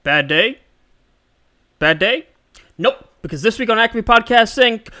Bad day? Bad day? Nope, because this week on Acme Podcast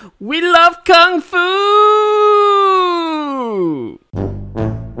Inc., we love Kung Fu!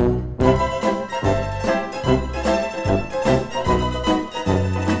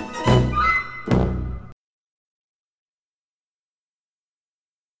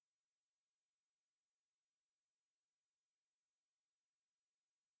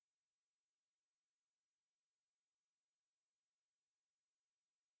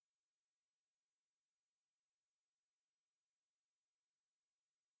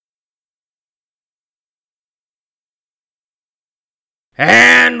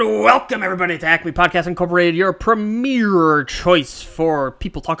 And welcome everybody to Acme Podcast Incorporated, your premier choice for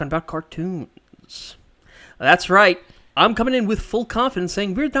people talking about cartoons. That's right, I'm coming in with full confidence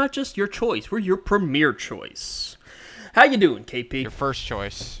saying we're not just your choice, we're your premier choice. How you doing, KP? Your first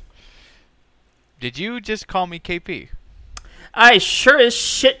choice. Did you just call me KP? I sure as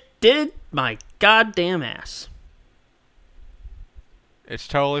shit did, my goddamn ass. It's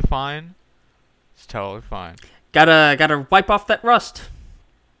totally fine. It's totally fine. Gotta wipe off that rust.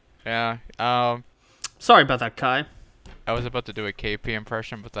 Yeah, Sorry about that, Kai. I was about to do a KP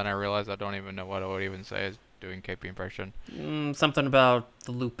impression, but then I realized I don't even know what I would even say as doing KP impression. Something about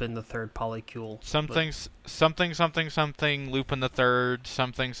the Lupin the Third polycule. Something, Lupin the Third,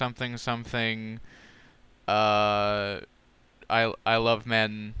 something. I love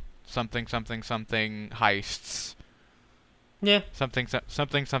men, something, heists. Yeah. Something.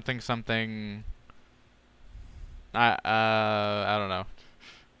 I don't know.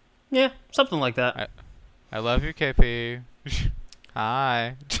 Yeah, something like that. I love you, KP.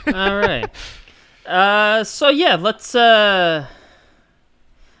 Hi. All right. So yeah, let's. I'm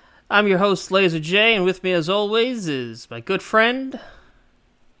your host, Laser J, and with me, as always, is my good friend.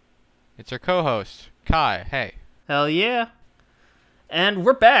 It's our co-host, Kai. Hey. Hell yeah. And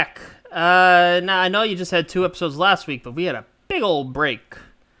we're back. Now I know you just had 2 episodes last week, but we had a big old break.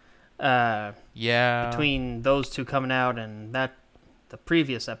 Yeah. Between those 2 coming out and the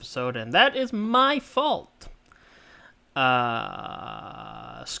previous episode, and that is my fault.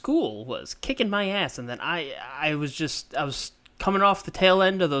 School was kicking my ass, and then I was coming off the tail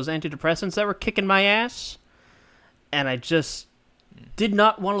end of those antidepressants that were kicking my ass, and I just did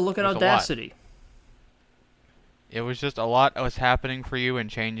not want to look at Audacity. It was just a lot that was happening for you and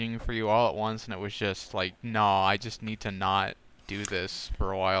changing for you all at once, and it was just like, no, I just need to not do this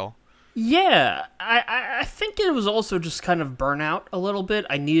for a while. Yeah, I think it was also just kind of burnout a little bit.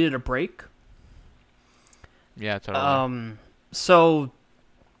 I needed a break. Yeah, totally. So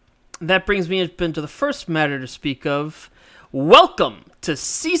that brings me up into the first matter to speak of. Welcome to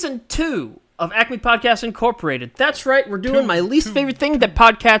Season 2 of Acme Podcast Incorporated. That's right, we're doing my least favorite thing that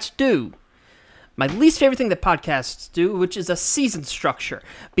podcasts do. My least favorite thing that podcasts do, which is a season structure.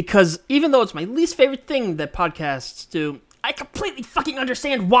 Because even though it's my least favorite thing that podcasts do, I completely fucking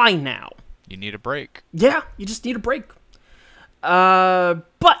understand why now. You need a break. Yeah, you just need a break. So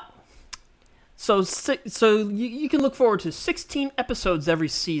you can look forward to 16 episodes every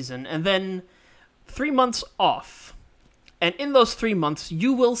season, and then 3 months off. And in those 3 months,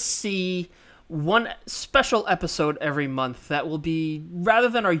 you will see one special episode every month that will be, rather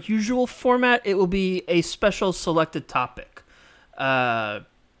than our usual format, it will be a special selected topic.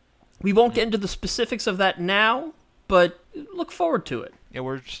 We won't get into the specifics of that now, but look forward to it. Yeah,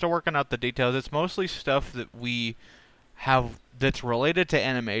 we're still working out the details. It's mostly stuff that we have that's related to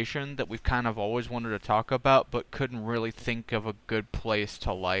animation that we've kind of always wanted to talk about, but couldn't really think of a good place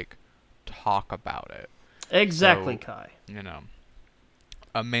to, like, talk about it. Exactly, so, Kai. You know,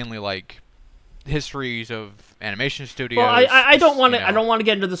 mainly, like, histories of animation studios. Well, I don't want to. I don't want to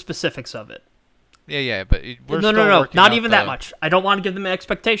get into the specifics of it. Yeah, but we're no, not even that much. I don't want to give them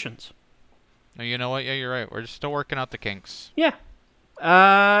expectations. No, you know what? Yeah, you're right. We're just still working out the kinks. Yeah.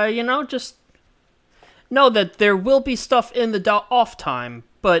 Just know that there will be stuff in the off time,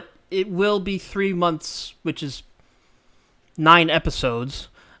 but it will be 3 months, which is 9 episodes,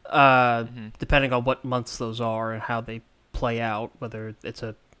 depending on what months those are and how they play out, whether it's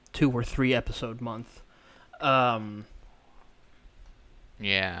a 2 or 3 episode month.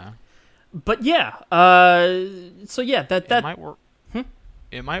 Yeah. But yeah, so yeah, that might work.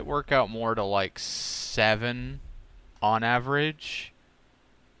 It might work out more to like 7 on average.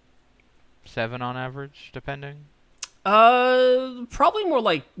 7 on average, depending. Probably more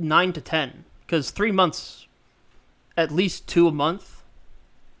like 9 to 10, because 3 months, at least 2 a month.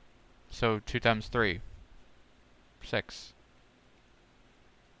 So 2 times 3, 6.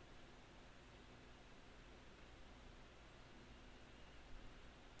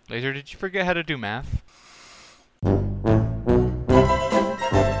 Laser, did you forget how to do math?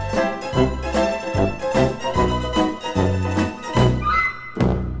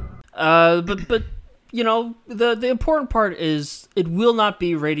 But you know, the important part is it will not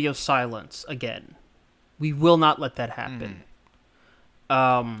be radio silence again. We will not let that happen.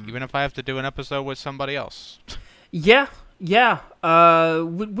 Even if I have to do an episode with somebody else. Yeah.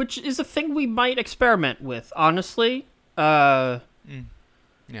 Which is a thing we might experiment with, honestly. Yeah.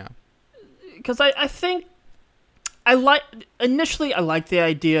 Because I think I like the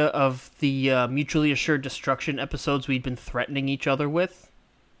idea of the mutually assured destruction episodes we'd been threatening each other with.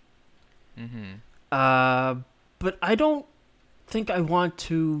 But I don't think I want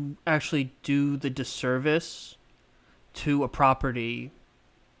to actually do the disservice to a property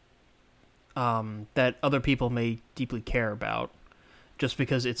that other people may deeply care about, just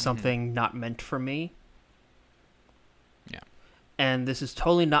because it's something not meant for me. Yeah. And this is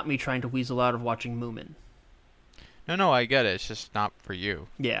totally not me trying to weasel out of watching Moomin. No, I get it. It's just not for you.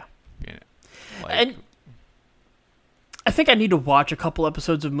 Yeah. You know, like, And I think I need to watch a couple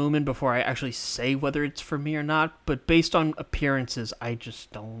episodes of Moomin before I actually say whether it's for me or not, but based on appearances, I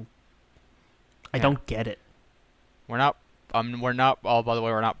just don't... I don't get it. we're not, by the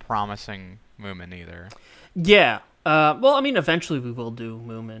way, we're not promising Moomin either. Yeah. Well, I mean, eventually we will do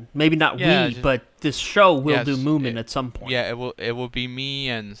Moomin. Maybe not but this show will do Moomin at some point. Yeah, it will be me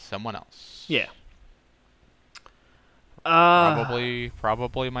and someone else. Yeah. Probably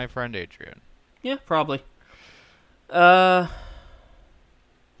my friend Adrian. Yeah, probably. But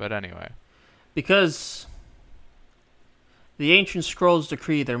anyway. Because the ancient scrolls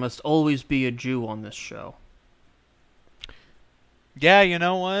decree there must always be a Jew on this show. Yeah, you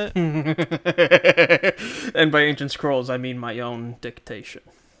know what? And by ancient scrolls, I mean my own dictation.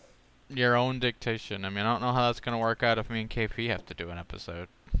 Your own dictation. I mean, I don't know how that's going to work out if me and KP have to do an episode.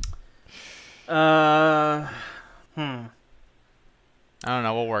 I don't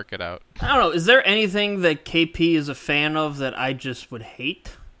know. We'll work it out. don't know. Is there anything that KP is a fan of that I just would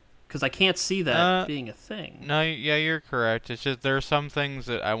hate? Because I can't see that being a thing. No, yeah, you're correct. It's just there are some things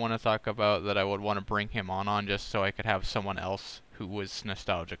that I want to talk about that I would want to bring him on just so I could have someone else who was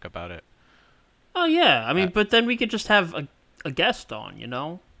nostalgic about it. Oh, yeah. I mean, but then we could just have a guest on, you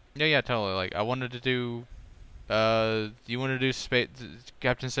know? Yeah, totally. Like, I wanted to do... you wanted to do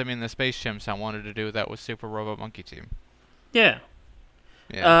Captain Simi and the Space Chimps. I wanted to do that with Super Robot Monkey Team. Yeah.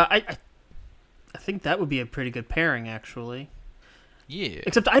 Yeah. I think that would be a pretty good pairing, actually. Yeah.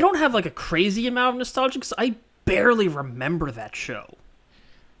 Except I don't have, like, a crazy amount of nostalgia, because I barely remember that show.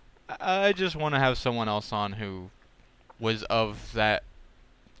 I just want to have someone else on who was of that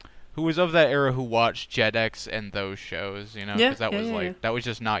era, who watched Jetix and those shows, you know? Yeah, Because that was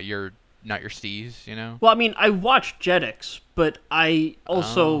just not your steez, you know? Well, I mean, I watched Jetix, but I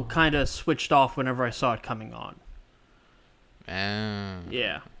also kind of switched off whenever I saw it coming on.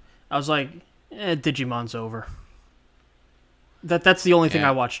 Yeah. I was like, Digimon's over. That's the only thing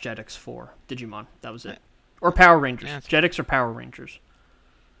I watched Jetix for. Digimon. That was it. Or Power Rangers. Yeah, Jetix or Power Rangers.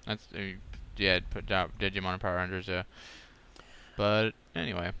 That's put down Digimon and Power Rangers, yeah. But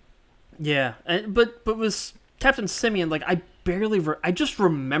anyway. Yeah, but with Captain Simian, like, I barely... I just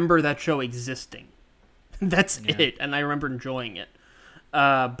remember that show existing. That's it, and I remember enjoying it.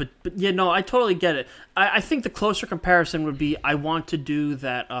 But yeah, no, I totally get it. I think the closer comparison would be I want to do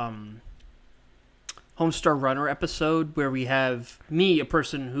that Homestar Runner episode where we have me, a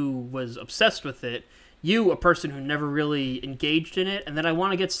person who was obsessed with it, you, a person who never really engaged in it, and then I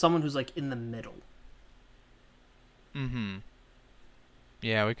want to get someone who's, like, in the middle. Mm-hmm.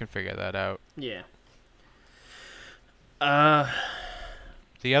 Yeah, we can figure that out. Yeah.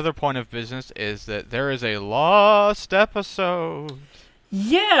 The other point of business is that there is a lost episode.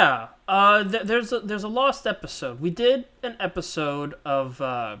 Yeah. There's a lost episode. We did an episode of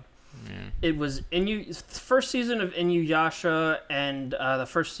it was first season of Inuyasha and the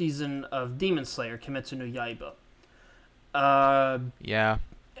first season of Demon Slayer Kimetsu no Yaiba. Yeah.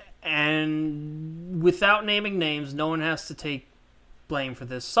 And without naming names, no one has to take blame for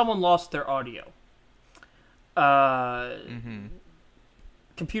this. Someone lost their audio.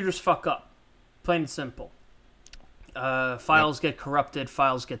 Computers fuck up. Plain and simple. Files get corrupted.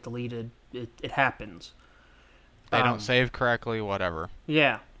 Files get deleted. It happens. They don't save correctly, whatever.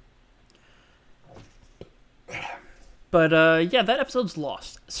 Yeah. But, yeah, that episode's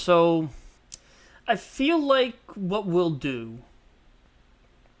lost. So, I feel like what we'll do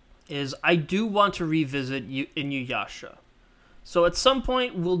is I do want to revisit Inuyasha. So at some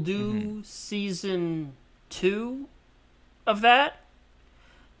point, we'll do season 2 of that.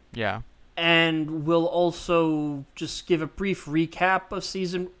 Yeah. And we'll also just give a brief recap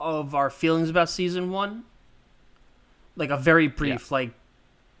of our feelings about season 1. Like a very brief, like,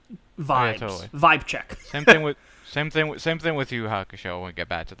 vibes. Oh, yeah, totally. Vibe check. Same thing with you, Hakusho. We'll get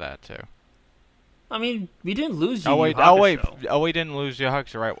back to that too. I mean, we didn't lose Yu Oh Yu wait, Hakusho. we didn't lose Yu Yu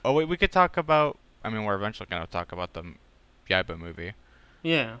Hakusho, right? Oh wait, we could talk about. I mean, we're eventually gonna talk about the Yaiba movie.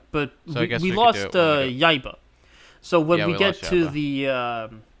 Yeah, but So I guess we we could lost do it when we Yaiba. So when Yeah, we we get lost to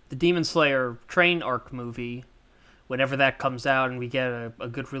Yaiba. the Demon Slayer train arc movie, whenever that comes out and we get a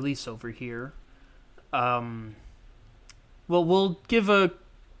good release over here, we'll give a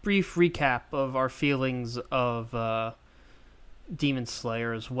brief recap of our feelings of Demon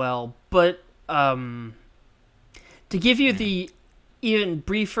Slayer as well. But to give you the even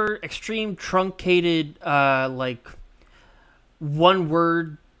briefer, extreme truncated, like one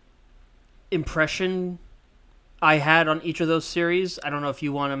word impression I had on each of those series. I don't know if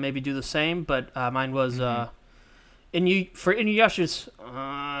you want to maybe do the same, but mine was for Inuyasha's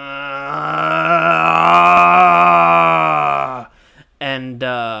and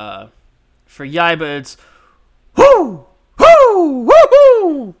for Yaiba it's whoo whoo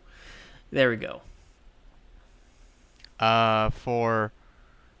woo. There we go. For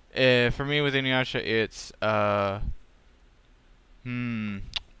me with Inuyasha, it's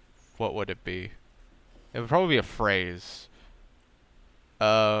what would it be? It would probably be a phrase.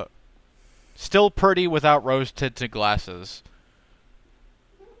 Still pretty without rose-tinted glasses.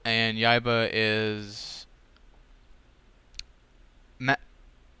 And Yaiba is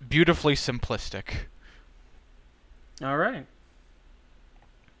beautifully simplistic. All right.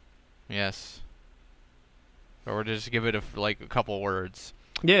 Yes. Or just give it a couple words.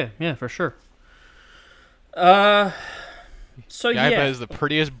 Yeah, for sure. So Yaiba is the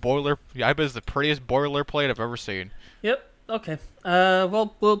prettiest boilerplate I've ever seen. Yep. Okay.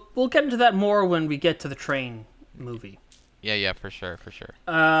 Well, we'll get into that more when we get to the train movie. Yeah, for sure.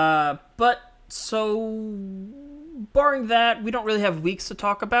 But so barring that, we don't really have weeks to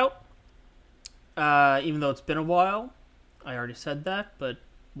talk about. Even though it's been a while, I already said that, but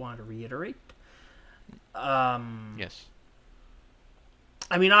wanted to reiterate. Yes.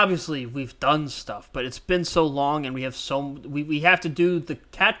 I mean, obviously we've done stuff, but it's been so long, and we have we have to do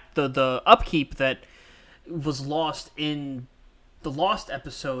the upkeep that was lost in the Lost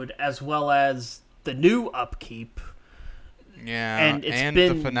episode, as well as the new upkeep. Yeah, and been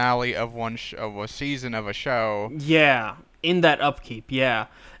the finale of of a season of a show. Yeah, in that upkeep, yeah,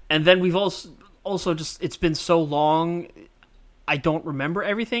 and then we've also just it's been so long, I don't remember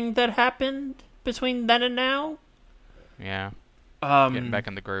everything that happened between then and now. Yeah. Getting back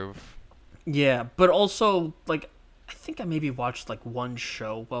in the groove. Yeah, but also, like, I think I maybe watched, like, one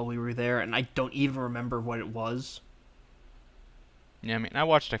show while we were there, and I don't even remember what it was. Yeah, I mean, I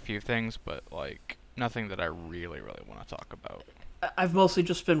watched a few things, but, like, nothing that I really, really want to talk about. I've mostly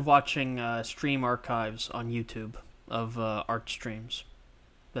just been watching stream archives on YouTube of art streams.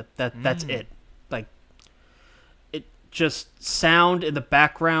 That's it. Like, it just sound in the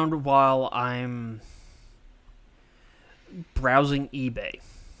background while I'm browsing eBay.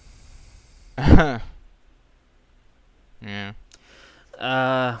 Yeah.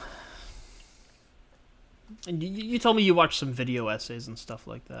 And you told me you watched some video essays and stuff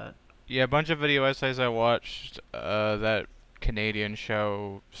like that. Yeah, a bunch of video essays I watched. That Canadian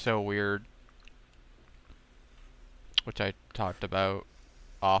show, So Weird, which I talked about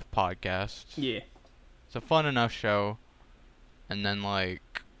off podcast. Yeah. It's a fun enough show. And then,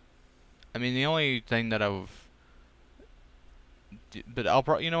 like, I mean, the only thing that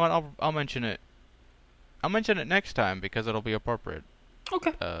but you know what? I'll mention it. I'll mention it next time because it'll be appropriate.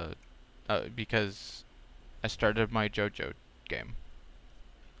 Okay. Because I started my JoJo game.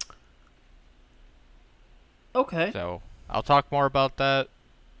 Okay. So I'll talk more about that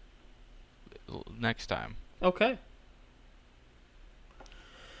next time. Okay.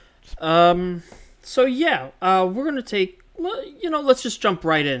 So yeah, we're gonna take. Well, let's just jump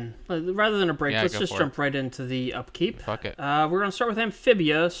right in. Rather than a break, let's just jump right into the upkeep. Fuck it. We're going to start with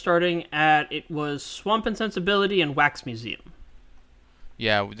Amphibia, starting at, it was Swamp Insensibility and Wax Museum.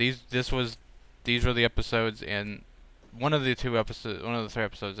 Yeah, these were the episodes in one of the 3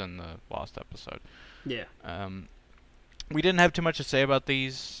 episodes in the Lost episode. Yeah. We didn't have too much to say about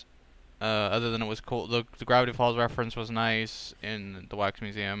these, other than it was cool. The Gravity Falls reference was nice in the Wax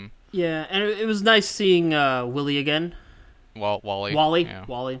Museum. Yeah, and it was nice seeing Willie again. Wally. Yeah.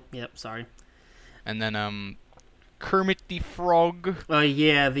 Wally. Yep. Sorry. And then Kermit the Frog.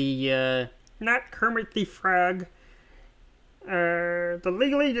 Yeah, the not Kermit the Frog. The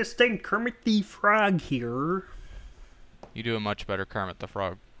legally distinct Kermit the Frog here. You do a much better Kermit the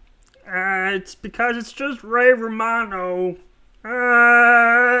Frog. It's because it's just Ray Romano.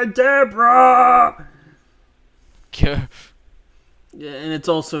 Deborah. Yeah. Yeah, and it's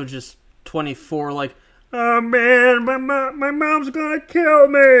also just 24. Like, oh man, my mom's gonna kill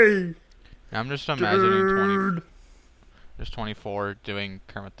me. I'm just imagining 24 doing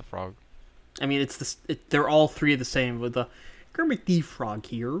Kermit the Frog. I mean, they're all three the same with the Kermit the Frog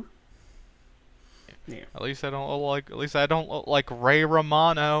here. Yeah. At least I don't look like Ray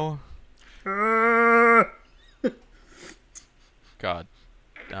Romano. God.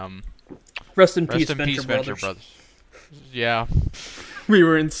 Rest in Rest peace, in peace, Venture Brothers. Yeah. We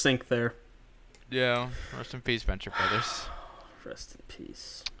were in sync there. Yeah. Rest in peace, Venture Brothers. Rest in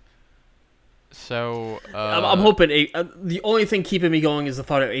peace. So, I'm hoping the only thing keeping me going is the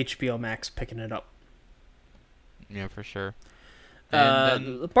thought of HBO Max picking it up. Yeah, for sure. And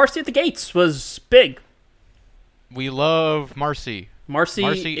then Marcy at the Gates was big. we love Marcy.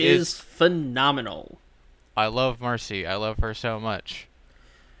 Marcy is phenomenal. I love Marcy. I love her so much.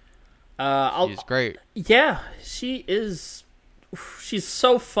 She's great. Yeah, she is. She's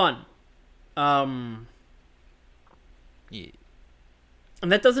so fun. Yeah.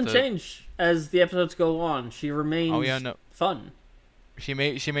 And that doesn't change as the episodes go on. She remains fun. She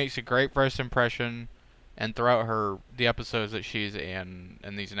makes a great first impression, and throughout the episodes that she's in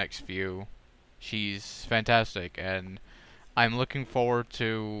these next few, she's fantastic, and I'm looking forward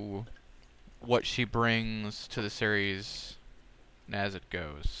to what she brings to the series as it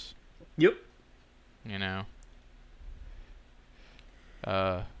goes. Yep. You know.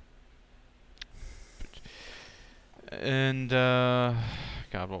 And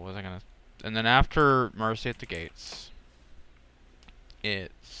God, what was I gonna? And then after Marcy at the Gates,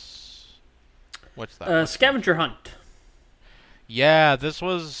 it's what's that? Scavenger Hunt. Yeah, this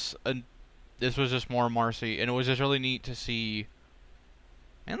was just more Marcy, and it was just really neat to see.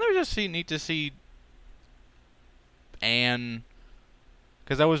 And it was just neat to see Anne,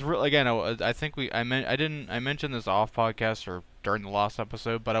 because I was again. I think I mentioned this off podcast or during the last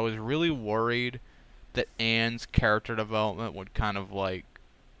episode, but I was really worried that Anne's character development would kind of like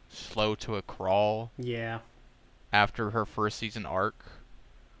slow to a crawl. Yeah. After her first season arc.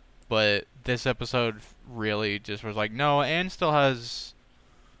 But this episode really just was like, no, Anne still has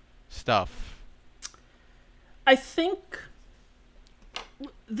stuff. I think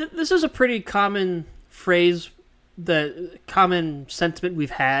this is a pretty common phrase, common sentiment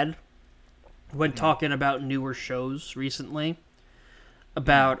we've had when talking about newer shows recently.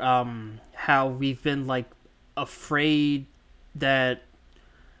 About how we've been like afraid that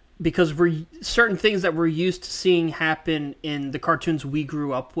because we're certain things that we're used to seeing happen in the cartoons we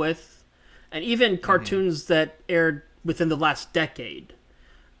grew up with, and even cartoons that aired within the last decade,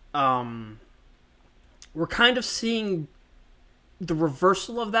 we're kind of seeing the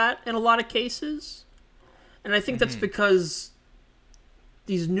reversal of that in a lot of cases, and I think that's because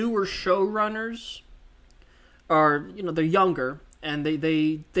these newer showrunners are, they're younger. And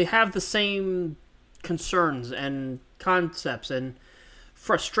they have the same concerns and concepts and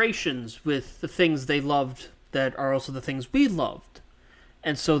frustrations with the things they loved that are also the things we loved.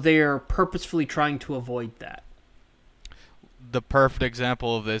 And so they are purposefully trying to avoid that. The perfect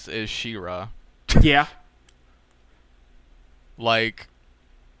example of this is She-Ra. Yeah. Like,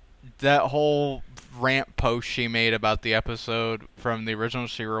 that whole rant post she made about the episode from the original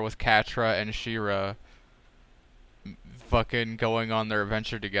She-Ra with Catra and She-Ra fucking going on their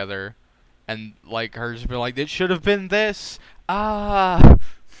adventure together, and like her just be like, it should have been this, and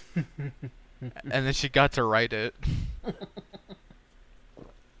then she got to write it.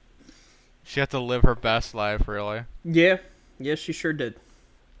 She had to live her best life, really. Yeah, she sure did.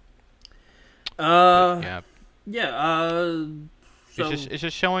 Yeah. So it's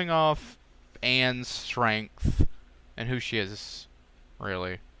just showing off Anne's strength and who she is,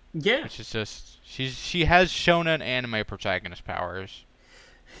 really. Yeah, which is just she has shonen anime protagonist powers.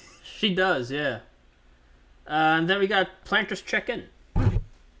 She does, yeah. And then we got Planters Check In. Yeah,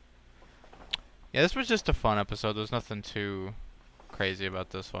 this was just a fun episode. There's nothing too crazy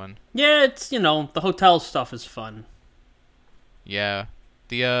about this one. Yeah, it's the hotel stuff is fun. Yeah,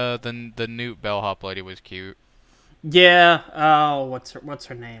 the Newt bellhop lady was cute. Yeah. Oh, what's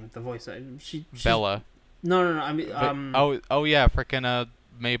her name? The voice. She's Bella. No. I mean, oh yeah, freaking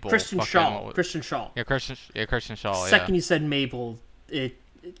Mabel. Kristen Shaw. Kristen Shaw. Yeah, Kristen Shaw. Second you said Mabel, it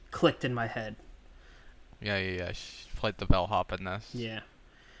clicked in my head. Yeah. She played the bellhop in this. Yeah.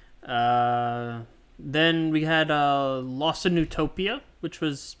 Then we had Lost in Utopia, which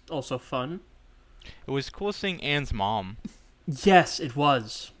was also fun. It was cool seeing Anne's mom. Yes, it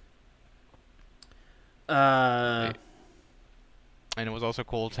was. And it was also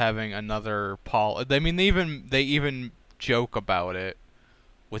cool having another Paul. I mean, they even joke about it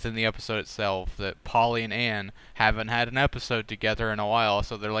within the episode itself that Polly and Anne haven't had an episode together in a while,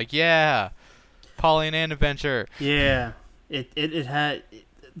 so they're like, yeah, Polly and Anne adventure. Yeah, it had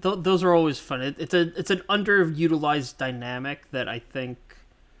those are always fun. It's an underutilized dynamic that I think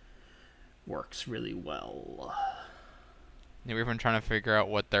works really well. Yeah, we've been trying to figure out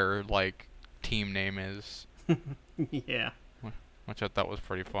what their like team name is. Yeah. Which I thought was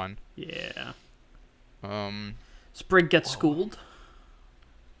pretty fun. Yeah. Sprig gets schooled.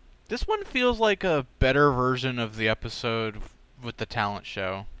 This one feels like a better version of the episode with the talent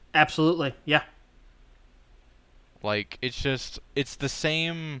show. Absolutely, yeah. Like, it's the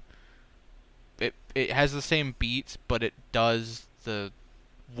same... It has the same beats, but it does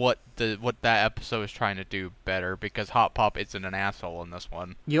what that episode is trying to do better, because Hot Pop isn't an asshole in this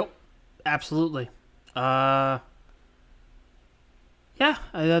one. Yep, absolutely. Yeah,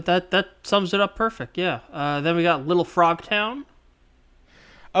 that sums it up perfect, yeah. Then we got Little Frog Town.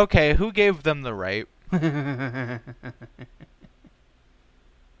 Okay, who gave them the right?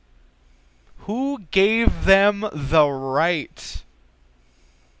 Who gave them the right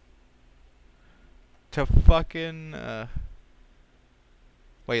to fucking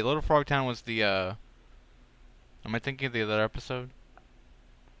Wait, Little Frog Town was the am I thinking of the other episode?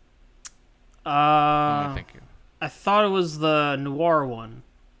 What am I thinking? I thought it was the noir one.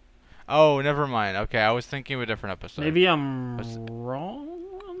 Oh, never mind. Okay, I was thinking of a different episode. Maybe I'm wrong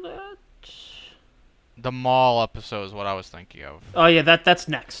on that? The mall episode is what I was thinking of. Oh yeah, that's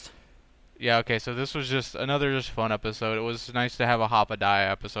next. Yeah, okay, so this was just another fun episode. It was nice to have a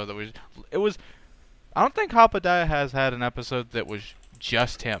Hopadaya episode I don't think Hopadaya has had an episode that was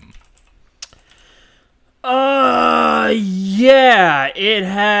just him. Yeah, it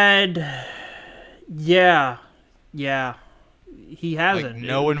had. Yeah. He hasn't. Like,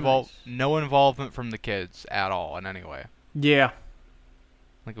 no involvement from the kids at all in any way. Yeah.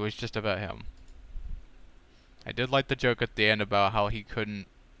 Like, it was just about him. I did like the joke at the end about how he couldn't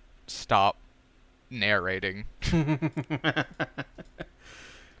stop narrating.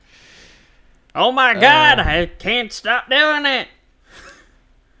 Oh my god, I can't stop doing it.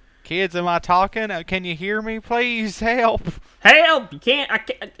 Kids, am I talking? Can you hear me? Please help. Help! Can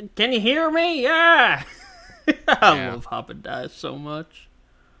you hear me? Yeah. I love Hopadaya so much.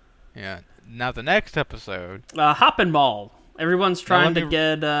 Yeah. Now the next episode. Hoppin' Mall. Everyone's trying to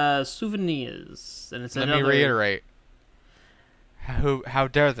get souvenirs, and it's Let me reiterate. How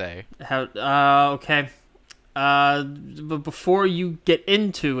dare they? Okay. But before you get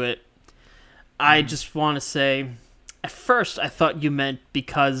into it, I just want to say, at first I thought you meant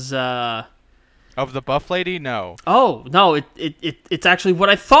because of the buff lady. No. Oh no! It's actually what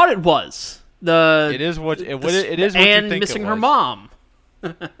I thought it was. It is what it is. What Anne you think missing it her was. mom.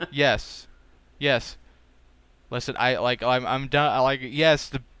 Yes. Listen, I'm done. Yes,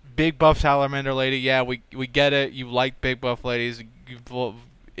 the big buff salamander lady. Yeah, we get it. You like big buff ladies.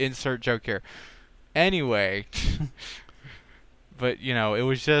 Insert joke here. Anyway, but it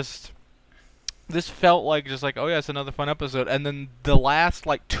was just. This felt like oh yeah, it's another fun episode, and then the last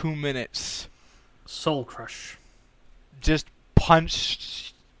 2 minutes, Soul Crush, just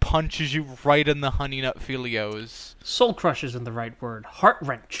punches you right in the honey nut filios. Soul Crush isn't the right word. Heart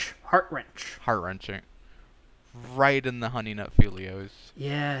wrench. Heart-wrenching. Right in the honey nut filios.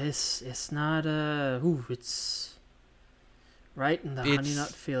 Yeah, it's not it's right in the honey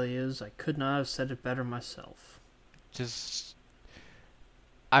nut filios. I could not have said it better myself. Just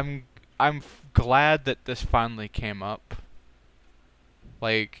I'm glad that this finally came up.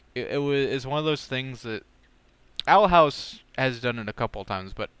 It's one of those things that Owl House has done it a couple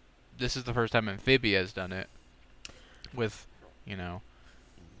times, but this is the first time Amphibia has done it. With,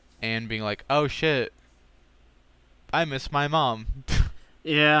 Anne being like, oh shit, I miss my mom.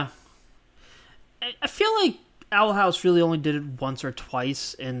 Yeah. I feel like Owl House really only did it once or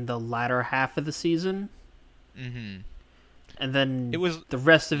twice in the latter half of the season. Mm-hmm. And then the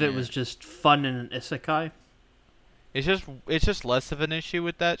rest of it was just fun and an isekai. It's just less of an issue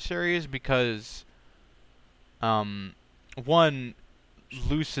with that series because, one,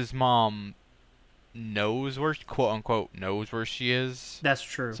 Luce's mom knows where, quote unquote, knows where she is. That's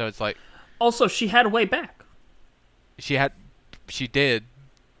true. So it's like. Also, she had a way back. She did.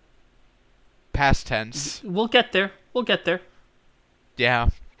 Past tense. We'll get there. Yeah,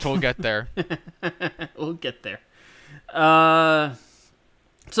 we'll get there. We'll get there. So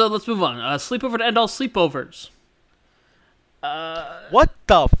let's move on. Sleepover to end all sleepovers. What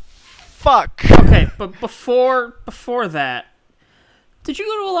the fuck? Okay, but before that, did you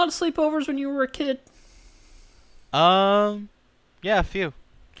go to a lot of sleepovers when you were a kid? Yeah, a few.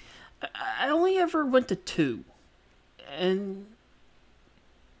 I only ever went to 2, and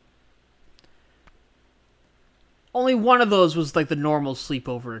only one of those was the normal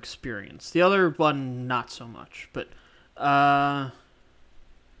sleepover experience. The other one, not so much. But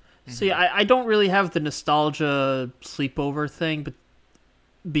See, I don't really have the nostalgia sleepover thing, but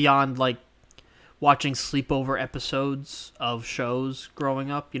beyond like watching sleepover episodes of shows growing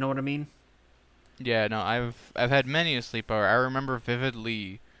up, you know what I mean? Yeah, no, I've had many a sleepover. I remember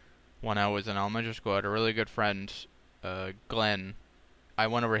vividly when I was in elementary school. I had a really good friend, Glenn. I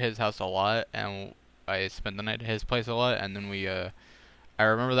went over to his house a lot, and I spent the night at his place a lot. And then I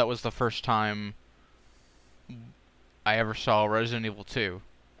remember that was the first time I ever saw Resident Evil 2.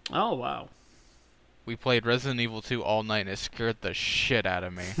 Oh, wow. We played Resident Evil 2 all night, and it scared the shit out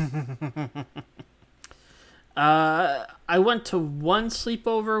of me. I went to one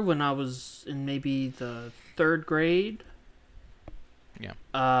sleepover when I was in maybe the 3rd grade.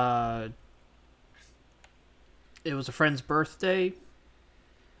 Yeah. It was a friend's birthday.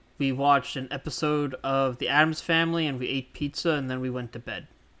 We watched an episode of The Addams Family, and we ate pizza, and then we went to bed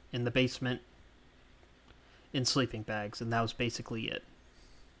in the basement in sleeping bags, and that was basically it.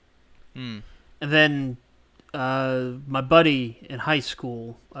 Hmm. And then my buddy in high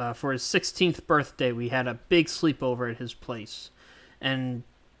school, for his 16th birthday, we had a big sleepover at his place and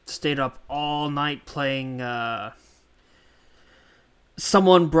stayed up all night playing.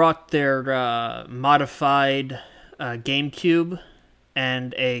 Someone brought their modified GameCube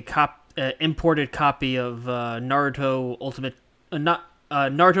and a imported copy of Naruto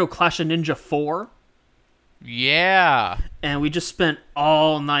Naruto Clash of Ninja 4. Yeah. And we just spent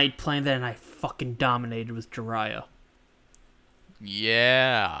all night playing that, and I fucking dominated with Jiraiya.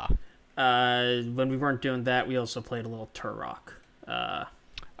 Yeah. When we weren't doing that, we also played a little Turok.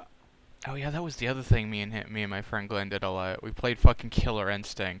 Oh yeah, that was the other thing me and my friend Glenn did a lot. We played fucking Killer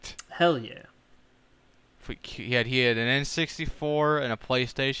Instinct. Hell yeah. He had an N64 and a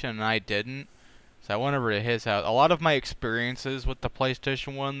PlayStation, and I didn't. So I went over to his house. A lot of my experiences with the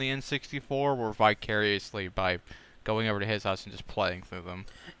PlayStation 1 and the N64 were vicariously by going over to his house and just playing through them.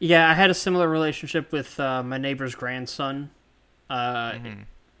 Yeah, I had a similar relationship with my neighbor's grandson when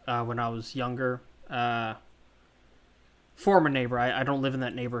I was younger. Former neighbor. I don't live in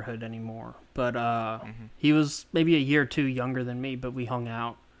that neighborhood anymore. But he was maybe a year or two younger than me, but we hung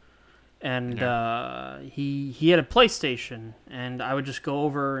out. And he had a PlayStation, and I would just go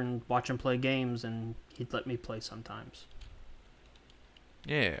over and watch him play games, and he'd let me play sometimes.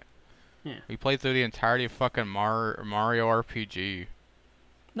 Yeah. Yeah. We played through the entirety of fucking Mario RPG.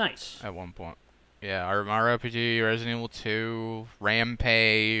 Nice. At one point. Yeah, our Mario RPG, Resident Evil 2,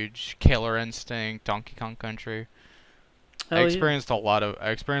 Rampage, Killer Instinct, Donkey Kong Country. I experienced a lot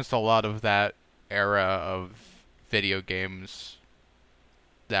of that era of video games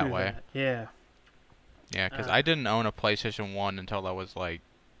that way. Yeah. Yeah, because I didn't own a PlayStation 1 until I was like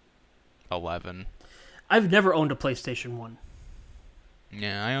 11. I've never owned a PlayStation 1.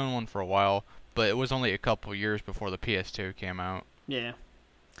 Yeah, I owned one for a while, but it was only a couple years before the PS2 came out. Yeah.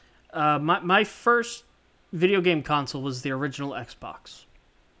 My first video game console was the original Xbox.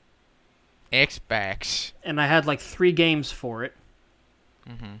 Xbox. And I had like 3 games for it.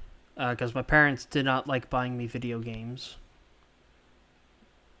 Mm-hmm. Because my parents did not like buying me video games.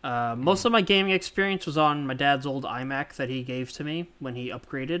 Most of my gaming experience was on my dad's old iMac that he gave to me when he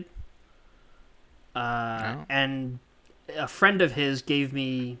upgraded. And a friend of his gave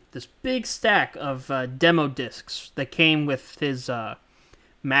me this big stack of demo discs that came with his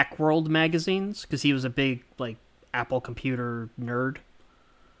Macworld magazines, because he was a big like Apple computer nerd.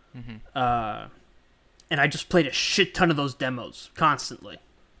 Mm-hmm. And I just played a shit ton of those demos constantly.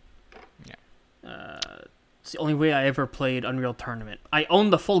 Yeah. It's the only way I ever played Unreal Tournament. I own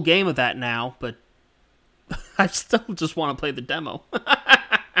the full game of that now, but I still just want to play the demo.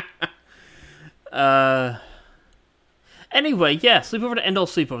 Anyway, yeah, sleepover to end all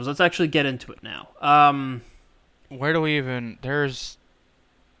sleepovers. Let's actually get into it now. Where do we even...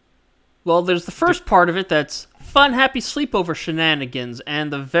 Well, there's the first part of it that's fun, happy sleepover shenanigans,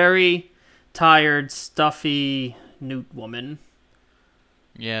 and the very tired, stuffy Newt woman.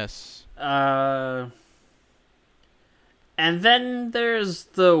 Yes. And then there's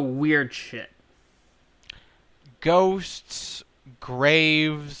the weird shit. Ghosts,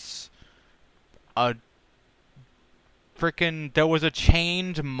 graves, there was a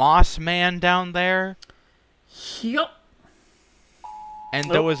chained moss man down there. Yup. And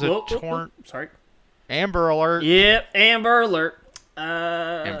there was a torn... Sorry. Amber Alert. Yep, Amber Alert.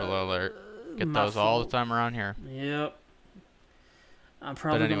 Amber Alert. Get those all the time around here. Yep. I'm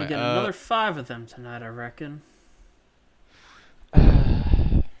probably going to get another 5 of them tonight, I reckon.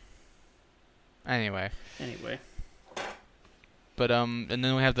 Anyway. But, and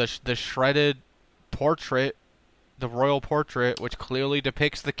then we have the shredded portrait, the royal portrait, which clearly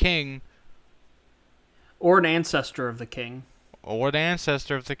depicts the king. Or an ancestor of the king. or the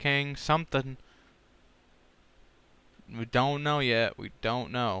ancestor of the king, something. We don't know yet. We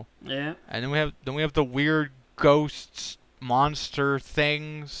don't know. Yeah. And then we have the weird ghosts, monster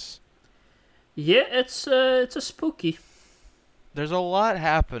things. Yeah, it's a spooky. There's a lot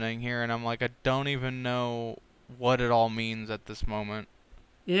happening here, and I'm like, I don't even know what it all means at this moment.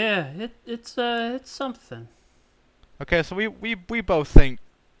 Yeah, it's something. Okay, so we both think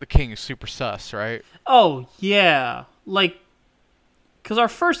the king is super sus, right? Oh yeah, like, because our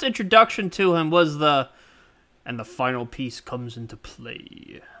first introduction to him was and the final piece comes into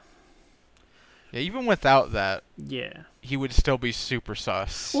play. Yeah, even without that, Yeah. he would still be super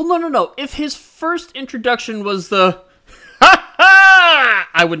sus. Well, no. If his first introduction was the ha ha,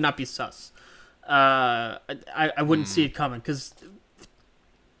 I would not be sus. I wouldn't see it coming, because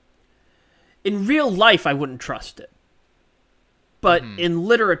in real life I wouldn't trust it. But in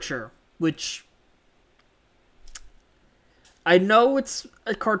literature, which I know it's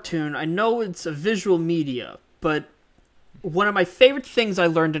a cartoon, I know it's a visual media, but one of my favorite things I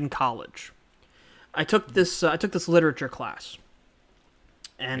learned in college, I took this literature class,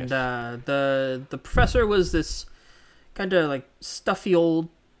 and Yes. the professor was this kind of like stuffy old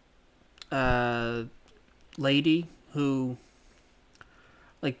lady who,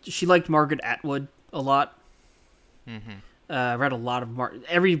 like, she liked Margaret Atwood a lot. Read a lot of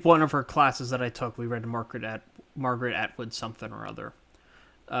every one of her classes that I took, we read Margaret Atwood something or other.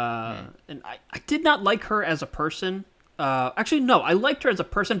 And I did not like her as a person. Actually, no, I liked her as a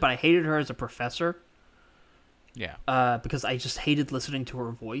person, but I hated her as a professor. Yeah. Because I just hated listening to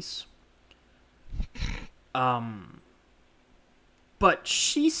her voice. But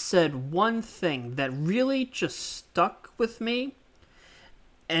she said one thing that really just stuck with me,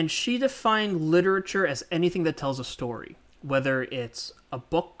 and she defined literature as anything that tells a story, whether it's a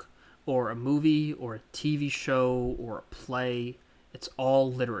book or a movie or a TV show or a play. It's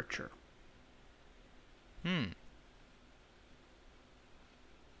all literature.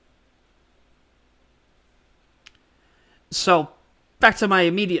 So, back to my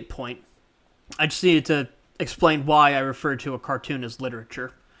immediate point. I just needed to explain why I refer to a cartoon as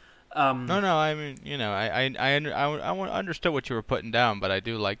literature. No, I mean, I understood what you were putting down, but I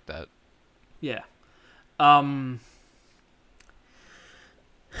do like that. Yeah.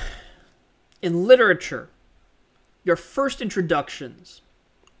 In literature, your first introductions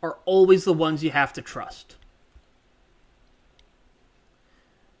are always the ones you have to trust.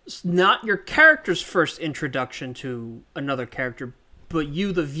 It's not your character's first introduction to another character, but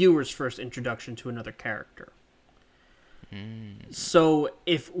you, the viewer's first introduction to another character. So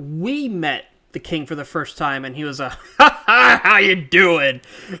if we met the king for the first time and he was a, ha ha, how you doing?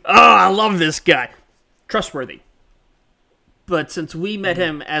 Oh, I love this guy. Trustworthy. But since we met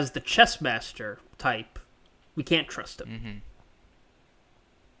him as the chess master type, we can't trust him.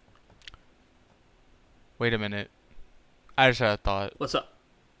 Wait a minute. I just had a thought. What's up?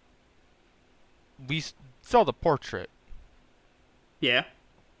 We saw the portrait. Yeah?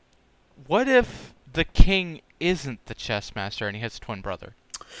 What if the king isn't the chess master and he has a twin brother?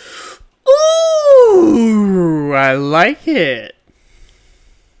 Ooh, I like it.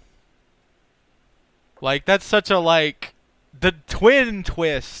 Like, that's such a, like, the twin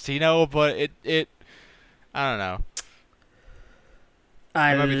twist, but it I don't know.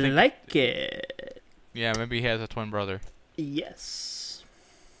 I Maybe think- like it. Yeah, maybe he has a twin brother. Yes.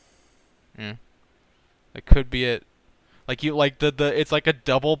 Yeah. That could be it. Like, it's like a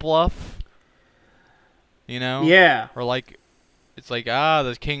double bluff. Yeah. Or like, it's like,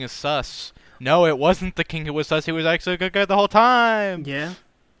 the king is sus. No, it wasn't the king who was sus. He was actually a good guy the whole time. Yeah.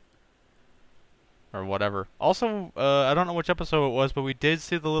 Or whatever. Also, I don't know which episode it was, but we did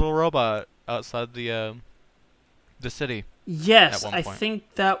see the little robot outside the city. Yes, at one I point.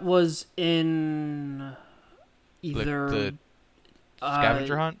 think that was in either The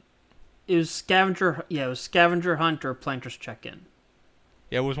scavenger hunt? It was Scavenger. Yeah, it was Scavenger Hunt or Planter's Check-In.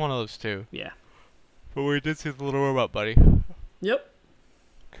 Yeah, it was one of those two. Yeah. But we did see the little robot buddy. Yep.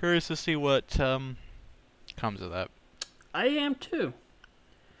 Curious to see what comes of that. I am too.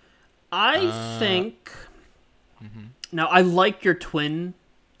 I think. Mhm. Now, I like your twin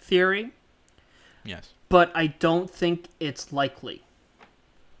theory, Yes. but I don't think it's likely.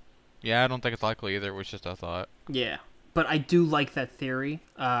 Yeah, I don't think it's likely either. It was just a thought. Yeah. But I do like that theory.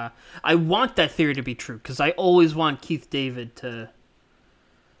 I want that theory to be true, because I always want Keith David to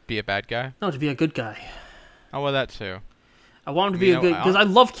Be a bad guy? be a good guy. Oh, well, that too. I want him to be a good, because I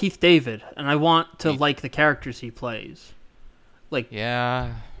love Keith David, and I want to like the characters he plays. Like,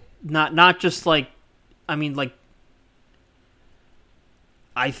 Yeah. not just like, I mean, like,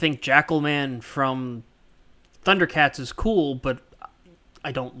 I think Jackalman from Thundercats is cool, but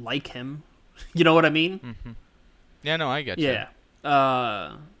I don't like him. You know what I mean? Mm-hmm. Yeah, no, I get you. Yeah.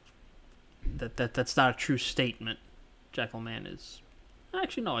 That's not a true statement. Jackalman is...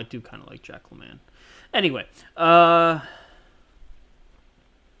 Actually, no, I do kind of like Jackalman. Anyway,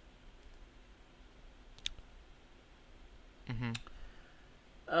 Mm-hmm.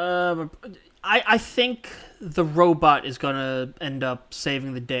 I think the robot is gonna end up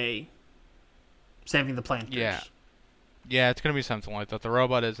saving the day, saving the planters. Yeah, it's gonna be something like that. The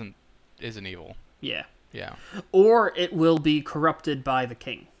robot isn't evil. Yeah. Yeah. Or it will be corrupted by the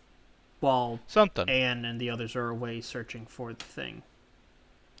king, while Something. Anne and the others are away searching for the thing.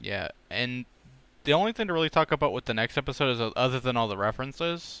 Yeah, and the only thing to really talk about with the next episode is, other than all the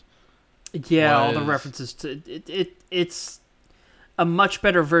references. Yeah, all the references to it's a much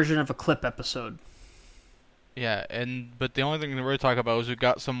better version of a clip episode. Yeah, but the only thing to really talk about is we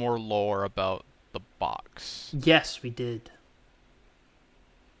got some more lore about the box. Yes, we did.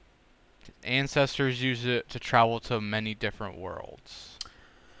 Ancestors use it to travel to many different worlds.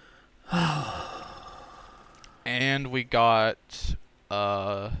 And we got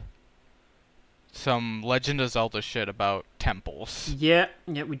some Legend of Zelda shit about temples. Yeah,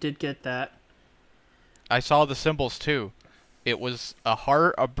 we did get that. I saw the symbols too. It was a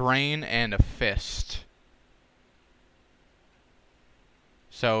heart, a brain, and a fist.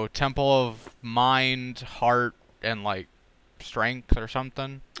 So temple of mind, heart, and like strength or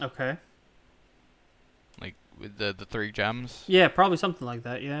something. Okay. Like with the 3 gems. Yeah, probably something like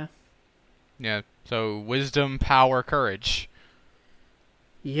that, yeah. Yeah. So wisdom, power, courage.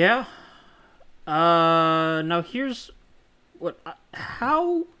 Yeah. Now here's what...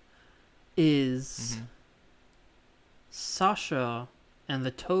 how is Sasha and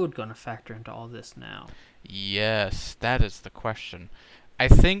the Toad gonna factor into all this now? Yes, that is the question. I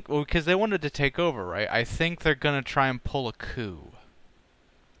think, well, because they wanted to take over, right? I think they're gonna try and pull a coup.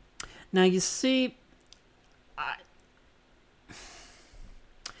 Now, you see...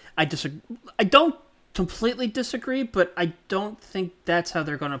 I disagree. I don't completely disagree, but I don't think that's how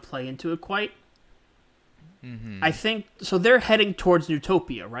they're going to play into it quite. Mm-hmm. I think... So they're heading towards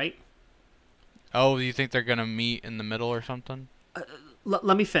Newtopia, right? Oh, you think they're going to meet in the middle or something?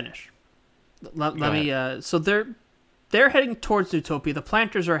 Let me finish. Let me... so they're heading towards Newtopia. The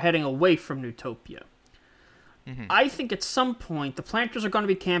planters are heading away from Newtopia. Mm-hmm. I think at some point the planters are going to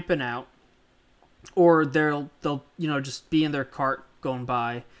be camping out, or they'll just be in their cart going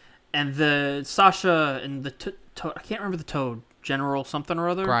by, and the Sasha and the Toad, I can't remember the Toad, General something or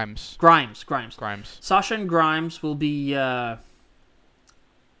other. Grimes. Sasha and Grimes will be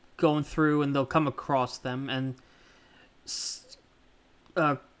going through, and they'll come across them, and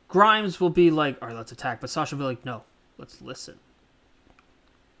Grimes will be like, "All right, let's attack," but Sasha will be like, "No, let's listen."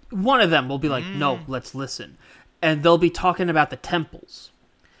 One of them will be like, "No, let's listen," and they'll be talking about the temples,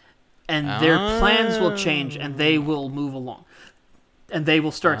 and their plans will change, and they will move along, and they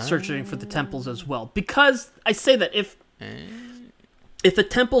will start searching for the temples as well. Because I say that if the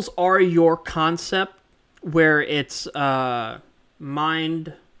temples are your concept, where it's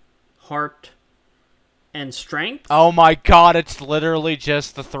mind, heart, and strength. Oh my god, it's literally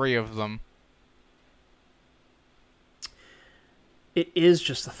just the 3 of them. It is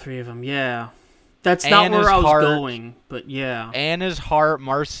just the 3 of them, yeah. That's not where I was going, but yeah. Anne is heart,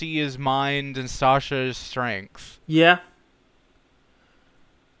 Marcy is mind, and Sasha is strength. Yeah.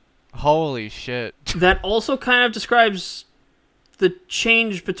 Holy shit. That also kind of describes the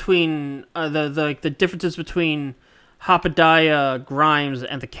change between the differences between Hopadiah, Grimes,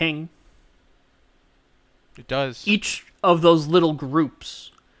 and the King. It does. Each of those little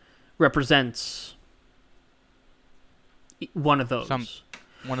groups represents one of those.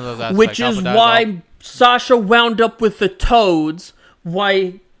 One of those aspects. Which is why Sasha wound up with the Toads,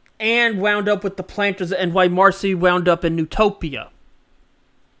 why Anne wound up with the Planters, and why Marcy wound up in Newtopia.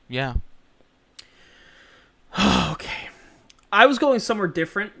 Yeah. Okay. I was going somewhere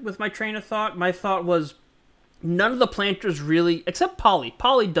different with my train of thought. My thought was none of the Planters really, except Polly.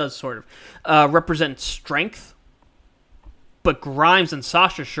 Polly does sort of represent strength, but Grimes and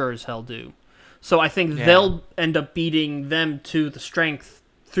Sasha sure as hell do. So I think they'll end up beating them to the strength,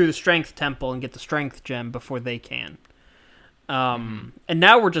 through the strength temple, and get the strength gem before they can. And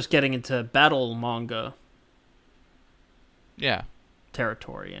now we're just getting into battle manga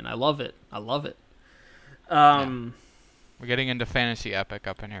territory, and I love it. We're getting into fantasy epic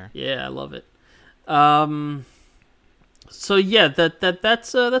up in here. Yeah, I love it. So yeah,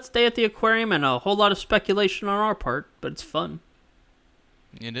 that's Day at the Aquarium, and a whole lot of speculation on our part, but it's fun.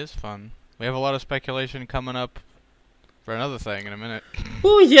 It is fun. We have a lot of speculation coming up for another thing in a minute.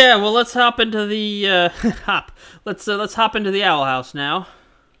 Oh yeah, well let's hop into the Let's hop into the Owl House now.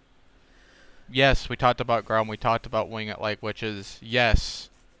 Yes, we talked about Grom. We talked about Wing It Like Witches. Yes,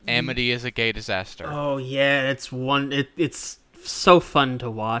 Amity is a gay disaster. Oh yeah, it's so fun to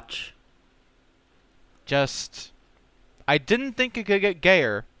watch. I didn't think it could get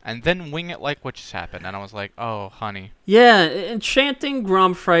gayer, and then Wing It Like Witches happened, and I was like, oh, honey. Yeah, Enchanting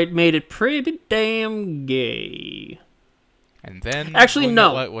Gromfright made it pretty damn gay. And then Actually, Wing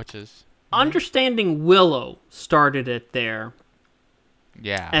no. It Like Witches. Understanding Willow started it there.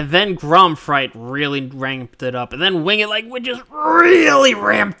 Yeah. And then Gromfright really ramped it up. And then Wing It Like Witches really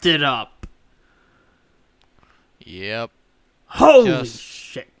ramped it up. Yep. Holy Just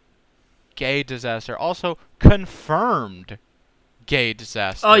shit. Gay disaster. Also, confirmed gay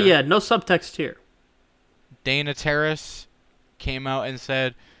disaster. Oh yeah, no subtext here. Dana Terrace came out and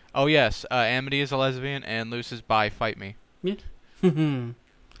said, oh yes, Amity is a lesbian and Luce is bi, fight me. Yeah.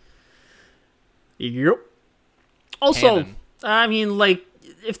 Yep. Also, Canon. I mean, like,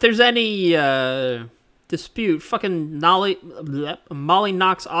 if there's any dispute, fucking Molly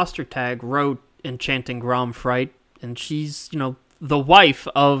Knox Ostertag wrote Enchanting Gromfright, and she's, the wife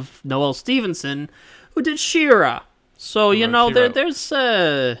of Noelle Stevenson, who did She-Ra. So, there's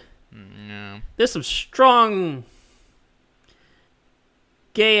some strong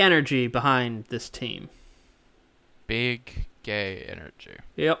gay energy behind this team. Big gay energy.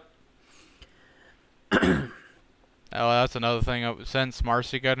 Yep. Oh, that's another thing. Since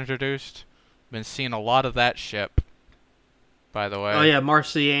Marcy got introduced, been seeing a lot of that ship. By the way. Oh yeah,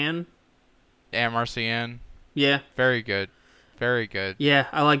 Marcy Ann. Yeah, Marcy Ann. Yeah. Very good. Very good. Yeah,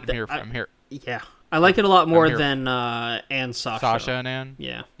 I like that. I'm here. Yeah, I like it a lot more than Ann Sasha. Sasha and Ann.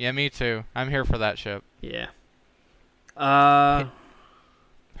 Yeah. Yeah, me too. I'm here for that ship. Yeah. Himbo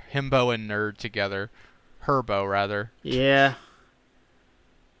and Nerd together. Herbo, rather. Yeah.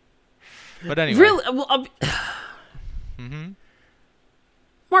 But anyway. Really? Well,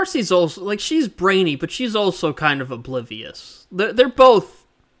 Marcy's also, she's brainy, but she's also kind of oblivious. They're both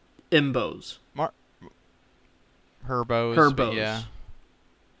imbos. Herbos. Yeah.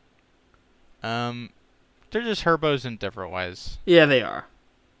 They're just Herbos in different ways. Yeah, they are.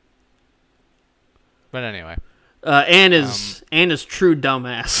 But anyway. Anne is true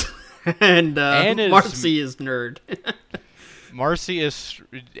dumbass. And Marcy is nerd.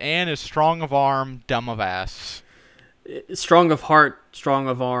 Anne is strong of arm, dumb of ass. Strong of heart, strong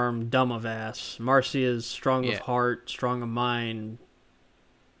of arm, dumb of ass. Marcy is strong of heart, strong of mind,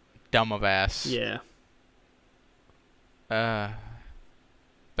 dumb of ass. Yeah. But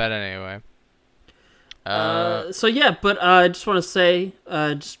anyway. I just want to say,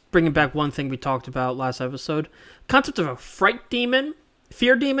 just bringing back one thing we talked about last episode. Concept of a fright demon,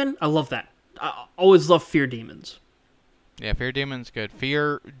 fear demon, I love that. I always love fear demons. Yeah, fear demon's good.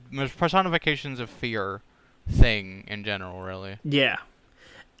 Fear, personifications of fear thing in general, really. Yeah.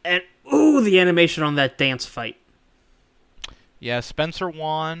 And, the animation on that dance fight. Yeah, Spencer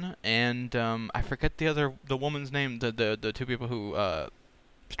Wan and, I forget the woman's name, the two people who,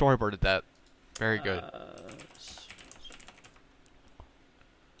 storyboarded that. Very good.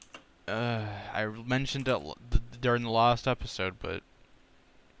 I mentioned it during the last episode, but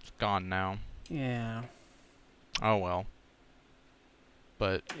it's gone now. Yeah. Oh well.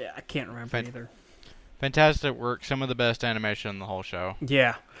 But yeah, I can't remember either. Fantastic work. Some of the best animation in the whole show.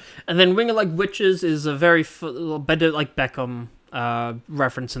 Yeah. And then Wing It Like Witches is a very Bend It Like Beckham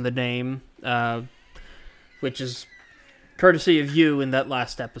reference in the name, which is courtesy of you in that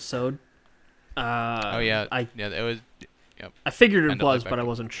last episode. It was. Yep. I figured it was, but I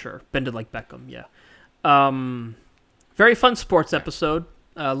wasn't sure. Bend It Like Beckham, yeah. Very fun sports episode.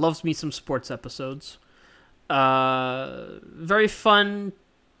 Loves me some sports episodes. Very fun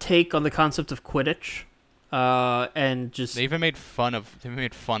take on the concept of Quidditch. And just they even made fun of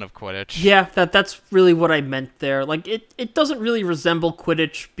Quidditch. Yeah, that's really what I meant there. Like it doesn't really resemble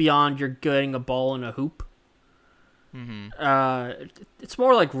Quidditch beyond you're getting a ball in a hoop. Mm-hmm. It's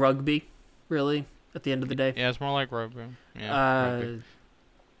more like rugby, really, at the end of the day. Yeah, it's more like rugby. Yeah, rugby.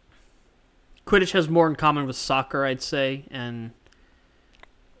 Quidditch has more in common with soccer, I'd say, and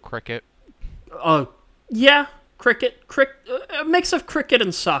cricket. Yeah, cricket. A mix of cricket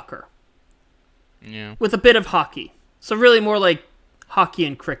and soccer. Yeah. With a bit of hockey. So really more like hockey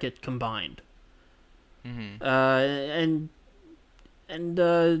and cricket combined. Mm-hmm.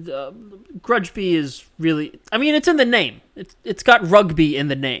 Grudgeby is really... I mean, it's in the name. It's got rugby in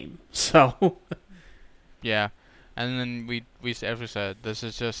the name, so... Yeah. And then as we said, this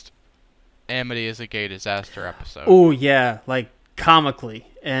is just Amity is a gay disaster episode. Oh, yeah. Like, comically.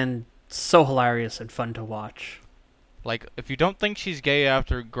 And so hilarious and fun to watch. Like, if you don't think she's gay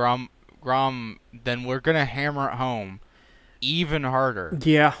after Grom, then we're gonna hammer it home even harder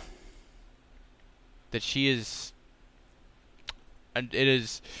Yeah. that she is. And it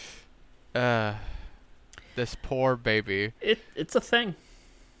is, this poor baby. It's a thing.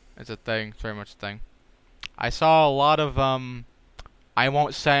 It's a thing. It's very much a thing. I saw a lot of I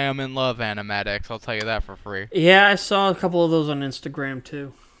won't say I'm in love animatics. I'll tell you that for free. Yeah, I saw a couple of those on Instagram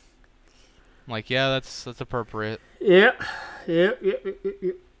too. I'm like, yeah, that's appropriate. Yeah. Yeah.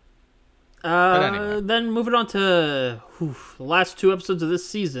 Anyway. Then moving on to the last 2 episodes of this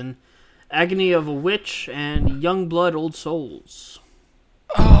season, Agony of a Witch and Youngblood Old Souls.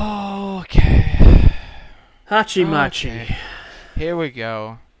 Oh, okay. Hachimachi. Okay. Here we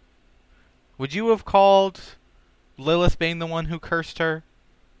go. Would you have called Lilith being the one who cursed her?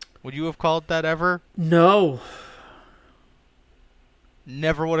 Would you have called that ever? No.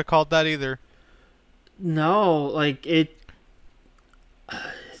 Never would have called that either. No, like it's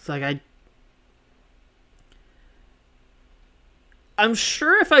like I'm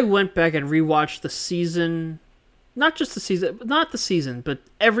sure if I went back and rewatched the season, not the season, but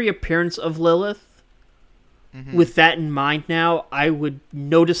every appearance of Lilith, with that in mind now, I would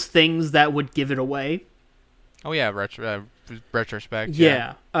notice things that would give it away. Oh yeah, retrospect.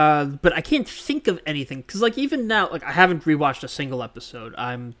 Yeah. But I can't think of anything, because like even now, like I haven't rewatched a single episode.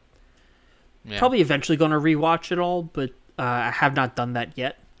 I'm probably eventually going to rewatch it all, but I have not done that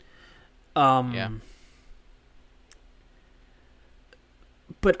yet. Yeah.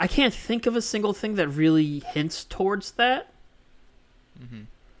 But I can't think of a single thing that really hints towards that.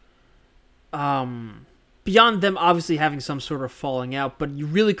 Beyond them obviously having some sort of falling out, but you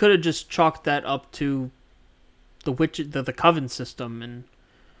really could have just chalked that up to the Coven system and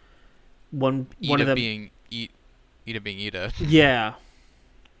one of them being Ida being Ida. Yeah.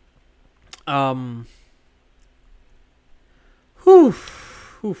 Whew.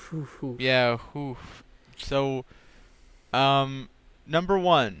 Yeah. Whew. So, number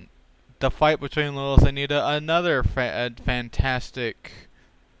one, the fight between Lilith and Ida. Another fantastic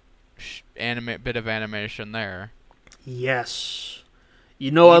bit of animation there. Yes.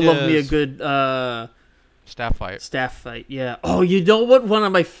 You know, I love me a good staff fight. Yeah. Oh, you know what? One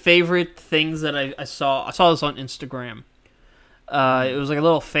of my favorite things that I saw this on Instagram. It was like a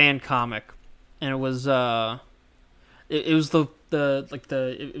little fan comic, and it was it was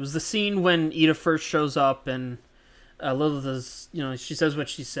the scene when Ida first shows up and Lilith is, she says what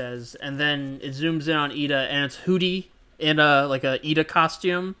she says, and then it zooms in on Ida and it's Hootie in a Ida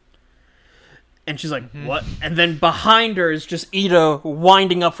costume. And she's like, what? And then behind her is just Ida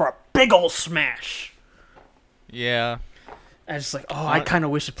winding up for a big ol' smash. Yeah. I was just like, I kind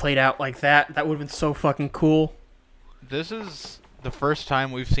of wish it played out like that. That would have been so fucking cool. This is the first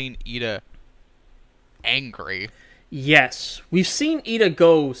time we've seen Ida angry. Yes. We've seen Ida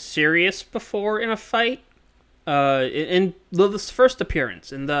go serious before in a fight. In Lilith's first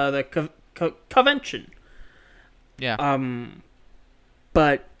appearance in the convention. Yeah.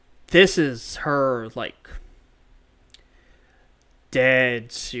 But this is her, like,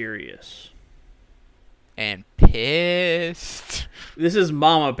 dead serious. And pissed. This is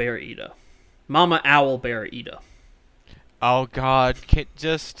Mama Bear Ida. Mama Owl Bear Ida. Oh God!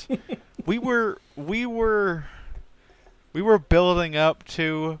 We were building up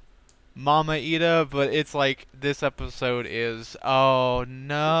to Mama Ida, but it's like this episode is, oh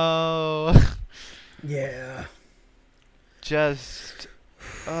no. Yeah. Just.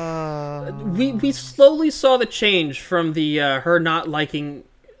 We slowly saw the change from the her not liking,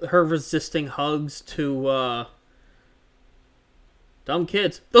 her resisting hugs to dumb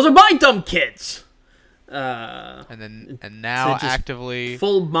kids. Those are my dumb kids. And now actively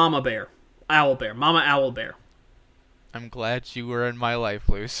full Mama Bear, Owl Bear, Mama Owl Bear. I'm glad you were in my life,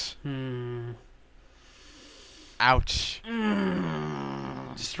 Luce. Ouch. You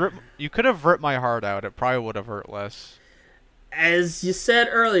could have ripped my heart out. It probably would have hurt less. As you said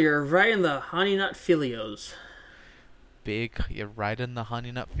earlier, right in the Honey Nut Filios. You're right in the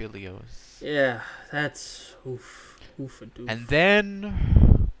Honey Nut Filios. Yeah, that's oof-a-doof. And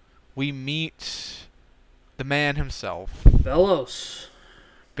then we meet the man himself. Bellows.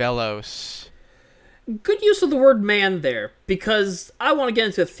 Good use of the word man there, because I want to get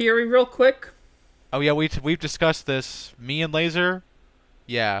into a theory real quick. Oh yeah, we've discussed this. Me and Laser,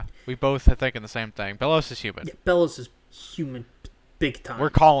 yeah, we both are thinking the same thing. Bellows is human. Yeah, Bellows is human, big time.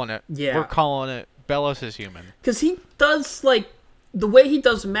 We're calling it. Yeah. We're calling it. Bellows is human. Because he does, like, the way he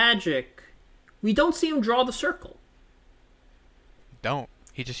does magic, we don't see him draw the circle. Don't.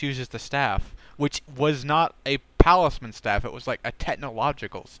 He just uses the staff, which was not a palisman staff. It was like a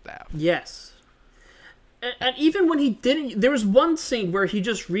technological staff. Yes. And even when he didn't, there was one scene where he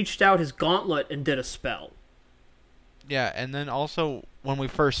just reached out his gauntlet and did a spell. Yeah, and then also when we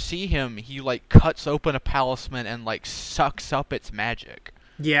first see him, he like cuts open a palisman and like sucks up its magic.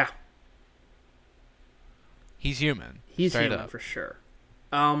 Yeah. He's human. He's straight human up. for sure.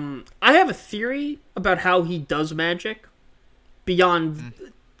 I have a theory about how he does magic.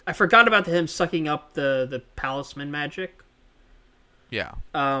 Beyond, I forgot about him sucking up the palisman magic. Yeah.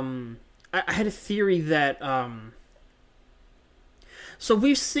 I had a theory that so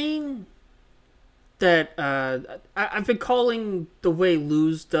we've seen that I've been calling the way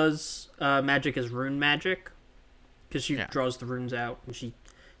Luz does magic as rune magic, because she draws the runes out and she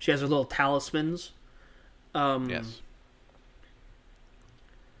has her little talismans. Yes.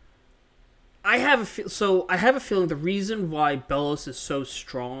 I have a feeling the reason why Belos is so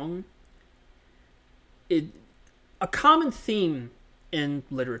strong, a common theme in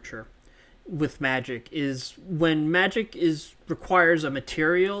literature with magic is when magic requires a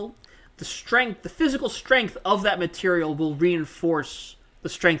material, the physical strength of that material will reinforce the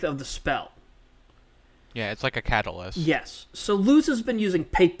strength of the spell. Yeah, it's like a catalyst. Yes. So Luz has been using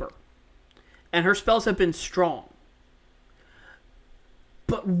paper, and her spells have been strong.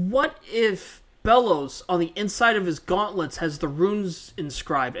 But what if Belos, on the inside of his gauntlets, has the runes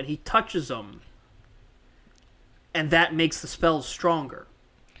inscribed, and he touches them, and that makes the spells stronger?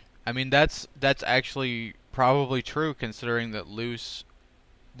 I mean, that's actually probably true, considering that Luz,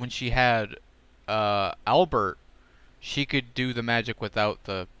 when she had Albert, she could do the magic without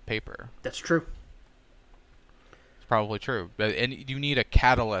the paper. That's true. It's probably true. And you need a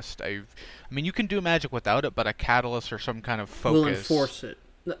catalyst. I mean, you can do magic without it, but a catalyst or some kind of focus Will enforce it.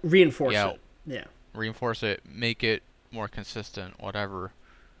 Reinforce it. Yeah. Reinforce it, make it more consistent, whatever.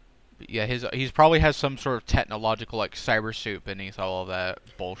 But yeah, he's probably has some sort of technological like cyber suit beneath all of that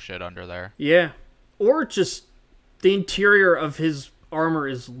bullshit under there. Yeah. Or just the interior of his armor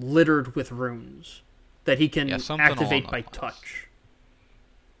is littered with runes that he can activate by touch.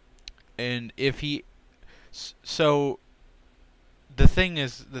 And if he so the thing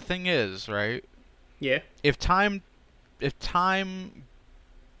is, right? Yeah. If time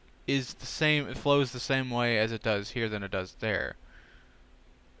is the same, it flows the same way as it does here than it does there,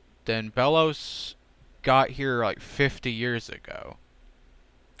 then Belos got here like 50 years ago.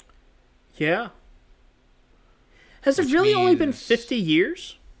 Yeah. Has it really only been 50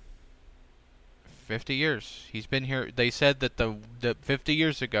 years? 50 years. He's been here. They said that the 50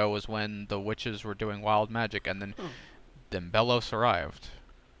 years ago was when the witches were doing wild magic, and then Belos arrived.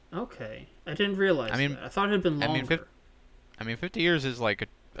 Okay. I didn't realize that. I thought it had been longer. I mean, 50 years is like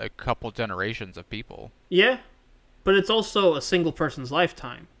a couple generations of people. Yeah, but it's also a single person's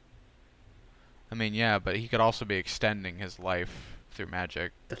lifetime. I mean, yeah, but he could also be extending his life through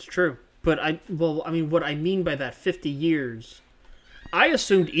magic. That's true. But what I mean by that 50 years, I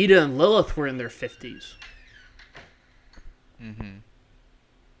assumed Ida and Lilith were in their 50s. Mm-hmm.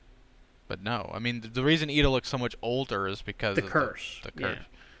 But no, I mean, the reason Ida looks so much older is because the of curse. The curse.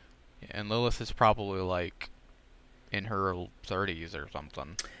 Yeah. And Lilith is probably like in her 30s or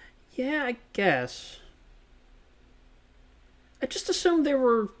something. Yeah, I guess. I just assumed they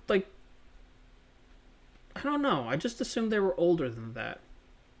were, like... I don't know. I just assumed they were older than that.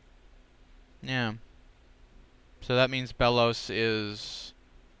 Yeah. So that means Belos is...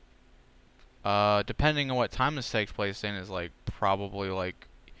 depending on what time this takes place in, is, like, probably, like...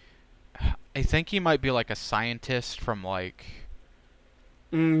 I think he might be, like, a scientist from, like...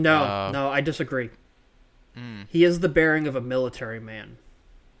 No, I disagree. He is the bearing of a military man.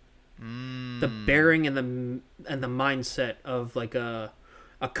 The bearing and the mindset of like a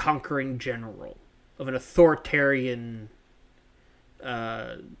conquering general, of an authoritarian,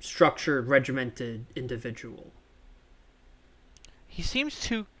 structured, regimented individual. He seems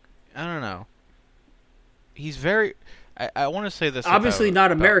to, I don't know. He's very. I want to say this. Obviously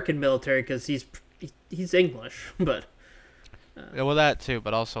not American military because he's English, but. Yeah, well, that too,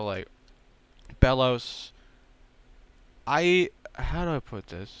 but also like Belos. How do I put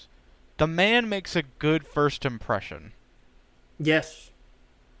this? The man makes a good first impression. Yes.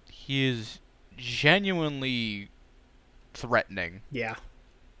 He is genuinely threatening. Yeah.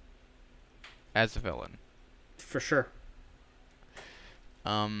 As a villain. For sure.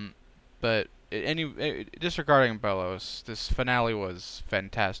 But disregarding Belos, this finale was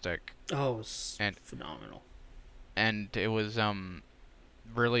fantastic. Oh, it was phenomenal. And it was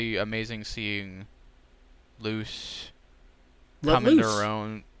really amazing seeing Luz come into her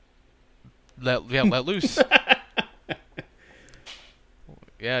own. Let loose.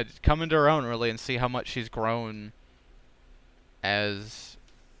 Yeah, just come into her own really and see how much she's grown as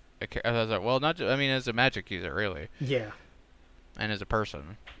I was like, well, not just, I mean, as a magic user, really, Yeah. and as a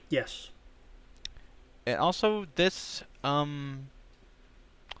person. Yes. And also, this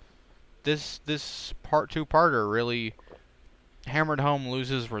part two-parter really hammered home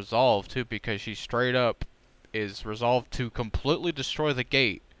Luz's resolve too, because she straight up is resolved to completely destroy the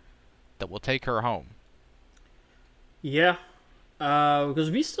gate that will take her home. Yeah. Because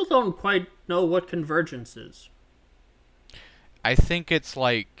we still don't quite know what convergence is. I think it's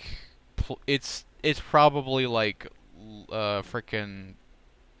like it's probably like frickin'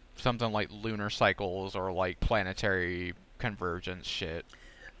 something like lunar cycles or like planetary convergence shit.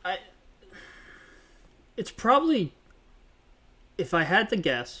 It's probably, if I had to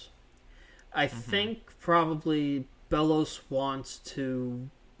guess, I think probably Belos wants to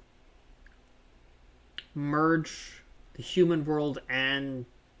merge the human world and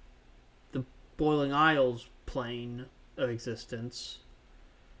the Boiling Isles plane of existence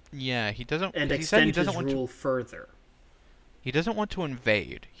Yeah, he doesn't. and He said he extend doesn't his want rule to. further. He doesn't want to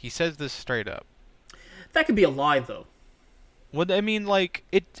invade. He says this straight up. That could be a lie, though. What I mean, like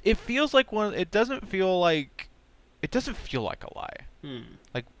it feels like one. It doesn't feel like. It doesn't feel like a lie.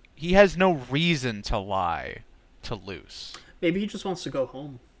 Like he has no reason to lie to Luz. Maybe he just wants to go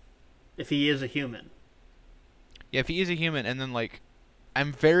home. If he is a human. Yeah, if he is a human, and then like,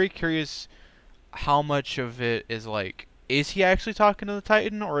 I'm very curious how much of it is like, is he actually talking to the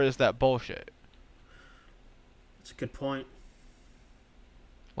Titan, or is that bullshit? That's a good point.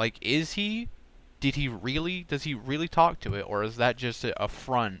 Like, is he? Does he really talk to it, or is that just a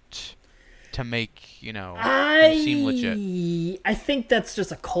front to make, him seem legit? I think that's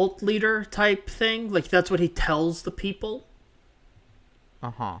just a cult leader type thing. Like, that's what he tells the people.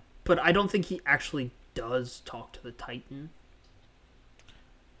 Uh-huh. But I don't think he actually does talk to the Titan.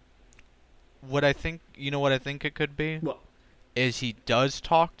 What I think it could be? What? Is he does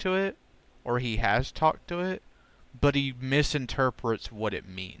talk to it, or he has talked to it, but he misinterprets what it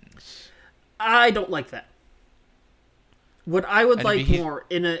means. I don't like that. What I would And like he- more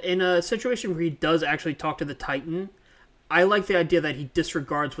in a situation where he does actually talk to the Titan, I like the idea that he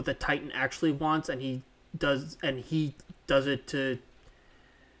disregards what the Titan actually wants, and he does it to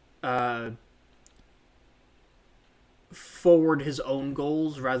forward his own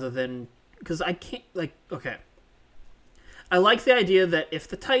goals rather than, because I can't, like, okay. I like the idea that if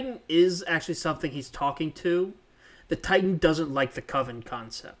the Titan is actually something he's talking to, the Titan doesn't like the Coven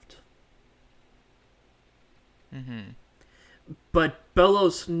concept. Mm-hmm. But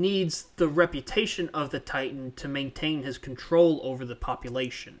Belos needs the reputation of the Titan to maintain his control over the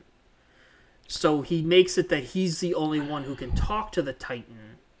population. So he makes it that he's the only one who can talk to the Titan.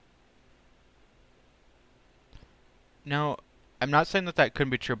 Now, I'm not saying that couldn't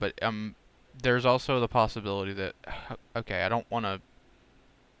be true, but there's also the possibility that, okay, I don't want to.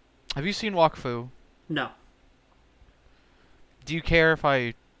 Have you seen Wakfu? No. Do you care if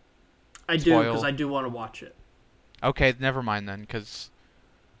I? I do, Spoil. because I do want to watch it. Okay, never mind then, because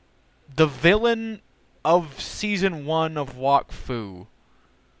the villain of season 1 of Wakfu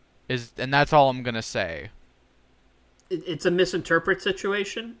is, and that's all I'm gonna say. It's a misinterpret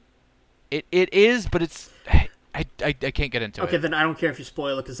situation? It is, but it's. I can't get into it. Okay, then I don't care if you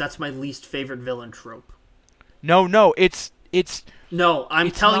spoil it, because that's my least favorite villain trope. No, it's. No, I'm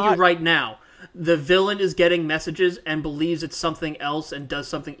It's telling you not- right now. The villain is getting messages and believes it's something else and does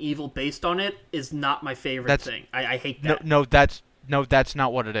something evil based on it is not my favorite thing. I hate that. No, that's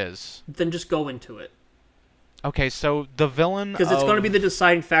not what it is. Then just go into it. Okay, so the villain Because it's going to be the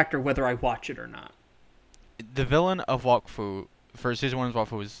deciding factor whether I watch it or not. the villain of Wakfu for season 1 of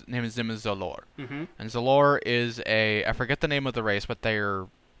Wakfu, his name is Zalor. Mm-hmm. And Zalor is I forget the name of the race, but they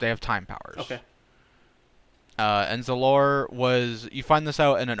have time powers. Okay. And Zalor you find this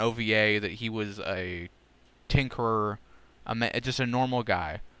out in an OVA that he was a tinkerer, just a normal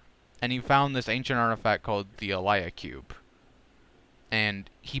guy. And he found this ancient artifact called the Elia Cube. And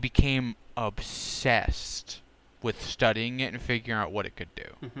he became obsessed with studying it and figuring out what it could do.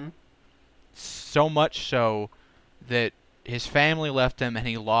 Mm-hmm. So much so that his family left him and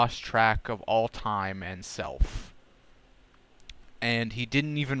he lost track of all time and self. And he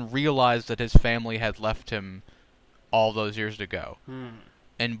didn't even realize that his family had left him all those years ago.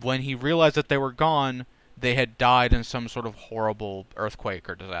 And when he realized that they were gone, they had died in some sort of horrible earthquake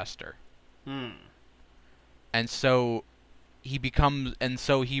or disaster. And so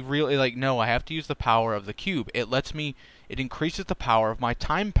he really no, I have to use the power of the cube. It increases the power of my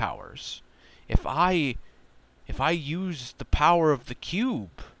time powers. If I use the power of the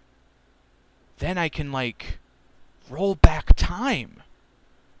cube, then I can roll back time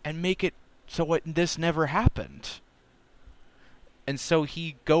and make it so this never happened. And so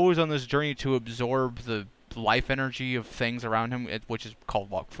he goes on this journey to absorb the life energy of things around him, which is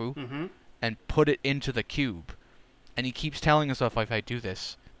called Wakfu, and put it into the cube. And he keeps telling himself, if I do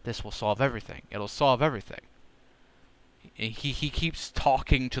this, this will solve everything. It'll solve everything. And he keeps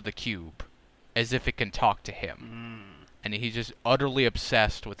talking to the cube as if it can talk to him. And he's just utterly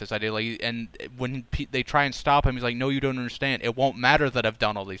obsessed with this idea. Like, and when they try and stop him, he's like, no, you don't understand. It won't matter that I've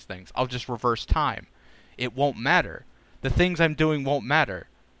done all these things. I'll just reverse time. It won't matter. The things I'm doing won't matter.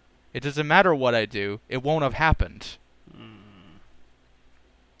 It doesn't matter what I do. It won't have happened.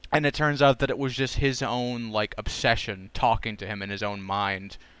 And it turns out that it was just his own, like, obsession talking to him in his own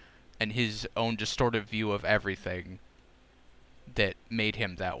mind and his own distorted view of everything that made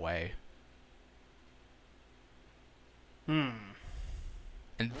him that way. And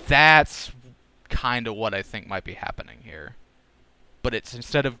that's kind of what I think might be happening here. But it's,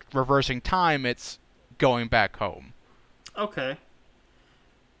 instead of reversing time, it's going back home. Okay.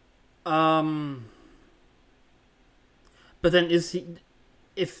 But then is he...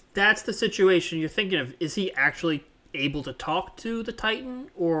 If that's the situation you're thinking of, is he actually able to talk to the Titan?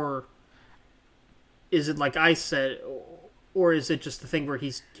 Or is it like I said... Or is it just the thing where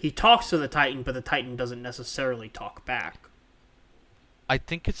he talks to the Titan, but the Titan doesn't necessarily talk back? I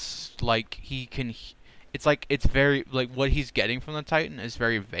think it's like he can... It's like, it's very... Like, what he's getting from the Titan is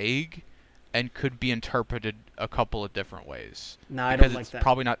very vague and could be interpreted a couple of different ways. No, I don't like that.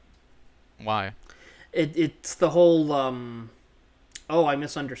 Probably not... Why? It's the whole, oh, I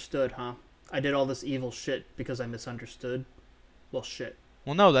misunderstood, huh? I did all this evil shit because I misunderstood. Well, shit.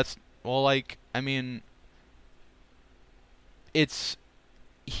 Well, no, that's... Well, like, I mean... I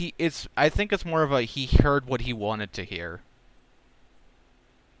think it's more of a, he heard what he wanted to hear.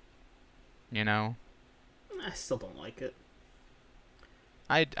 You know? I still don't like it.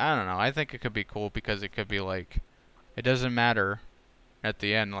 I don't know. I think it could be cool because it could be like, it doesn't matter at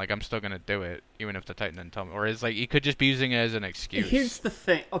the end. Like, I'm still gonna do it, even if the Titan didn't tell me. Or it's like, he could just be using it as an excuse. Here's the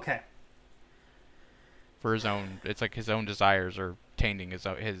thing. Okay. For his own, it's like his own desires are tainting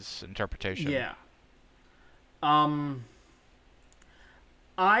his interpretation. Yeah.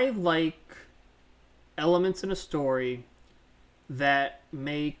 I like elements in a story that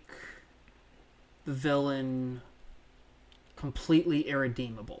make the villain completely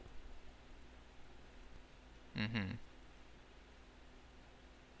irredeemable.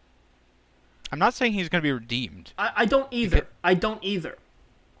 I'm not saying he's going to be redeemed. I don't either. I don't either.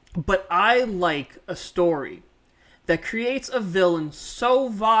 But I like a story that creates a villain so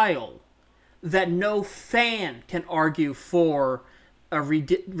vile that no fan can argue for a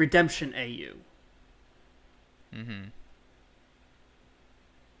redemption AU.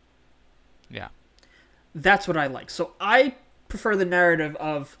 Yeah. That's what I like. So I prefer the narrative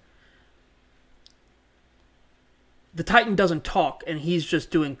of the Titan doesn't talk and he's just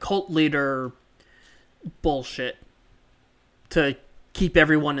doing cult leader bullshit to keep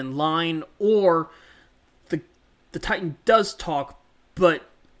everyone in line, or the Titan does talk, but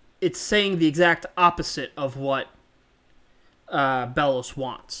it's saying the exact opposite of what Belos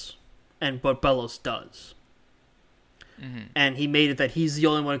wants and what Belos does. And he made it that he's the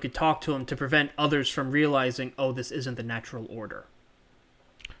only one who could talk to him to prevent others from realizing, oh, this isn't the natural order.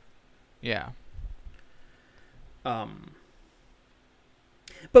 Yeah. But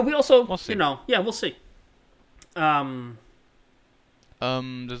we also, we'll see. We'll see. Does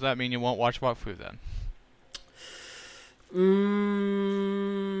that mean you won't watch Wakfu then?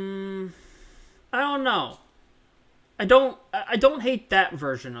 I don't know. I don't hate that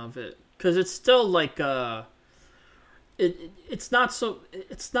version of it, because it's still like it's not so,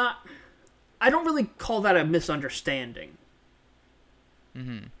 it's not, I don't really call that a misunderstanding.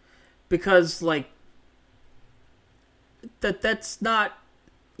 Because like that's not,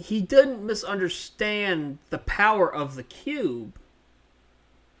 he didn't misunderstand the power of the cube.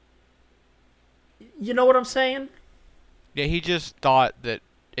 You know what I'm saying? Yeah, he just thought that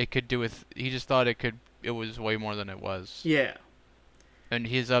it could do with, he just thought it was way more than it was. Yeah. And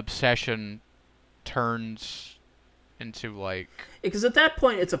his obsession turns into like, because at that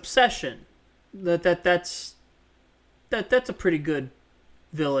point it's obsession. That's a pretty good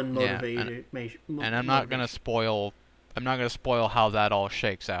villain motivated. Yeah, and I'm not gonna spoil how that all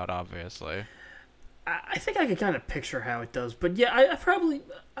shakes out, obviously. I think I can kind of picture how it does, but yeah, I probably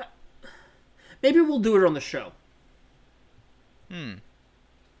maybe we'll do it on the show.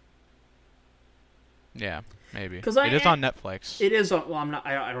 Yeah, maybe. Because it is on Netflix. It is on. Well, I'm not.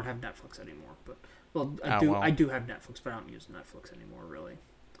 I don't have Netflix anymore, but I do have Netflix, but I don't use Netflix anymore, really.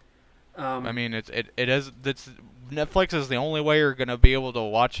 I mean, it's Netflix is the only way you're gonna be able to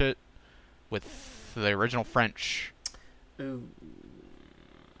watch it with the original French. Ooh.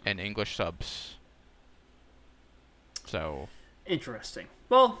 and English subs. So, Interesting.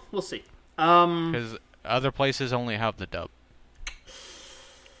 Well, we'll see. because other places only have the dub.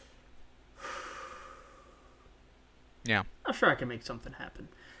 Yeah. I'm sure I can make something happen.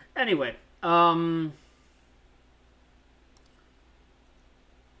 Anyway, Yeah,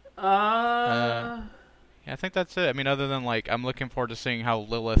 I think that's it. I mean, other than like, I'm looking forward to seeing how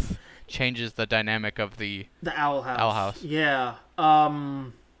Lilith changes the dynamic of the the Owl House. Owl House. Yeah.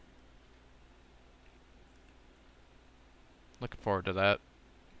 Looking forward to that.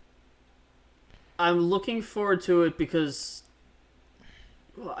 I'm looking forward to it because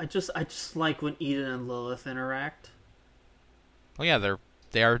well, I just like when Eden and Lilith interact. Well, yeah,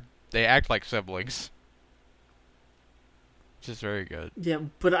 they act like siblings, which is very good. Yeah,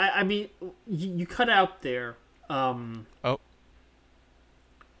 but I mean, you cut out there. Oh,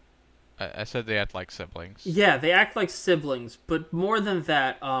 I said they act like siblings. Yeah, they act like siblings, but more than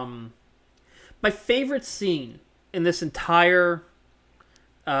that, my favorite scene in this entire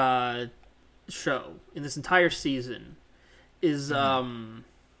show, in this entire season, is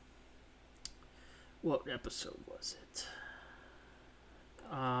what episode was it?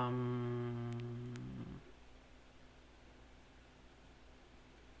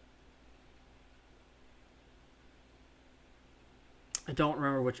 I don't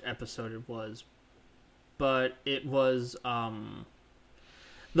remember which episode it was, but it was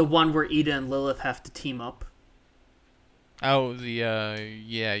the one where Ida and Lilith have to team up. Oh, the yeah,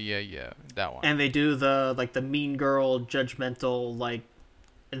 that one. And they do the mean girl, judgmental, like,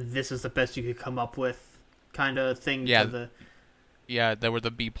 this is the best you could come up with kind of thing. Yeah, yeah, they were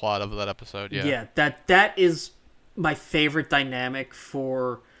the B plot of that episode. Yeah, that is my favorite dynamic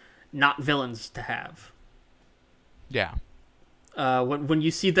for not villains to have. Yeah. When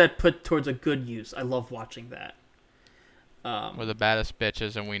you see that put towards a good use, I love watching that. We're the baddest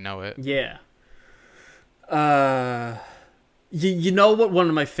bitches, and we know it. Yeah. You know what? One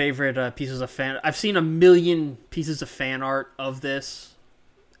of my favorite pieces of fan. I've seen a million pieces of fan art of this,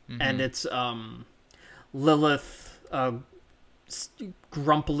 and it's Lilith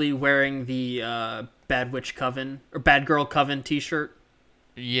grumpily wearing the Bad Witch Coven or Bad Girl Coven T-shirt.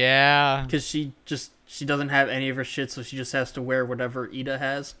 Yeah, because she doesn't have any of her shit, so she just has to wear whatever Ida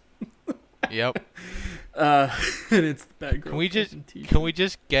has. Yep. And it's the Bad Girl. Can we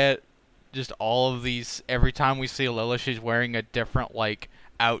just get just all of these every time we see Lilith, she's wearing a different like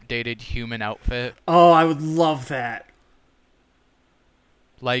outdated human outfit. Oh, I would love that.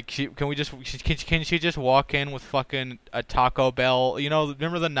 Like, can she just walk in with fucking a Taco Bell? You know,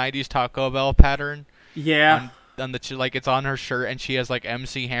 remember the '90s Taco Bell pattern? Yeah. On the like, it's on her shirt, and she has like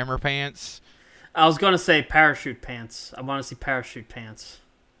MC Hammer pants. I was gonna say parachute pants. I want to see parachute pants.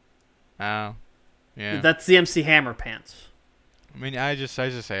 Oh, yeah. That's the MC Hammer pants. I mean, I just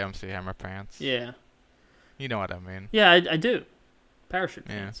say MC Hammer pants. Yeah. You know what I mean? Yeah, I do. Parachute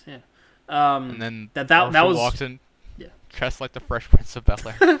pants. Yeah. And then that was walks in. Yeah. Dressed like the Fresh Prince of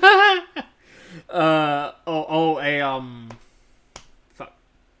Bel-Air. Fuck.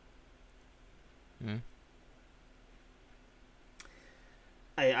 Hmm?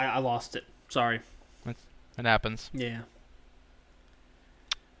 I lost it. Sorry. It happens. Yeah.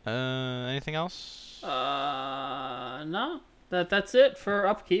 Anything else? No. That's it for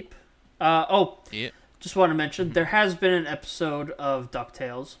Upkeep. Yeah. Just want to mention, there has been an episode of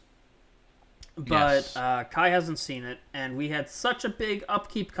DuckTales. But Yes. Kai hasn't seen it, and we had such a big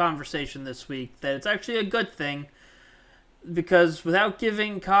Upkeep conversation this week that it's actually a good thing, because without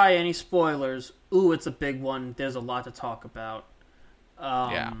giving Kai any spoilers, it's a big one, there's a lot to talk about.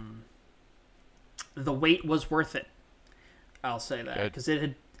 Yeah. The wait was worth it. I'll say that, Good. because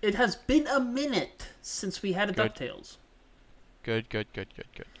it has been a minute since we had a Good. DuckTales. Good.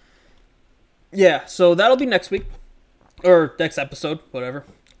 Yeah, so that'll be next week. Or next episode, whatever.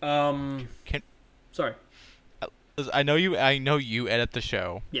 Sorry. I know you edit the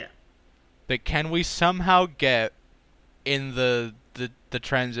show. Yeah. But can we somehow get in the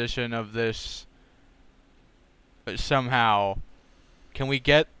transition of this somehow? Can we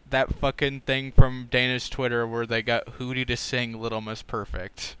get that fucking thing from Dana's Twitter where they got Hootie to sing Little Miss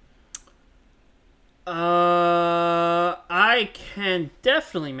Perfect? I can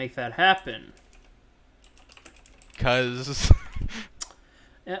definitely make that happen. 'Cause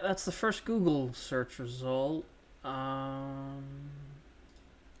Yeah, that's the first Google search result. oh,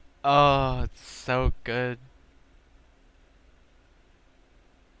 it's so good.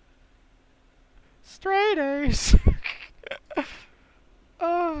 Straight A's.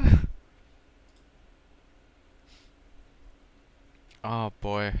 Oh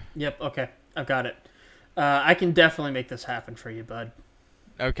boy. Yep, okay. I've got it. I can definitely make this happen for you, bud.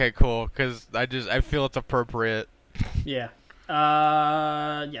 Okay, cool. Because I feel it's appropriate. Yeah.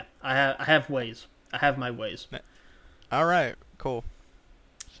 Yeah. I have ways. I have my ways. All right, cool.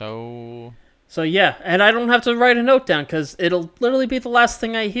 So yeah, and I don't have to write a note down because it'll literally be the last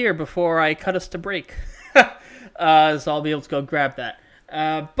thing I hear before I cut us to break. So I'll be able to go grab that.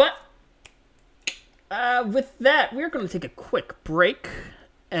 But with that, we're going to take a quick break,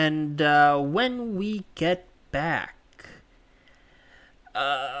 and when we get back,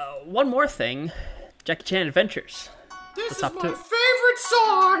 one more thing, Jackie Chan Adventures. This What's is up my to it? favorite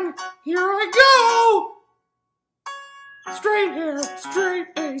song. Here I go. Straight hair, straight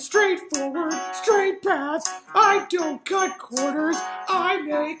A, straightforward, straight paths. I don't cut corners. I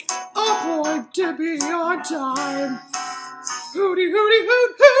make a point to be on time. Hooty, hooty,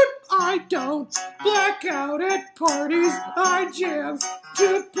 hoot, hoot. I don't black out at parties. I jam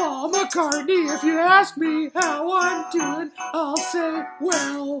to Paul McCartney. If you ask me how I'm doing, I'll say,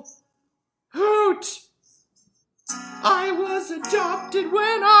 well, hoot. I was adopted when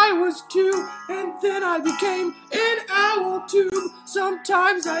I was 2, and then I became an owl tube.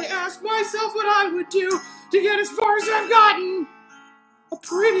 Sometimes I ask myself what I would do to get as far as I've gotten. A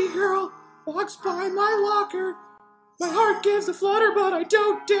pretty girl walks by my locker. My heart gives a flutter, but I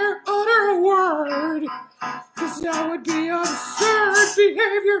don't dare utter a word. 'Cause that would be absurd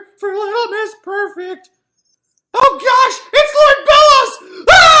behavior for Little Miss Perfect. Oh gosh, it's Lord Bellows!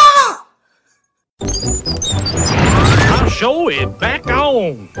 Ah! Our show is back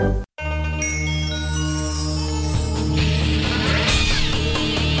on.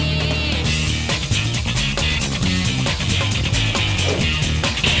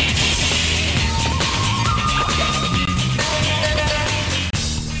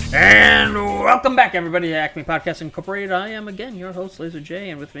 And welcome back, everybody, to Acme Podcast Incorporated. I am, again, your host, Laser J,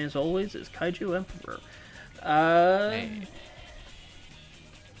 and with me, as always, is Kaiju Emperor.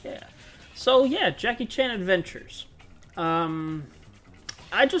 Yeah. So, yeah, Jackie Chan Adventures.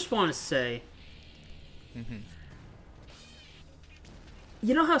 I just want to say,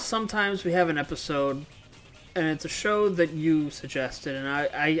 you know how sometimes we have an episode, and it's a show that you suggested, and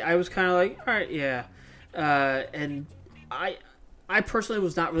I was kind of like, all right, yeah. And I personally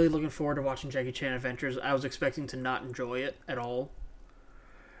was not really looking forward to watching Jackie Chan Adventures. I was expecting to not enjoy it at all.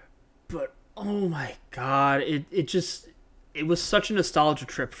 But, oh my god, it was such a nostalgia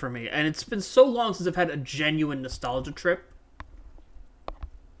trip for me. And it's been so long since I've had a genuine nostalgia trip.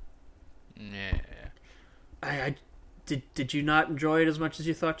 yeah. Did you not enjoy it as much as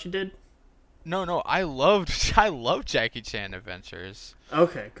you thought you did? No, I loved Jackie Chan Adventures.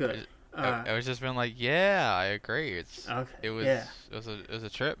 Okay, good. I was just been like, yeah, I agree. Okay, It was yeah. it was a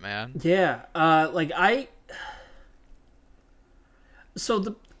trip, man. Yeah, I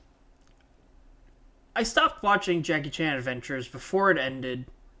stopped watching Jackie Chan Adventures before it ended,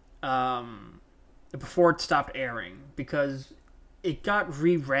 before it stopped airing, because it got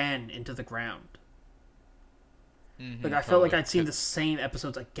reran into the ground. Like, I felt like I'd seen the same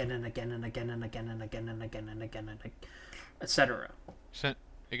episodes again and again and again and again and again and again and again and etc.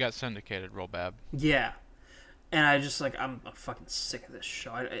 It got syndicated real bad. Yeah. And I just, like, I'm fucking sick of this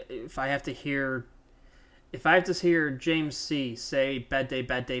show. If I have to hear James C. say bad day,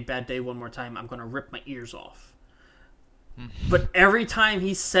 bad day, bad day one more time, I'm going to rip my ears off. But every time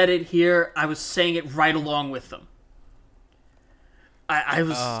he said it here, I was saying it right along with them.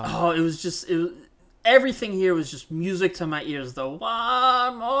 Everything here was just music to my ears, though.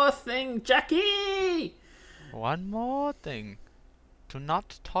 One more thing, Jackie! One more thing. Do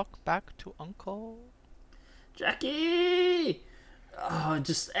not talk back to Uncle. Jackie! Oh,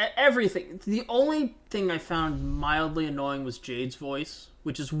 just everything. The only thing I found mildly annoying was Jade's voice,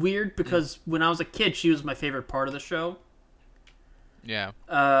 which is weird because when I was a kid, she was my favorite part of the show. Yeah.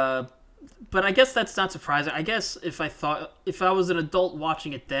 But I guess that's not surprising. I guess if I was an adult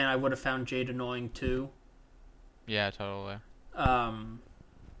watching it then, I would have found Jade annoying too. Yeah, totally. But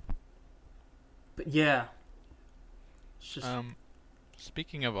yeah. It's just...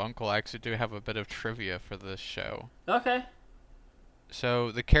 Speaking of Uncle, I actually do have a bit of trivia for this show. Okay.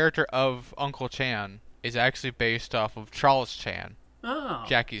 So, the character of Uncle Chan is actually based off of Charles Chan, Oh.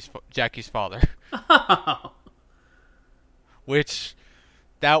 Jackie's father. Oh. Which,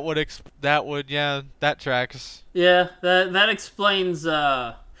 that tracks. Yeah, that explains,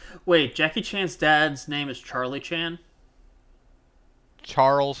 wait, Jackie Chan's dad's name is Charlie Chan?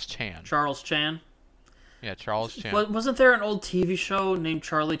 Charles Chan. Charles Chan? Yeah, Charles Chan. Wasn't there an old TV show named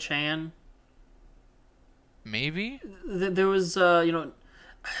Charlie Chan? Maybe? There was, I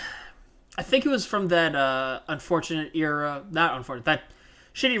think it was from that unfortunate era, not unfortunate, that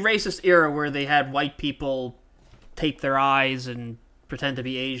shitty racist era where they had white people tape their eyes and pretend to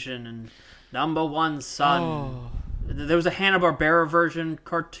be Asian and number one son. Oh. There was a Hanna-Barbera version,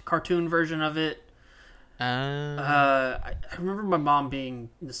 cartoon version of it. I remember my mom being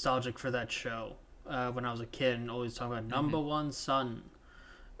nostalgic for that show when I was a kid and always talking about number one son.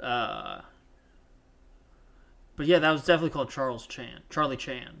 But yeah, that was definitely called Charlie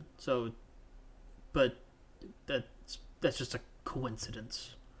Chan. So, but that's just a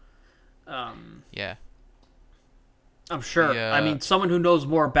coincidence. Yeah. I'm sure. Yeah. I mean, someone who knows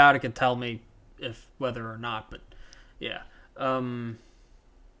more about it can tell me whether or not. But yeah.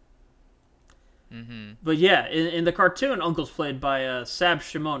 But yeah, in the cartoon, Uncle's played by Sab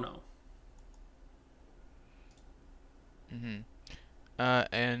Shimono.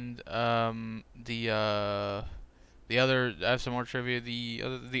 The other, I have some more trivia.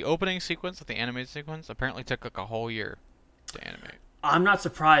 The opening sequence, the animated sequence, apparently took like a whole year to animate. I'm not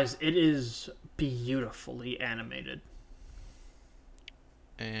surprised. It is beautifully animated.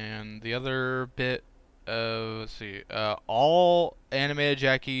 And the other bit, let's see, all animated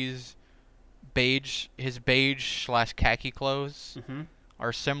Jackie's beige/khaki clothes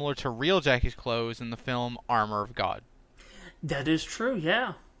are similar to real Jackie's clothes in the film Armor of God. That is true,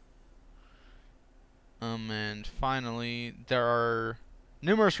 yeah. And finally, there are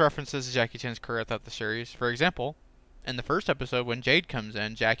numerous references to Jackie Chan's career throughout the series. For example, in the first episode, when Jade comes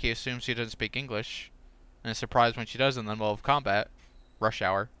in, Jackie assumes she doesn't speak English, and is surprised when she does in the middle of combat. Rush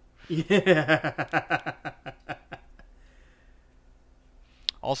Hour. Yeah.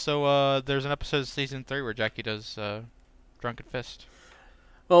 Also, there's an episode of season 3 where Jackie does Drunken Fist.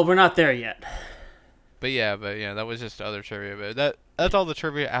 Well, we're not there yet. But yeah, that was just other trivia. But that's all the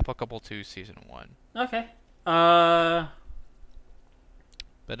trivia applicable to season 1. Okay. But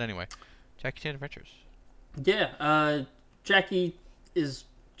anyway, Jackie Chan Adventures. Yeah. Jackie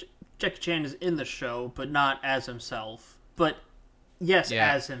Chan is in the show, but not as himself. But yes,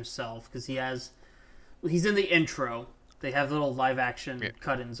 as himself, because he's in the intro. They have little live action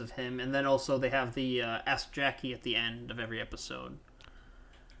cut-ins of him, and then also they have the Ask Jackie at the end of every episode.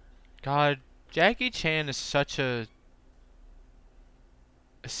 God, Jackie Chan is such a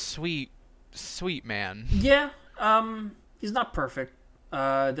sweet man. Yeah, he's not perfect.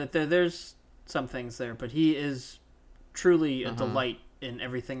 There's some things there, but he is truly a delight in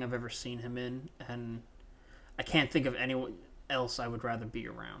everything I've ever seen him in, and I can't think of anyone else I would rather be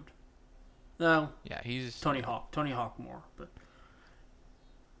around. No. Yeah, he's Tony Hawk. Tony Hawk more, but.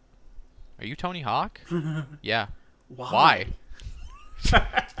 Are you Tony Hawk? Yeah. Why?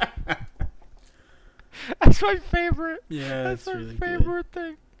 That's my favorite. Yeah, that's my really favorite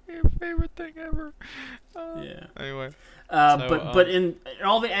thing. Favorite thing ever. Yeah. Anyway. But in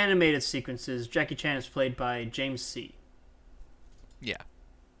all the animated sequences, Jackie Chan is played by James C. Yeah.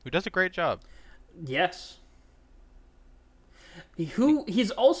 Who does a great job. Yes.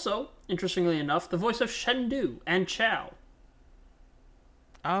 He's also, interestingly enough, the voice of Shendu and Chow.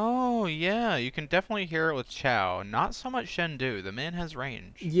 Oh, yeah. You can definitely hear it with Chow. Not so much Shendu. The man has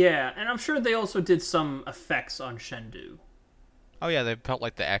range. Yeah, and I'm sure they also did some effects on Shendu. Oh, yeah. They put,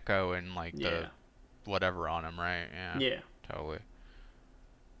 like, the echo and, like, the whatever on him, right? Yeah. Yeah. Totally.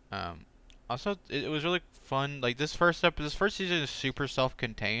 Also, it was really fun. Like, this first season is super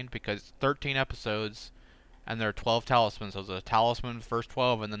self-contained because 13 episodes... And there are 12 talismans. So the talisman the first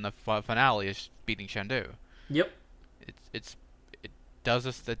 12, and then the finale is beating Shendu. Yep. It does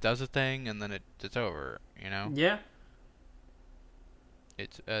a thing, and then it's over. You know. Yeah.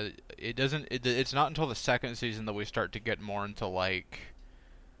 It's not until the second season that we start to get more into like,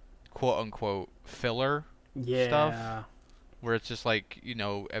 quote unquote filler stuff, where it's just like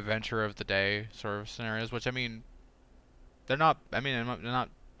adventure of the day sort of scenarios. Which I mean, they're not. I mean, they're not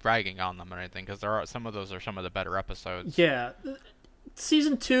bragging on them or anything, because some of those are some of the better episodes. Yeah.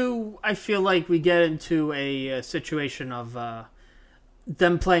 Season 2, I feel like we get into a situation of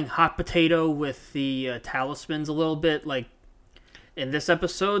them playing hot potato with the talismans a little bit, like in this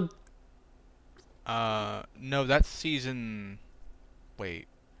episode. No, that's season... Wait.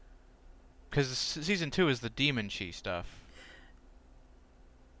 Because season 2 is the Demon Chi stuff.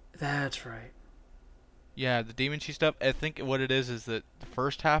 That's right. Yeah, the Demon Chi stuff. I think what it is that the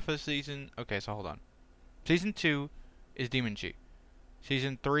first half of season... Okay, so hold on. Season 2 is Demon Chi.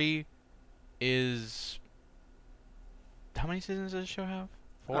 Season 3 is... How many seasons does the show have?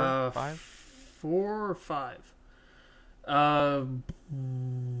 4? 5? 4 or 5.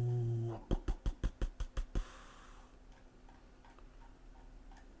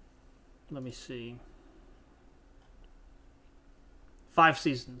 Let me see. 5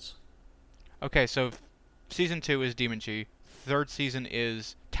 seasons. Okay, so season 2 is Demon Chi. Third season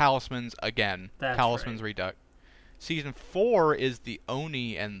is Talismans again. That's Talismans right. Reduct. Season 4 is the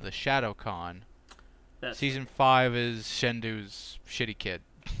Oni and the Shadow Khan. That's Season 5 is Shendu's shitty kid.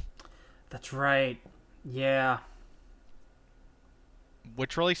 That's right. Yeah.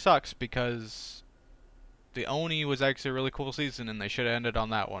 Which really sucks because the Oni was actually a really cool season and they should have ended on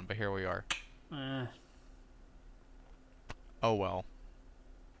that one, but here we are. Oh well.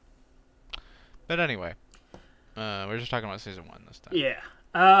 But anyway, we're just talking about season 1 this time.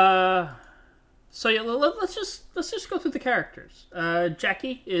 Yeah. So yeah, let's just go through the characters.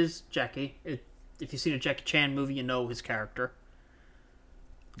 Jackie is Jackie. If you've seen a Jackie Chan movie, you know his character.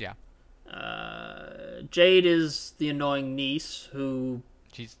 Yeah. Jade is the annoying niece who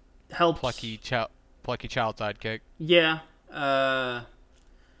She's helps. plucky child sidekick. Yeah.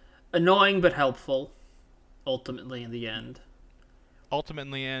 Annoying but helpful. Ultimately, in the end.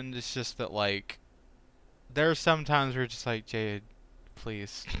 Ultimately, and it's just that like, there are some times where it's just like, Jade,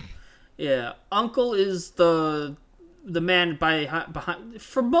 please. Yeah, Uncle is the man behind.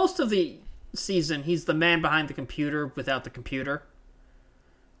 For most of the season, he's the man behind the computer without the computer.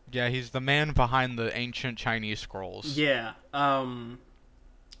 Yeah, he's the man behind the ancient Chinese scrolls. Yeah. In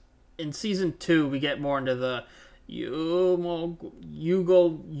season 2, we get more into the Yumo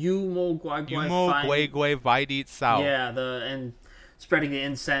Gui Gui Vidit Sao. Yeah, and spreading the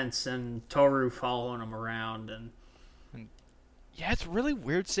incense and Toru following him around and. Yeah, it's really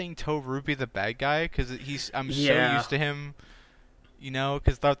weird seeing Toru be the bad guy because I'm so used to him,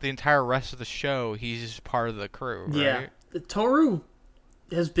 because throughout the entire rest of the show, he's just part of the crew, right? Yeah, Toru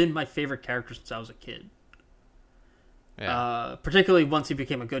has been my favorite character since I was a kid. Yeah. Particularly once he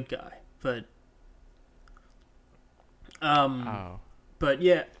became a good guy, but but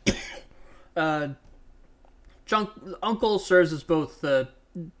yeah, Uncle serves as both the,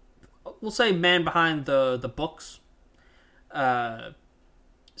 we'll say, man behind the books.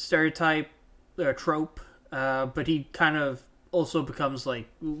 Stereotype or trope, but he kind of also becomes like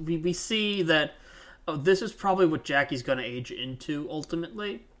we see that this is probably what Jackie's gonna age into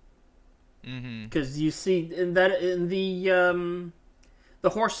ultimately, because you see in the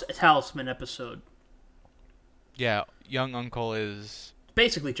horse talisman episode. Yeah, young Uncle is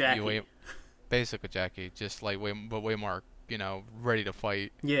basically Jackie. Basically Jackie, just like way more, ready to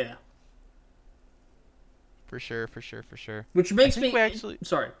fight. Yeah. For sure. Which makes me...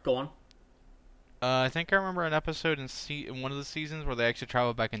 Sorry, go on. I think I remember an episode in one of the seasons where they actually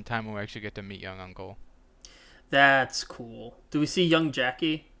travel back in time and we actually get to meet young Uncle. That's cool. Do we see young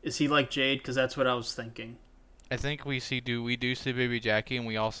Jackie? Is he like Jade? Because that's what I was thinking. I think we do see baby Jackie, and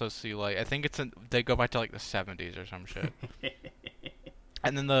we also see I think they go back to like the 70s or some shit.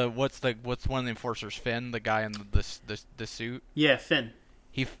 And then what's one of the enforcers, Finn, the guy in the suit? Yeah, Finn.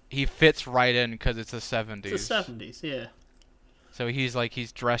 He fits right in because it's the 70s. It's the 70s, yeah. So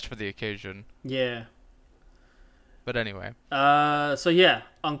he's dressed for the occasion. Yeah. But anyway. So yeah,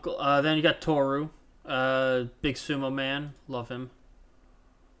 Uncle. Then you got Toru, big sumo man. Love him.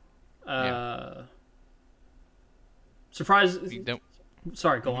 Yeah. Surprise.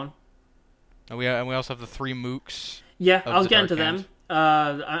 Sorry, go on. And we also have the 3 mooks. Yeah, I'll get into them.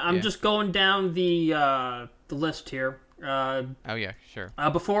 I'm just going down the list here. Oh yeah, sure.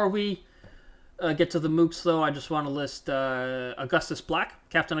 Before we get to the mooks, though, I just want to list Augustus Black,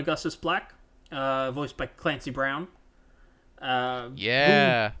 Captain Augustus Black, voiced by Clancy Brown.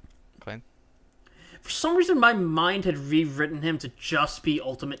 Yeah. For some reason, my mind had rewritten him to just be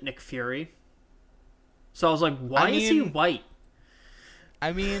Ultimate Nick Fury. So I was like, why is he white?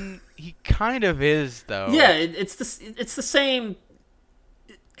 I mean, he kind of is, though. Yeah, it's the same,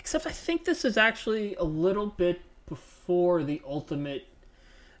 except I think this is actually a little bit before the Ultimate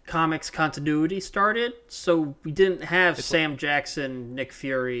Comics continuity started, so we didn't have Sam Jackson, Nick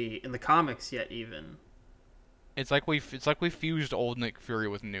Fury in the comics yet. Even it's like we fused old Nick Fury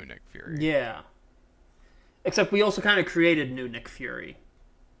with new Nick Fury. Yeah, except we also kind of created new Nick Fury.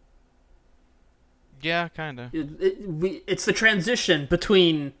 Yeah, kind of. It's the transition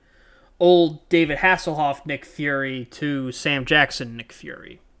between old David Hasselhoff Nick Fury to Sam Jackson Nick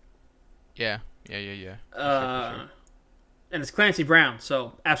Fury. Yeah. For sure. And it's Clancy Brown,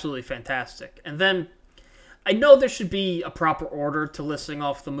 so absolutely fantastic. And then I know there should be a proper order to listing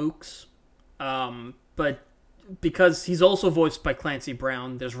off the mooks, but because he's also voiced by Clancy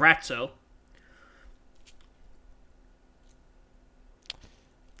Brown, there's Ratso.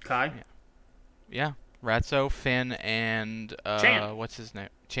 Kai? Yeah. Ratso, Finn, and Chan. What's his name?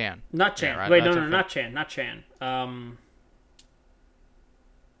 Chan. Not Chan. Yeah, Wait, Ratso, no, not Chan.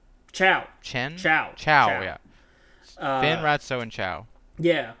 Chow. Chen? Chow, yeah. Finn, Ratso, and Chow.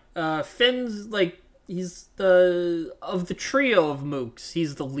 Yeah. Finn's he's of the trio of mooks,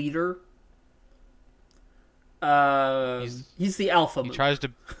 he's the leader. He's the alpha.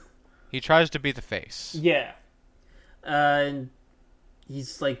 He tries to be the face. Yeah. And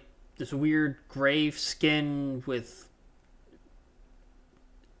he's like this weird gray skin with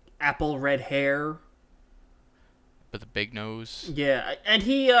apple red hair. With a big nose. Yeah, and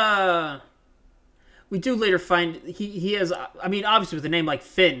we do later find he has, I mean, obviously with a name like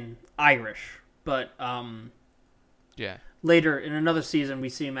Finn, Irish, but Yeah. later in another season we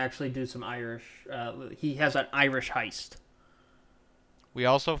see him actually do some Irish, he has an Irish heist. We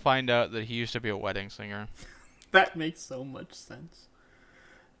also find out that he used to be a wedding singer. That makes so much sense.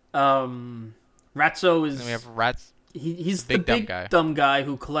 Ratso is... And then we have Rats. He's big the big dumb guy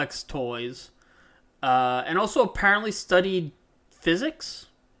who collects toys. And also apparently studied physics?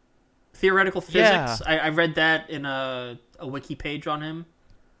 Theoretical physics? Yeah. I read that in a wiki page on him.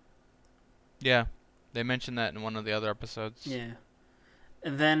 Yeah. They mentioned that in one of the other episodes. Yeah.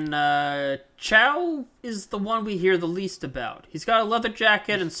 And then Chow is the one we hear the least about. He's got a leather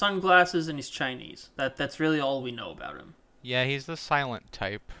jacket and sunglasses and he's Chinese. That's really all we know about him. Yeah, he's the silent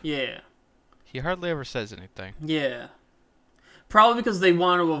type. Yeah. He hardly ever says anything. Yeah. Probably because they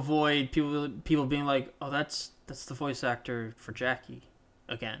want to avoid people being like, "Oh, that's the voice actor for Jackie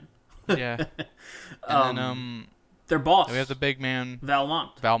again." Yeah. And then their boss. we have the big man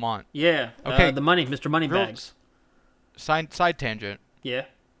Valmont. Valmont. Yeah. Okay. Mr. Moneybags. Side tangent. Yeah.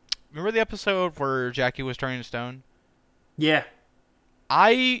 Remember the episode where Jackie was turning to stone? Yeah.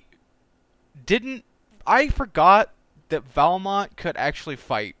 I forgot that Valmont could actually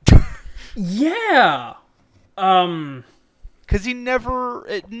fight. Yeah. Cause it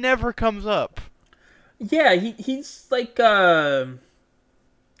never comes up. Yeah, he's like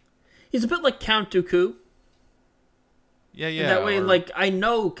he's a bit like Count Dooku. Yeah. In that way, like, I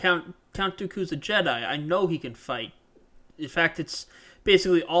know Count Dooku's a Jedi. I know he can fight. In fact, it's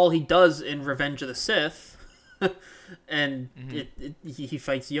basically all he does in Revenge of the Sith. And he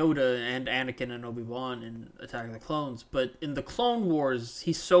fights Yoda and Anakin and Obi-Wan in Attack of the Clones. But in the Clone Wars,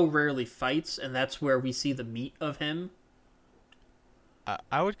 he so rarely fights, and that's where we see the meat of him.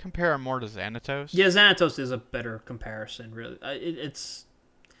 I would compare him more to Xanatos. Yeah, Xanatos is a better comparison, really. It's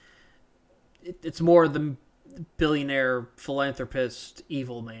more the billionaire philanthropist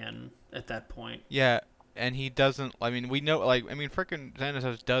evil man at that point. Yeah, and he doesn't. I mean, we know. Frickin'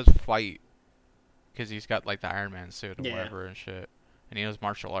 Xanatos does fight because he's got like the Iron Man suit or whatever and shit, and he knows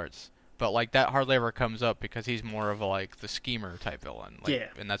martial arts. But like that hardly ever comes up because he's more of a like the schemer type villain. Like, yeah,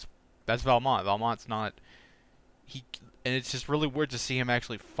 and that's Valmont. Valmont's not. And it's just really weird to see him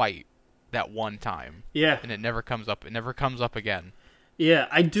actually fight that one time. Yeah. And it never comes up. It never comes up again. Yeah,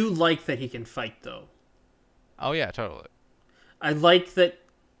 I do like that he can fight, though. Oh yeah, totally. I like that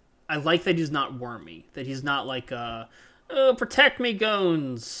he's not wormy. That he's not like protect me,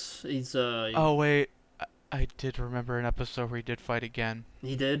 Gones. He's Oh wait, I did remember an episode where he did fight again.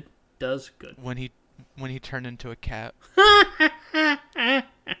 He does good. When he turned into a cat.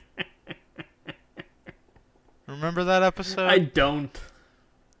 Remember that episode? I don't.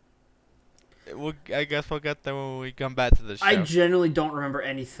 I guess we'll get there when we come back to the show. I generally don't remember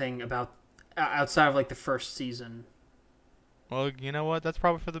anything about outside of like the first season. Well, you know what? That's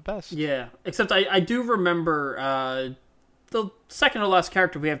probably for the best. Yeah, except I do remember the second to last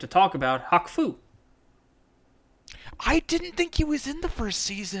character we have to talk about, Hak Fu. I didn't think he was in the first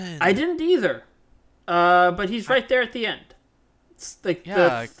season. I didn't either. But he's right there at the end. It's like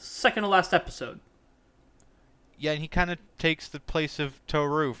the second to last episode. Yeah, and he kind of takes the place of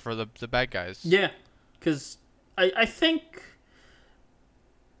Toru for the bad guys. Yeah, because I feel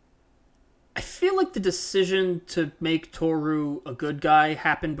like the decision to make Toru a good guy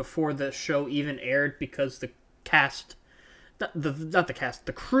happened before the show even aired because the cast,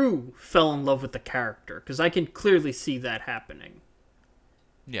 the crew fell in love with the character. Because I can clearly see that happening.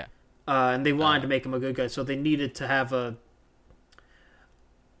 Yeah. And they wanted to make him a good guy, so they needed to have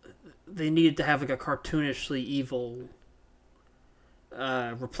like a cartoonishly evil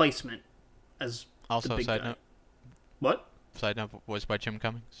replacement as also, the big side guy. note. What? Side note was by Jim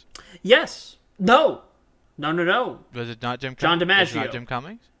Cummings. Yes. No. Was it not Jim? John DiMaggio. It's not Jim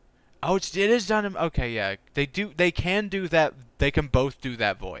Cummings. Oh, it is John. Okay, yeah. They can do that. They can both do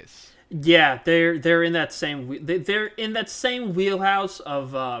that voice. Yeah, they're in that same they're in that same wheelhouse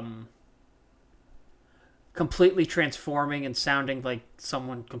of completely transforming and sounding like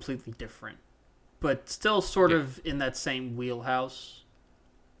someone completely different, but still sort of in that same wheelhouse.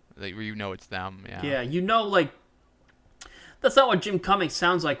 Like, you know it's them. Yeah. Yeah, you know, like that's not what Jim Cummings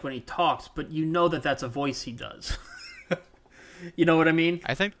sounds like when he talks, but you know that that's a voice he does. You know what I mean?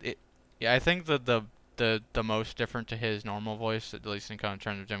 I think that the most different to his normal voice, at least in terms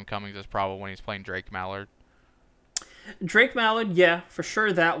of Jim Cummings, is probably when he's playing Drake Mallard. Drake Mallard, yeah, for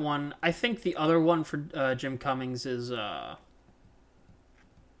sure that one. I think the other one for Jim Cummings is oh,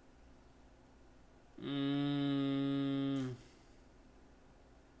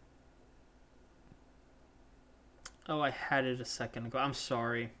 I had it a second ago. I'm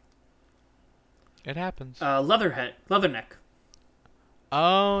sorry. It happens. Leatherneck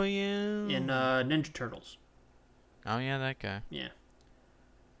Oh, yeah. in Ninja Turtles. Oh, yeah, that guy. Yeah.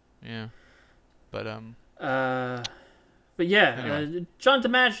 Yeah. But, But yeah, Anyway. John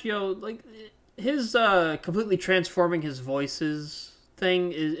DiMaggio, like his completely transforming his voices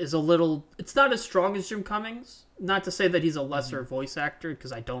thing is a little. It's not as strong as Jim Cummings. Not to say that he's a lesser voice actor,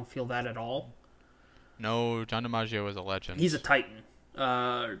 because I don't feel that at all. no, John DiMaggio is a legend. He's a titan.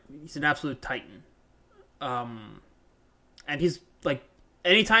 He's an absolute titan. And he's like,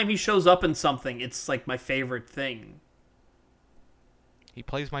 anytime he shows up in something, it's like my favorite thing. He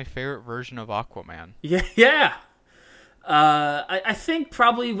plays my favorite version of Aquaman. Yeah, yeah. I think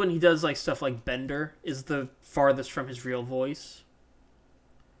probably when he does like stuff like Bender is the farthest from his real voice,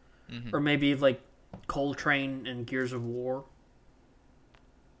 or maybe like Coltrane and Gears of War.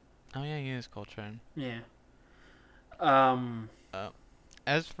 Oh, yeah, he is Coltrane. Yeah.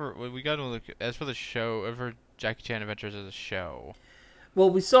 As for the show, for Jackie Chan Adventures as a show. Well,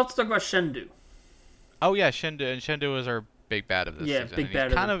 we still have to talk about Shendu. Oh yeah, Shendu is our big bad of this Yeah, season. big And bad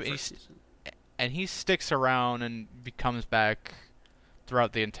he's kind of of the first season. and he sticks around and comes back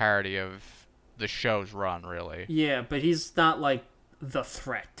throughout the entirety of the show's run, really. Yeah, but he's not like the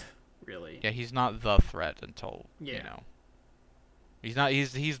threat, really. Yeah, he's not the threat until Yeah. you know. He's not.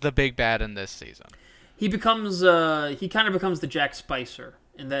 He's the big bad in this season. He becomes he kind of becomes the Jack Spicer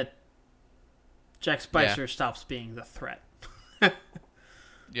in that Jack Spicer stops being the threat.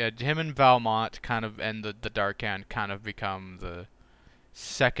 Yeah, him and Valmont kind of, and the Dark Hand kind of become the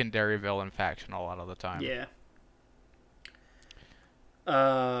secondary villain faction a lot of the time. Yeah.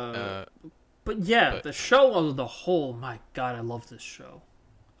 Uh, But yeah, but- the show as the whole, my God, I love this show.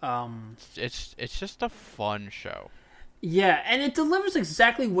 it's just a fun show. Yeah, and it delivers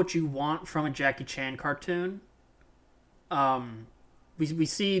exactly what you want from a Jackie Chan cartoon. We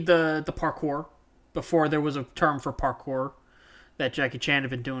see the parkour before there was a term for parkour that Jackie Chan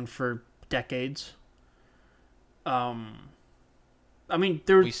had been doing for decades. I mean,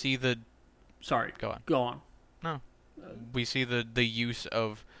 there. We see the Sorry, go on. go on. No. We see the use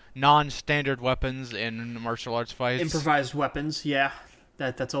of non-standard weapons in martial arts fights. Improvised weapons, yeah,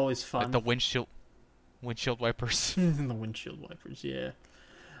 that's always fun. Like the windshield wipers. The windshield wipers, yeah.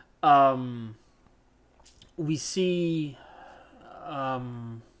 We see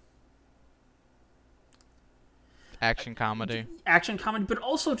Action comedy. action comedy, but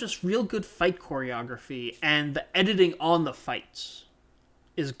also just real good fight choreography, and the editing on the fights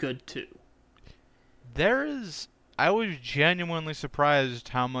is good too. I was genuinely surprised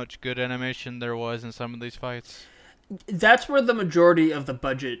how much good animation there was in some of these fights. That's where the majority of the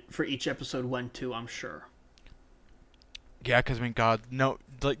budget for each episode went to, I'm sure. Yeah, because I mean, God, no,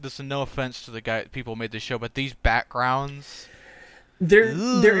 like this is no offense to the people who made this show, but these backgrounds.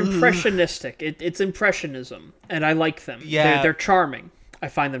 They're impressionistic. It's impressionism, and I like them. Yeah. They're charming. I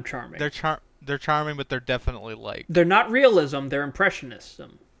find them charming. They're charming, but they're definitely like They're not realism. They're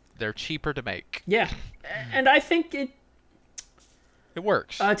impressionism. they're cheaper to make. Yeah, and I think it. It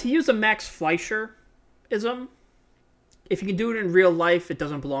works. To use a Max Fleischer-ism, if you can do it in real life, it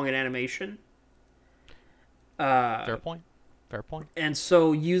doesn't belong in animation. Fair point. Fair point. And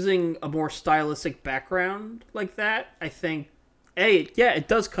so using a more stylistic background like that, I think, it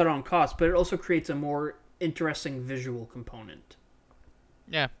does cut on cost, but it also creates a more interesting visual component.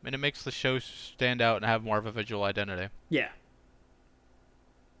 Yeah, and it makes the show stand out and have more of a visual identity. Yeah.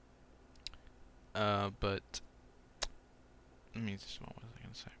 But let me just, what was I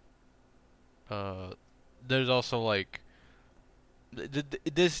gonna say? There's also like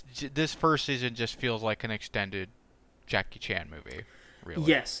this first season just feels like an extended Jackie Chan movie. Really.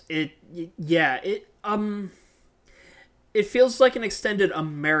 Yes. It feels like an extended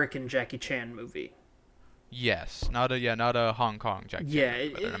American Jackie Chan movie. Yes, not a Hong Kong Jackie Yeah, Chan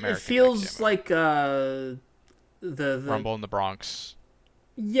movie, but an it American feels Jackie Chan like the Rumble in the Bronx.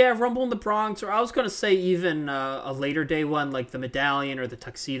 Yeah, Rumble in the Bronx, or I was gonna say even a later day one like the Medallion or the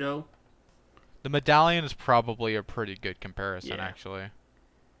Tuxedo. The Medallion is probably a pretty good comparison, Yeah. actually,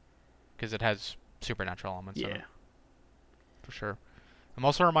 because it has supernatural elements in Yeah. it, for sure. I'm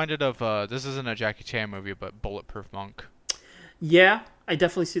also reminded of this isn't a Jackie Chan movie, but Bulletproof Monk. Yeah, I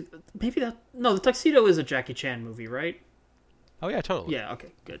definitely see. The Tuxedo is a Jackie Chan movie, right? Oh yeah, totally. Yeah. Okay.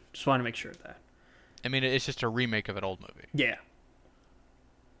 Good. Just want to make sure of that. I mean, it's just a remake of an old movie, Yeah.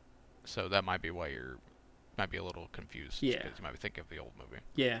 so that might be why you're. might be a little confused. Yeah. Because you might be thinking of the old movie.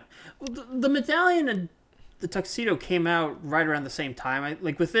 Yeah. Well, the medallion and the tuxedo came out right around the same time,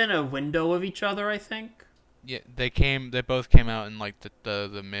 like within a window of each other, I think. Yeah, they both came out in like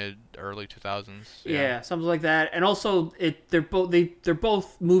the mid early 2000s. Yeah, something like that. And also, they're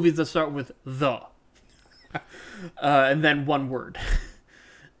both movies that start with the, and then one word.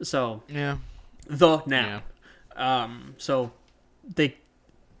 So Yeah. the noun. Yeah. So they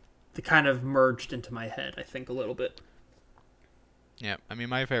kind of merged into my head, I think, a little bit. Yeah. I mean,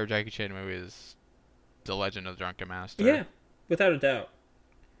 my favorite Jackie Chan movie is The Legend of the Drunken Master. Yeah, without a doubt.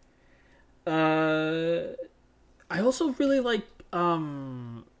 I also really like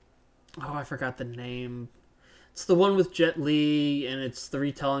I forgot the name. It's the one with Jet Li, and it's the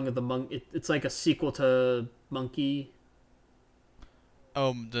retelling of the monk. It's like a sequel to Monkey.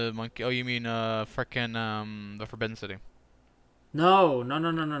 Oh, the monkey. Oh, you mean frickin' The Forbidden City? No,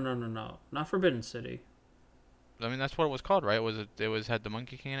 not Forbidden City. I mean, that's what it was called, right? Had the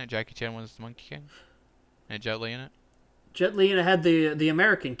Monkey King in it. Jackie Chan was the Monkey King, and Jet Li in it. Jet Li, and it had the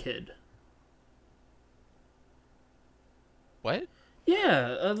American kid. What?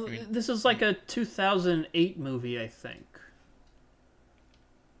 Yeah, this is like a 2008 movie, I think.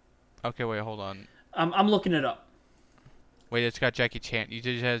 Okay, wait, hold on. I'm looking it up. Wait, it's got Jackie Chan. You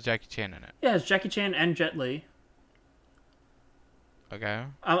did have Jackie Chan in it. Yeah, it's Jackie Chan and Jet Li. Okay.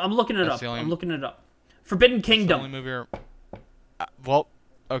 I'm looking it That's up. the only- I'm looking it up. Forbidden It's the Kingdom. only movie. Well,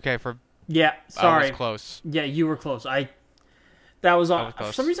 okay. Yeah, I sorry. was close. Yeah, you were close. That was was for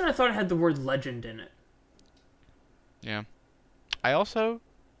close. some reason I thought it had the word legend in it. Yeah. I also,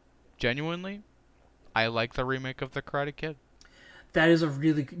 genuinely, I like the remake of The Karate Kid. That is a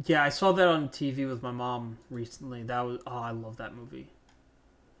really good, yeah. I saw that on TV with my mom recently. I love that movie.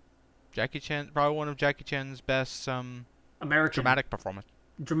 Jackie Chan, probably one of Jackie Chan's best American dramatic performance.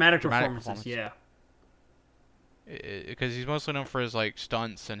 dramatic dramatic performances. performance. Yeah, Because he's mostly known for his like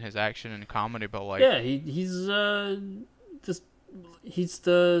stunts and his action and comedy, but like yeah. He's the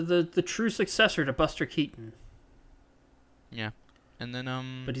true successor to Buster Keaton, yeah. And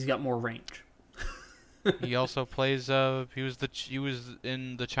then but he's got more range. he also plays he was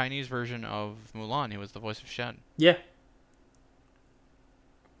in the Chinese version of Mulan. He was the voice of Shen. Yeah,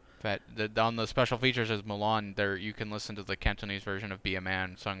 On the special features as Mulan, there you can listen to the Cantonese version of "Be a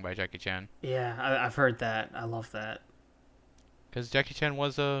Man" sung by Jackie Chan. yeah. I've heard that. I love that. Because Jackie Chan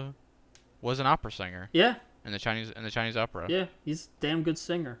was an opera singer Yeah, in the Chinese opera. yeah. He's a damn good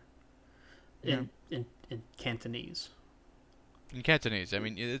singer. In Cantonese. In Cantonese, I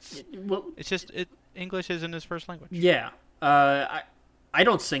mean it's just English isn't his first language. Yeah. I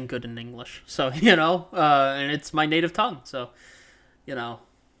don't sing good in English, so and it's my native tongue, so give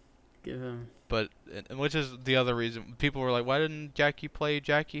him. But which is the other reason people were like, why didn't Jackie play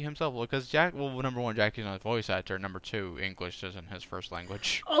Jackie himself? Well, because number one, Jackie's not a voice actor. Number two, English isn't his first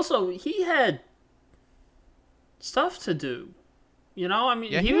language. Also, he had stuff to do. I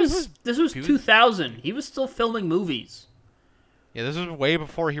mean, Yeah, this was 2000. He was still filming movies. Yeah, this was way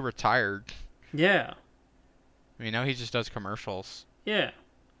before he retired. Yeah. I mean, now he just does commercials. Yeah.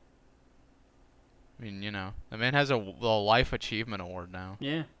 I mean, the man has a Life Achievement Award now.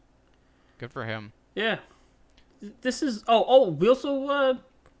 Yeah. Good for him. Yeah. This is we also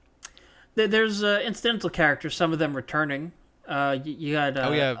there's incidental characters, some of them returning. You got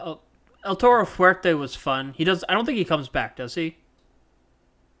El Toro Fuerte was fun. I don't think he comes back, does he?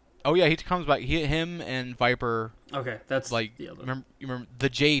 Oh yeah, he comes back. Him and Viper. Okay, that's like the other. You remember the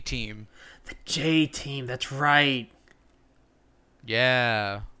J Team? The J Team, that's right.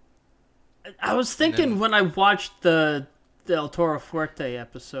 Yeah. I was thinking when I watched the El Toro Fuerte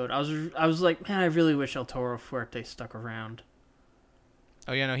episode, I was like, man, I really wish El Toro Fuerte stuck around.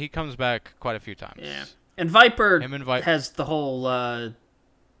 Oh yeah, no, he comes back quite a few times. Yeah, and Viper Him and has the whole.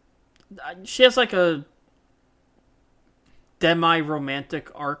 She has like a demi-romantic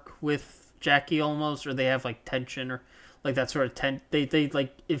arc with Jackie almost, or they have like tension or like that sort of they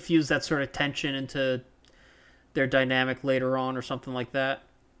like infuse that sort of tension into their dynamic later on or something like that.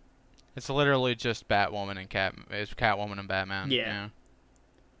 It's literally just Batwoman and Catwoman and Batman. Yeah.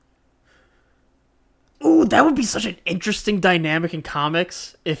 Ooh, that would be such an interesting dynamic in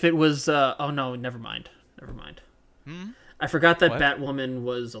comics if it was oh no, never mind. I forgot that What? Batwoman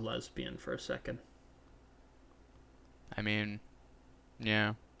was a lesbian for a second. I mean,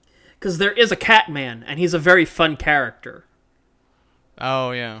 yeah. Because there is a Catman, and he's a very fun character.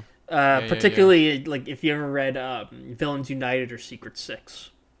 Oh yeah. Particularly, like, if you ever read Villains United or Secret Six.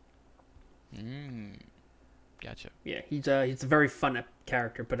 Gotcha. Yeah, he's a very fun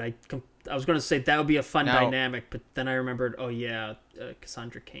character, but I was going to say that would be a fun dynamic, but then I remembered,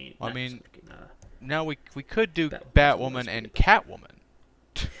 Cassandra Cain. Well, I mean, now we could do Batwoman's Batwoman and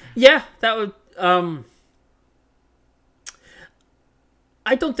Catwoman. Yeah, that would.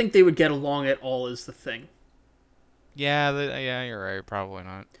 I don't think they would get along at all. Is the thing. Yeah, yeah, you're right. Probably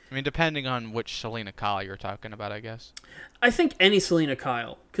not. I mean, depending on which Selena Kyle you're talking about, I guess. I think any Selena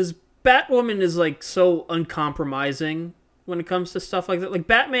Kyle, because Batwoman is like so uncompromising when it comes to stuff like that. Like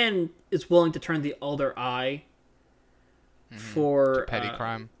Batman is willing to turn the other eye for Petty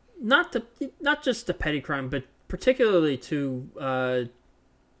crime. not just the petty crime, but particularly to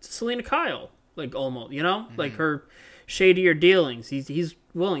Selena Kyle. Like almost, like her shadier dealings. He's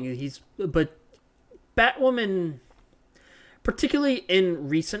willing. But Batwoman, particularly in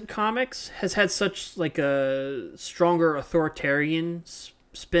recent comics, has had such like a stronger authoritarian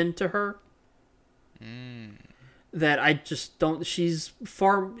spin to her that I just don't. She's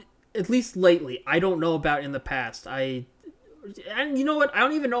far, at least lately. I don't know about in the past. And you know what? I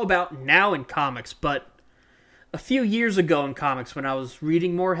don't even know about now in comics, but a few years ago in comics when I was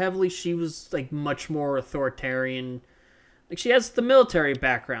reading more heavily, she was like much more authoritarian. Like she has the military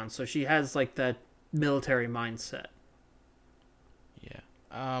background, so she has like that military mindset. Yeah.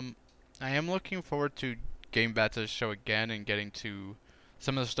 I am looking forward to getting back to the show again and getting to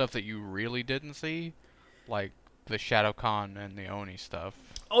some of the stuff that you really didn't see, like the ShadowCon and the Oni stuff.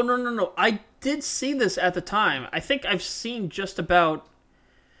 Oh, no. I did see this at the time. I think I've seen just about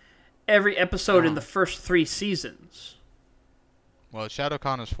every episode in the first 3 seasons. Well,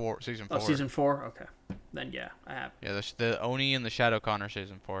 ShadowCon is season 4. Oh, season 4? Okay. Then, yeah, I have. Yeah, the Oni and the ShadowCon are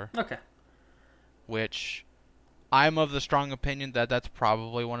season 4. Okay. Which, I'm of the strong opinion that that's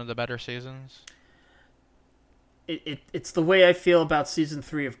probably one of the better seasons. It's the way I feel about season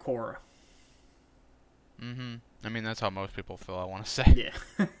 3 of Korra. Mm-hmm. I mean, that's how most people feel, I want to say.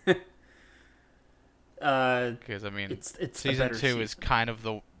 Yeah. Because, I mean, it's season 2 season. is kind of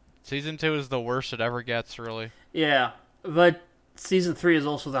the... Season 2 is the worst it ever gets, really. Yeah, but season 3 is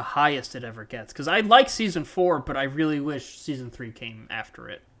also the highest it ever gets. Because I like season 4, but I really wish season 3 came after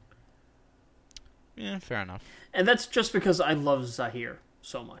it. Yeah, fair enough. And that's just because I love Zahir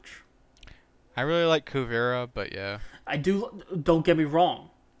so much. I really like Kuvira, but yeah. I do. Don't get me wrong.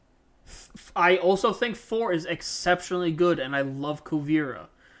 I also think 4 is exceptionally good, and I love Kuvira.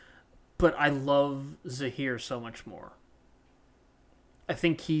 But I love Zahir so much more. I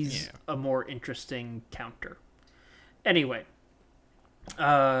think he's a more interesting counter. Anyway.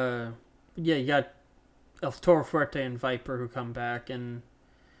 You got El Toro Fuerte and Viper who come back, and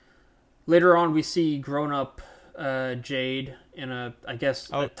later on we see grown-up Jade in a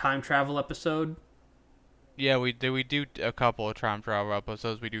time travel episode. Yeah, we do a couple of time travel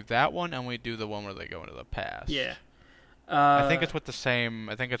episodes. We do that one, and we do the one where they go into the past. Yeah. I think it's with the same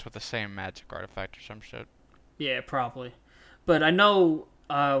magic artifact or some shit. Yeah, probably. But I know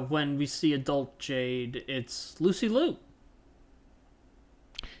when we see adult Jade, it's Lucy Liu.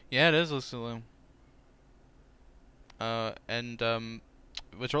 Yeah, it is Lucy Liu. And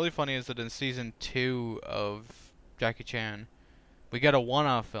what's really funny is that in season 2 of Jackie Chan, we get a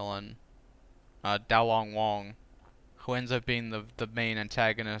one-off villain, Dao Long Wong, who ends up being the main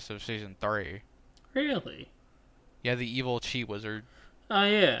antagonist of season 3. Really? Yeah, the evil cheat wizard. Oh,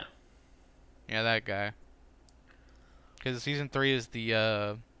 yeah. Yeah, that guy. Because season 3 is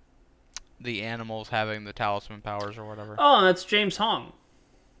the animals having the talisman powers or whatever. Oh, that's James Hong.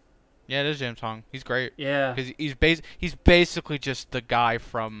 Yeah, it is James Hong. He's great. Yeah. Because he's basically just the guy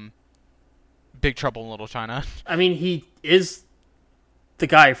from Big Trouble in Little China. I mean, he is the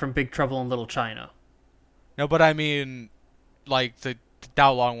guy from Big Trouble in Little China. No, but I mean, like, the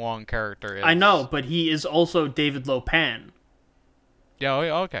Dao Long Wong character is... I know, but he is also David Lo Pan. Yeah,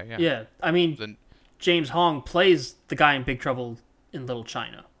 okay, yeah. Yeah, I mean, James Hong plays the guy in Big Trouble in Little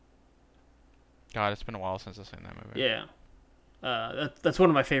China. God, it's been a while since I've seen that movie. Yeah. That's one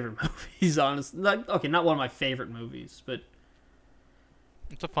of my favorite movies, honestly. Not one of my favorite movies, but...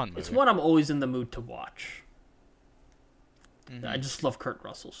 It's a fun movie. It's one I'm always in the mood to watch. Mm-hmm. I just love Kurt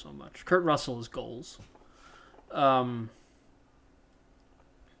Russell so much. Kurt Russell is goals. I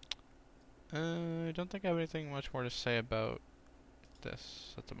don't think I have anything much more to say about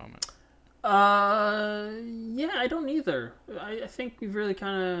this at the moment. Yeah, I don't either. I think we've really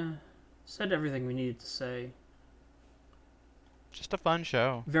kind of said everything we needed to say. Just a fun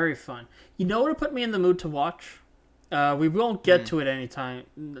show. Very fun. You know what put me in the mood to watch? We won't get to it anytime.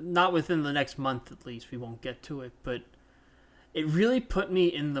 Not within the next month, at least. We won't get to it. But it really put me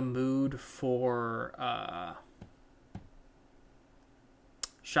in the mood for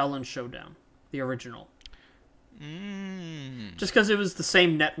Shaolin Showdown, the original. Just because it was the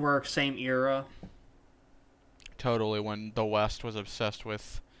same network, same era. Totally, when the West was obsessed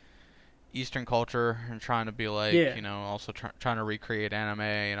with Eastern culture and trying to be like, Yeah. also trying to recreate anime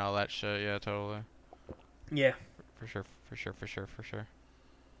and all that shit. Yeah, totally. Yeah. For sure.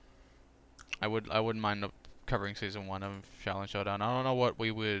 I wouldn't mind covering season 1 of Shaolin Showdown. I don't know what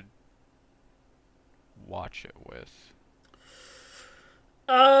we would watch it with.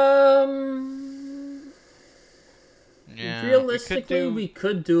 Yeah, Realistically, we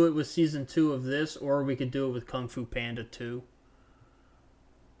could do it with season 2 of this, or we could do it with Kung Fu Panda 2.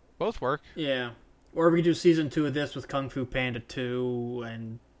 Both work. Yeah. Or we could do season 2 of this with Kung Fu Panda 2,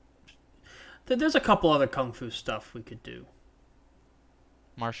 and there's a couple other Kung Fu stuff we could do.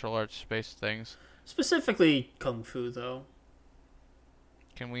 Martial arts based things. Specifically Kung Fu, though.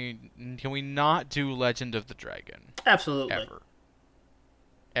 Can we not do Legend of the Dragon? Absolutely.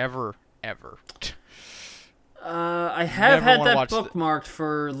 Ever. I have Never had wanna that watch bookmarked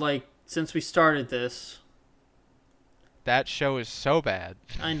for, since we started this. That show is so bad.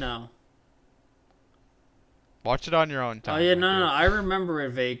 I know. Watch it on your own time. Oh, yeah, my no. dude. I remember it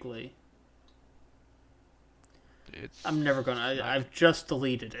vaguely. I'm never gonna... I've just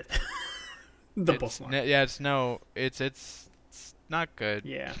deleted it. The bookmark. It's not good.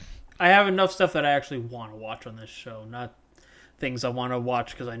 Yeah. I have enough stuff that I actually want to watch on this show, not things I want to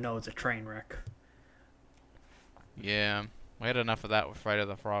watch because I know it's a train wreck. Yeah. We had enough of that with Friday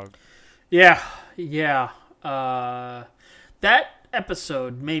the Frog. Yeah. That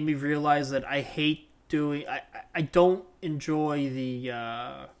episode made me realize that I hate doing... I don't enjoy the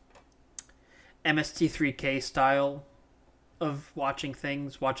MST3K style of watching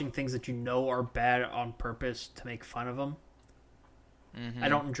things that you know are bad on purpose to make fun of them. Mm-hmm. I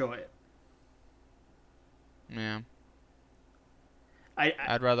don't enjoy it. Yeah.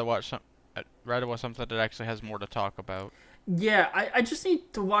 I'd rather watch something that actually has more to talk about. Yeah, I just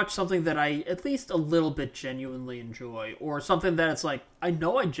need to watch something that I at least a little bit genuinely enjoy, or something that it's like, I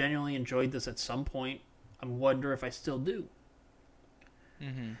know I genuinely enjoyed this at some point. I wonder if I still do.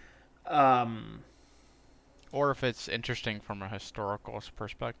 Mm-hmm. Or if it's interesting from a historical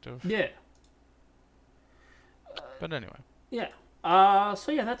perspective. Yeah. But anyway. Yeah.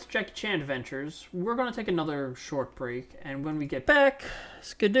 So yeah, that's Jackie Chan Adventures. We're going to take another short break, and when we get back,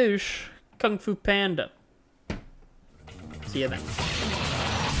 skadoosh, Kung Fu Panda. See you then.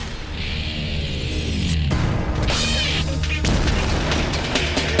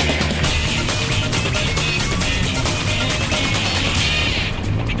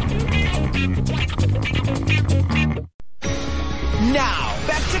 Now,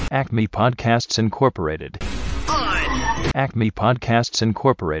 back to Acme Podcasts Incorporated. on. Acme Podcasts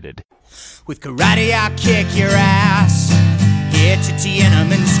Incorporated. With karate, I'll kick your ass. Here to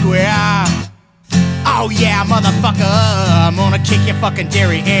Tiananmen Square. Oh yeah, motherfucker, I'm gonna kick your fucking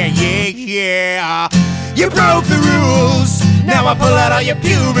derriere, yeah. You broke the rules, now I pull out all your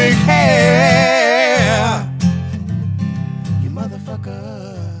pubic hair. You motherfucker.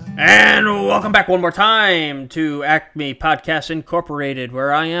 And welcome back one more time to Acme Podcasts Incorporated,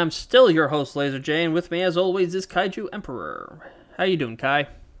 where I am still your host, Laser J, and with me, as always, is Kaiju Emperor. How you doing, Kai?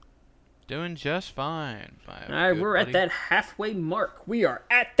 Doing just fine. All right, we're at that halfway mark. We are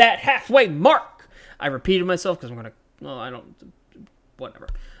at that halfway mark. I repeated myself because I'm going to... Well, I don't... Whatever.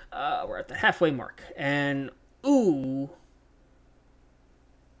 We're at the halfway mark. And, ooh,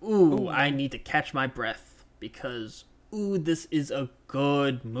 I need to catch my breath. Because, this is a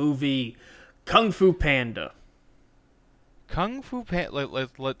good movie. Kung Fu Panda. Kung Fu Panda...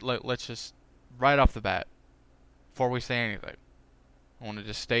 Let's just... Right off the bat, before we say anything, I want to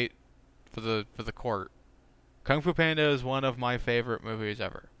just state for the court, Kung Fu Panda is one of my favorite movies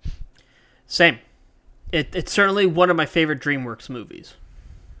ever. Same. It's certainly one of my favorite DreamWorks movies.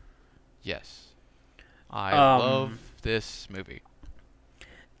 Yes. I love this movie.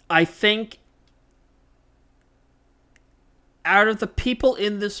 I think out of the people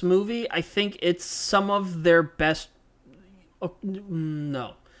in this movie, I think it's some of their best... Oh,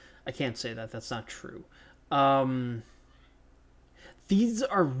 no, I can't say that. That's not true. These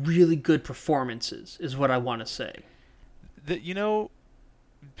are really good performances, is what I want to say.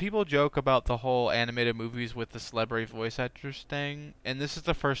 People joke about the whole animated movies with the celebrity voice actors thing, and this is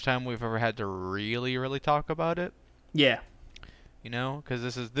the first time we've ever had to really, really talk about it. Yeah. Because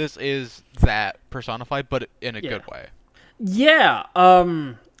this is that personified, but in a good way. Yeah. I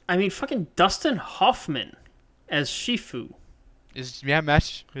mean, fucking Dustin Hoffman as Shifu.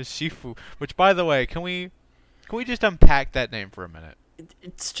 Match is Shifu. Which, by the way, can we just unpack that name for a minute?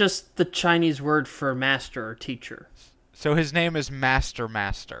 It's just the Chinese word for master or teacher. So his name is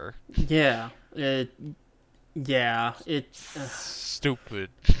Master. Yeah. Stupid.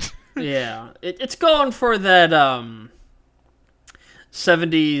 Yeah. It's going for that,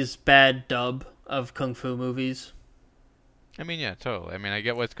 70s bad dub of kung fu movies. I mean, yeah, totally. I mean, I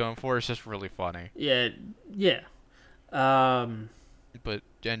get what it's going for. It's just really funny. Yeah. And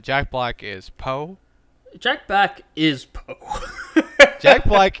Jack Black is Poe. Jack Black is Poe. Jack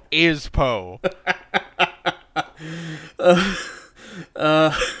Black is Poe.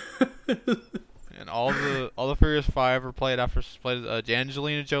 And all the Furious Five are played after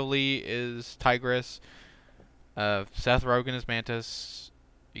Angelina Jolie is Tigress. Seth Rogen is Mantis.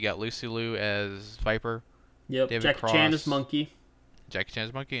 You got Lucy Liu as Viper. Yep. David Jackie Cross. Chan is Monkey. Jackie Chan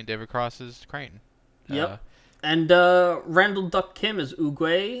is Monkey, and David Cross is Crane. Yep. And Randall Duck Kim as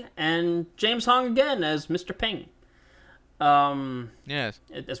Oogway, and James Hong again as Mr. Ping. Yes.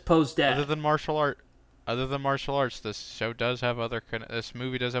 As Poe's dad. Other than martial arts, this movie does have other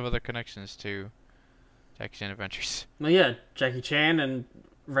connections to Jackie Chan Adventures. Well, yeah, Jackie Chan and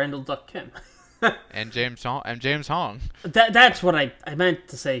Randall Duck Kim. and James Hong. That's what I meant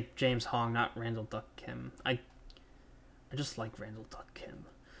to say. James Hong, not Randall Duck Kim. I just like Randall Duck Kim.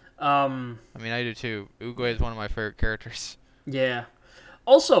 I mean, I do too. Oogway is one of my favorite characters. Yeah.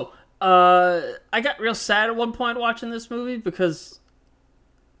 Also, I got real sad at one point watching this movie because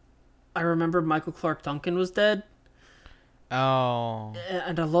I remember Michael Clarke Duncan was dead. Oh.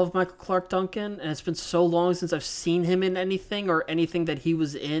 And I love Michael Clarke Duncan, and it's been so long since I've seen him in anything or anything that he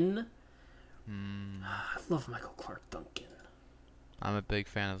was in. I love Michael Clarke Duncan. I'm a big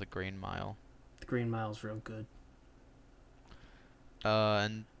fan of The Green Mile. The Green Mile's real good.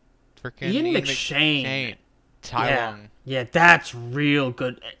 And freaking Ian McShane. Tai Lung. Yeah, that's real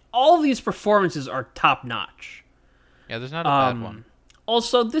good. All these performances are top notch. Yeah, there's not a bad one.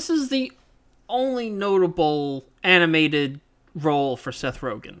 Also, this is the only notable animated role for Seth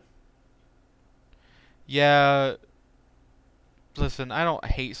Rogen. Yeah. Listen, I don't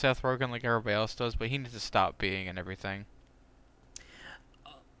hate Seth Rogen like everybody else does, but he needs to stop being in everything.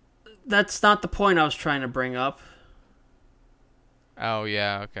 That's not the point I was trying to bring up. Oh,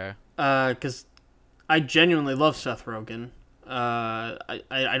 yeah, okay. Because I genuinely love Seth Rogen.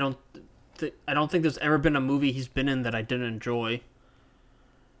 I don't think there's ever been a movie he's been in that I didn't enjoy.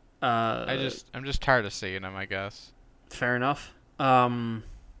 I'm just tired of seeing him, I guess. Fair enough. Like,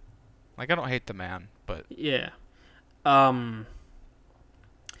 I don't hate the man, but Yeah. I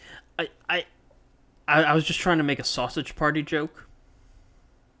was just trying to make a Sausage Party joke.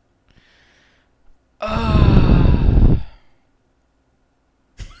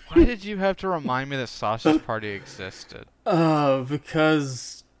 why did you have to remind me that Sausage Party existed?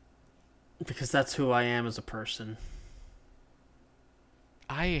 Because that's who I am as a person.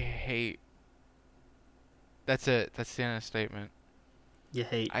 I hate. That's it. That's the end of the statement. You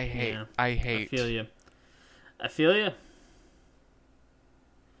hate. I hate. Yeah. I hate. I feel you.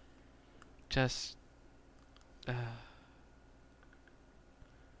 Just.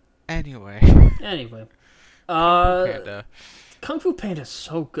 Anyway. Anyway. Panda. Kung Fu Panda is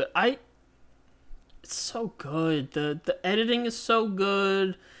so good. It's so good. The editing is so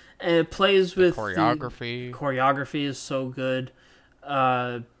good, and it plays with Choreography. Choreography is so good.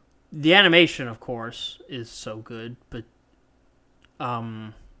 The animation, of course, is so good, but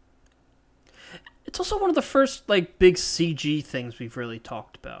it's also one of the first like big CG things we've really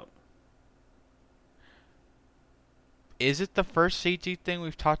talked about. Is it the first CG thing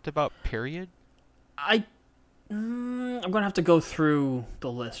we've talked about, period? I'm gonna have to go through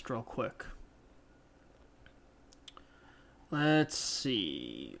the list real quick. Let's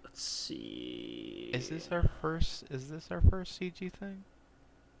see. Is this our first CG thing?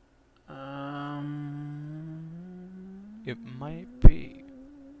 It might be.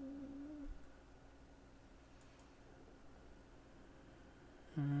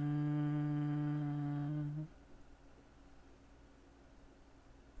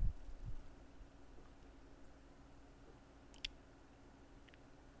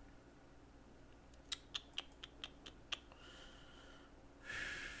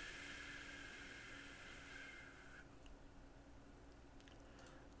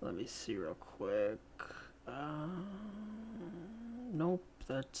 Let me see real quick. Nope,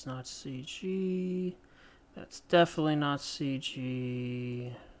 that's not CG. That's definitely not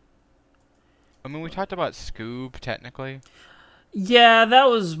CG. I mean, we talked about Scoob, technically. Yeah, that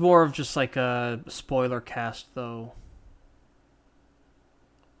was more of just like a spoiler cast, though.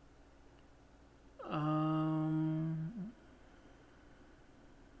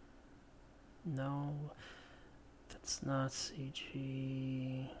 No, that's not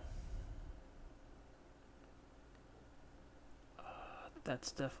CG.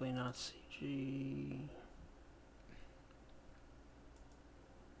 That's definitely not CG.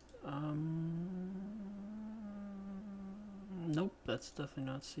 Nope, That's definitely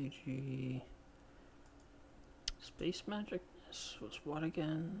not CG. Space Magicness was what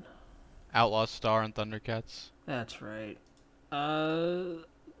again? Outlaw Star and Thundercats. That's right. I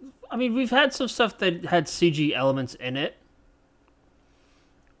mean, we've had some stuff that had CG elements in it,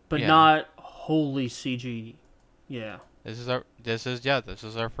 but Yeah. not wholly CG. Yeah. This is our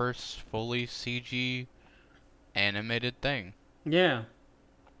first fully CG animated thing. Yeah.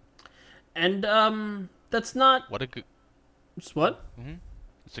 And that's not What a good what?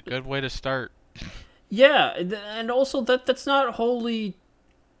 It's a good way to start. Yeah, and also that's not wholly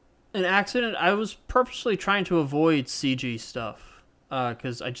an accident. I was purposely trying to avoid CG stuff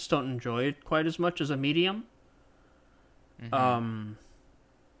because I just don't enjoy it quite as much as a medium. And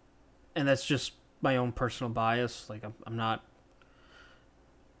that's just my own personal bias. Like I'm not.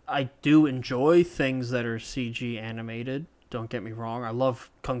 I do enjoy things that are CG animated. Don't get me wrong. I love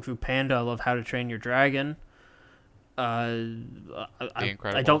Kung Fu Panda. I love How to Train Your Dragon. The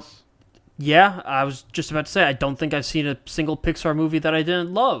Incredibles. I don't. Yeah, I was just about to say I don't think I've seen a single Pixar movie that I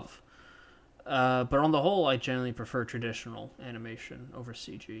didn't love. But on the whole, I generally prefer traditional animation over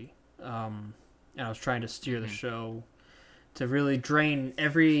CG. And I was trying to steer the show to really drain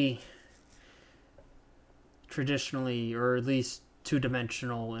every traditionally, or at least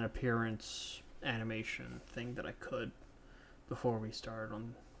two-dimensional in appearance animation thing that I could before we started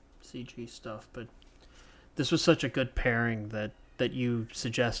on CG stuff. But this was such a good pairing that you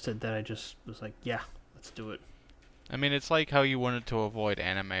suggested that I just was like, yeah, let's do it. I mean, it's like how you wanted to avoid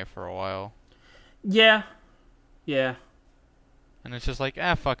anime for a while. Yeah. And it's just like,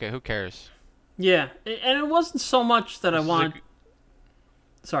 fuck it, who cares? Yeah. And it wasn't so much that I This is wanted...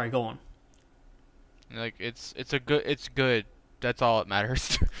 Sorry, go on. Like, it's good. That's all that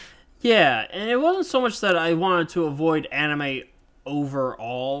matters. Yeah, and it wasn't so much that I wanted to avoid anime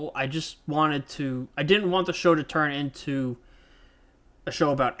overall. I just wanted to... I didn't want the show to turn into a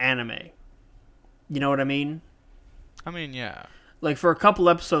show about anime. You know what I mean? I mean, yeah. Like, for a couple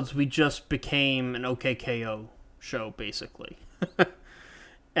episodes, we just became an OKKO show, basically.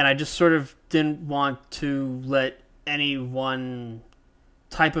 And I just sort of didn't want to let any one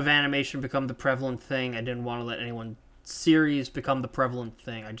type of animation become the prevalent thing. I didn't want to let any one series become the prevalent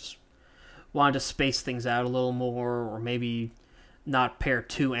thing. I just wanted to space things out a little more, or maybe not pair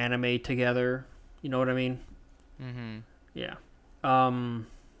two anime together. You know what I mean? Mm-hmm. Yeah. But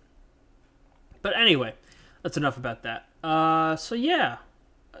anyway, that's enough about that. So yeah,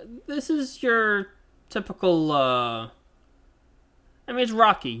 this is your typical. I mean, it's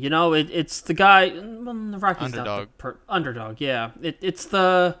Rocky. You know, it's the guy. Well, Rocky's Underdog. Not the underdog. Yeah, it's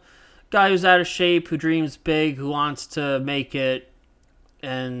the guy who's out of shape, who dreams big, who wants to make it,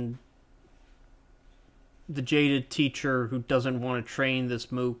 and the jaded teacher who doesn't want to train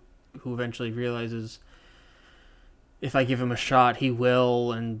this mook, who eventually realizes, if I give him a shot, he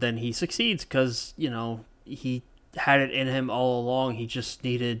will, and then he succeeds because, you know, he had it in him all along. He just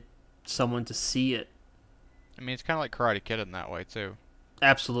needed someone to see it. I mean, it's kind of like Karate Kid in that way, too.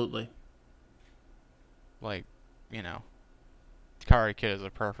 Absolutely. Like, you know, Karate Kid is a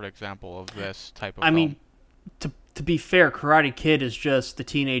perfect example of this type of I film. mean, to be fair, Karate Kid is just the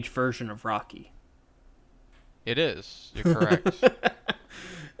teenage version of Rocky. It is. You're correct.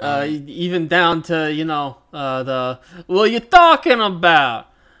 Even down to, you know, what are you talking about?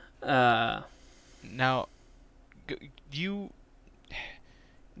 Now, I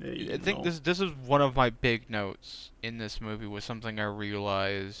think this is one of my big notes in this movie, was something I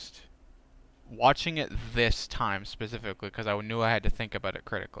realized watching it this time specifically, because I knew I had to think about it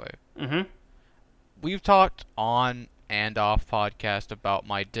critically. Mm-hmm. We've talked on and off podcast about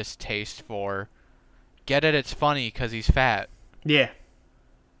my distaste for get it, it's funny because he's fat. Yeah.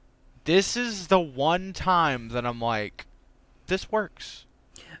 This is the one time that I'm like, this works.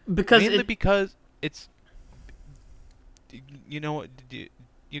 Because Mainly because it's, you know what,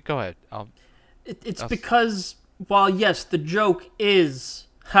 you go ahead. It's because, while yes, the joke is,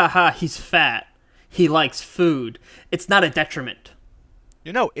 haha, he's fat, he likes food, it's not a detriment.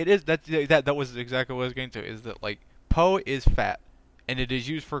 You know, it is, that was exactly what I was getting to, is that, like, Poe is fat, and it is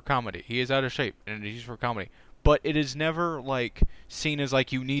used for comedy. He is out of shape, and it is used for comedy. But it is never, like, seen as,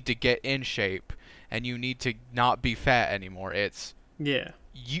 like, you need to get in shape, and you need to not be fat anymore. It's... Yeah.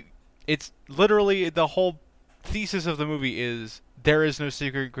 It's literally, the whole thesis of the movie is, there is no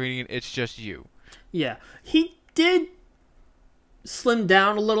secret ingredient, it's just you. Yeah. He did slim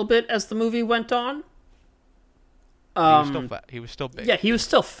down a little bit as the movie went on. He was still fat. He was still big. Yeah, he was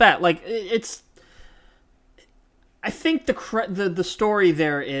still fat. Like, it's... I think the story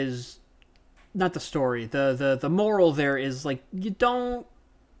there is... Not the story. The moral there is, like, you don't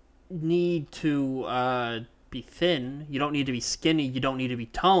need to be thin. You don't need to be skinny. You don't need to be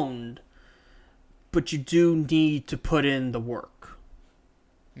toned. But you do need to put in the work.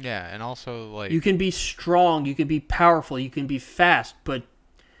 Yeah, and also, like... You can be strong, you can be powerful, you can be fast,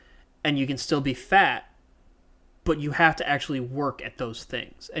 and you can still be fat, but you have to actually work at those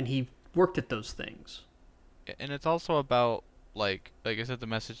things. And he worked at those things. And it's also about, like I said, the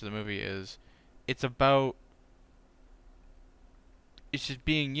message of the movie is, it's about... It's just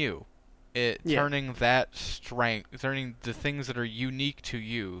being you. Turning that strength, turning the things that are unique to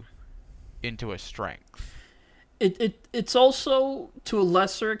you into a strength. It's also, to a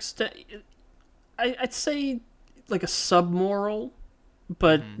lesser extent, I'd say like a sub-moral,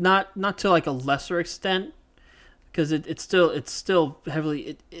 but not to like a lesser extent, because it's still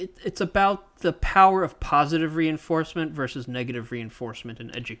heavily it's about the power of positive reinforcement versus negative reinforcement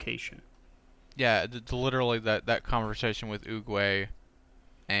in education. Yeah, literally that conversation with Oogway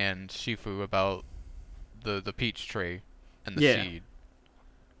and Shifu about the peach tree and the seed.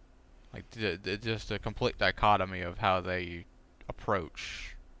 Like, just a complete dichotomy of how they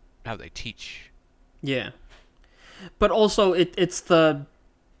approach, how they teach. Yeah. But also, it's the...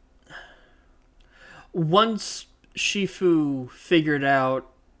 Once Shifu figured out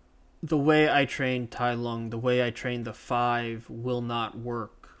the way I train Tai Lung, the way I train the 5 will not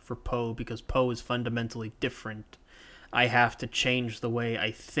work for Po, because Po is fundamentally different, I have to change the way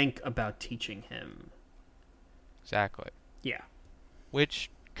I think about teaching him. Exactly. Yeah. Which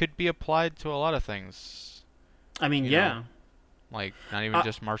could be applied to a lot of things. I mean, you yeah. know? Like, not even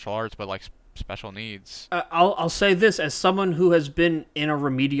just martial arts, but like special needs. I'll say this, as someone who has been in a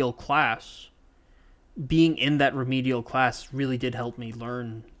remedial class, being in that remedial class really did help me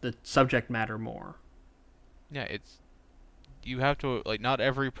learn the subject matter more. Yeah, you have to, like, not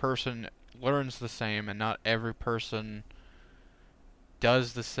every person learns the same, and not every person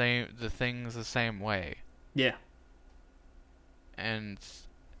does the things the same way. Yeah. And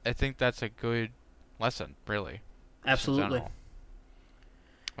I think that's a good lesson, really. Absolutely.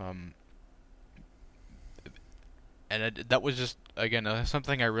 And that was just, again,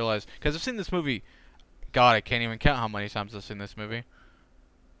 something I realized, because I've seen this movie, God, I can't even count how many times I've seen this movie.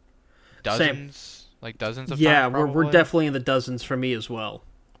 Dozens? Same. Like dozens of yeah, times, probably? we're definitely in the dozens for me as well.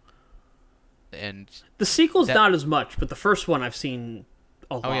 And the sequel's not as much, but the first one I've seen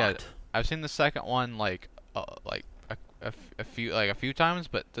a lot. Oh yeah, I've seen the second one like a few times,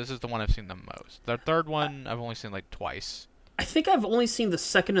 but this is the one I've seen the most. The third one I've only seen like twice. I think I've only seen the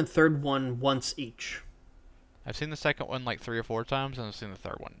second and third one once each. I've seen the second one like 3 or 4 times, and I've seen the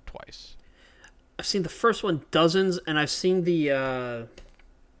third one twice. I've seen the first one dozens, and I've seen the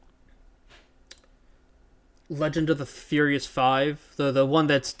Legend of the Furious 5, the one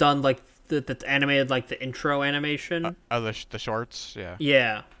that's done like that's animated like the intro animation. The shorts, yeah.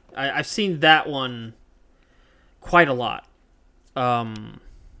 Yeah, I've seen that one quite a lot,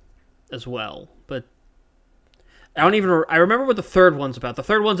 as well. But I don't even. I remember what the third one's about. The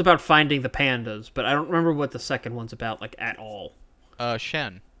third one's about finding the pandas, but I don't remember what the second one's about, like, at all.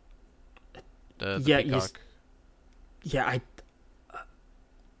 Shen. The yeah, peacock. Yeah,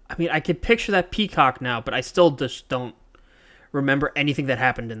 I mean, I could picture that peacock now, but I still just don't remember anything that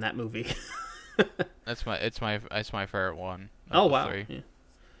happened in that movie. It's my favorite one. Oh wow. Yeah.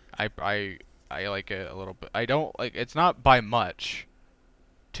 I like it a little bit. I don't like it's not by much,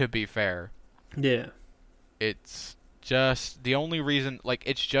 to be fair. Yeah. It's just the only reason, like,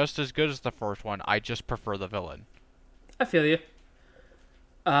 it's just as good as the first one. I just prefer the villain. I feel you.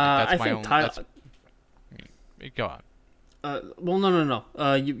 That's I my think own. Go on. Well, no.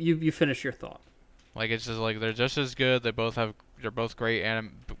 You finish your thought. Like, it's just like they're just as good. They're both great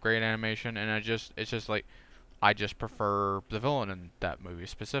animation, and it's just like I just prefer the villain in that movie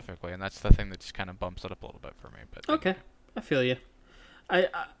specifically, and that's the thing that just kind of bumps it up a little bit for me. But okay, I feel you.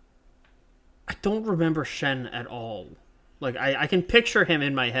 I don't remember Shen at all. Like, I can picture him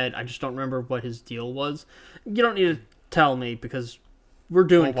in my head. I just don't remember what his deal was. You don't need to tell me, because we're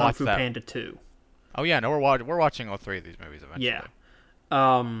doing Kung Fu Panda 2. Oh yeah, no, we're watching all 3 of these movies eventually. Yeah.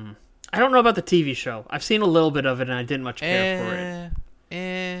 I don't know about the TV show. I've seen a little bit of it, and I didn't much care for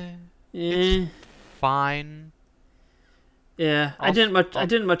it. It's fine. Yeah, I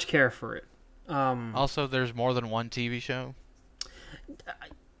didn't much care for it. Also, there's more than one TV show.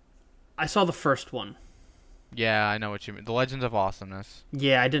 I saw the first one. Yeah, I know what you mean. The Legends of Awesomeness.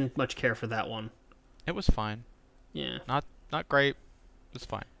 Yeah, I didn't much care for that one. It was fine. Yeah. Not great. It was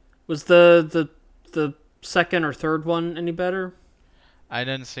fine. Was the second or third one any better? I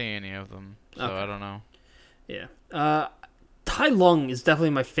didn't see any of them, so okay. I don't know. Yeah. Tai Lung is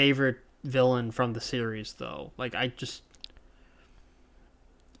definitely my favorite villain from the series, though. Like,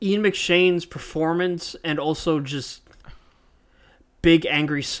 Ian McShane's performance, and also just big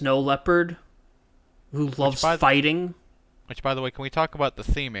angry snow leopard who loves fighting. Which, by the way, can we talk about the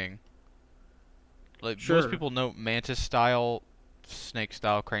theming? Like, Sure. most people know mantis style, snake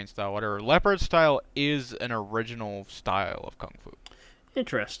style, crane style, whatever. Leopard style is an original style of kung fu.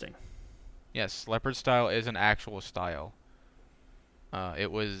 Interesting. Yes, leopard style is an actual style.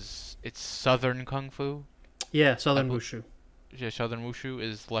 It's Southern Kung Fu. Yeah, Southern Wushu. Yeah, Southern Wushu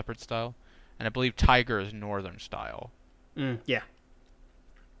is leopard style, and I believe Tiger is Northern style. Yeah.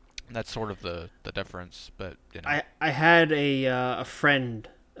 That's sort of the difference, but you know. I had a friend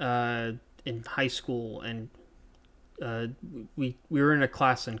in high school, and we were in a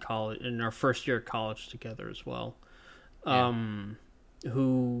class in college, in our first year of college together as well,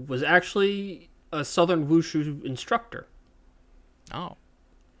 who was actually a Southern Wushu instructor. Oh.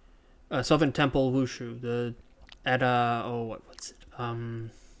 Southern Temple Wushu, what's it?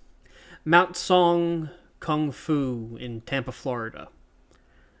 Mount Song Kung Fu in Tampa, Florida.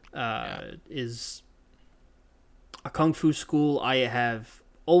 Is a kung fu school I have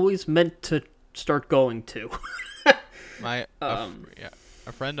always meant to start going to. A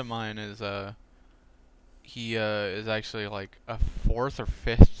friend of mine is he is actually like a 4th or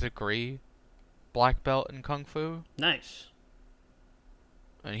 5th degree black belt in kung fu, Nice.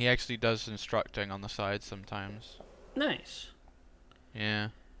 and he actually does instructing on the side sometimes. Nice. Yeah,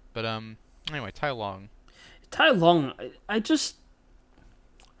 but anyway, Tai Long. Tai Long, I just...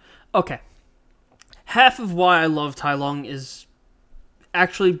 Okay. Half of why I love Tai Long is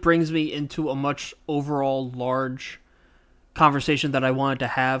actually brings me into a much overall large conversation that I wanted to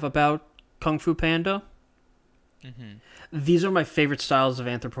have about Kung Fu Panda. Mm-hmm. These are my favorite styles of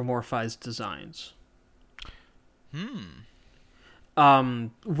anthropomorphized designs.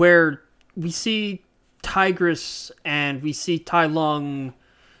 Where we see Tigress and we see Tai Long,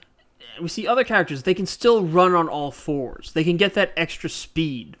 we see other characters, they can still run on all fours. They can get that extra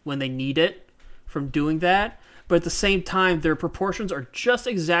speed when they need it from doing that, but at the same time, their proportions are just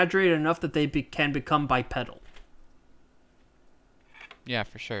exaggerated enough that they can become bipedal. Yeah,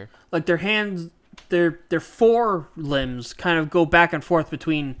 for sure. Like their hands, their forelimbs kind of go back and forth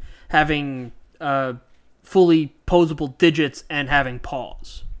between having fully posable digits and having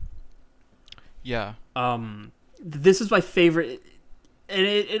paws. Yeah. This is my favorite, and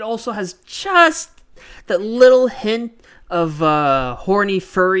it also has just that little hint of horny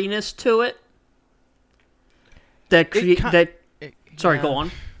furriness to it. That Sorry, yeah, go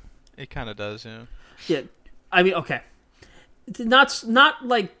on. It kind of does, yeah. Yeah, I mean, okay. It's not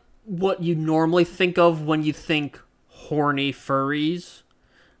like what you normally think of when you think horny furries,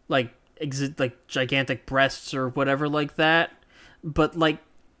 like gigantic breasts or whatever like that. But like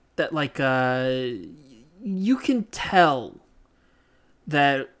that, like you can tell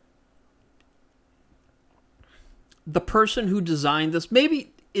that the person who designed this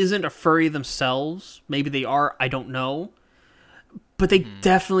maybe isn't a furry themselves. Maybe they are. I don't know. But they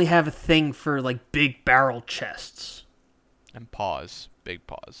definitely have a thing for like big barrel chests. And paws. Big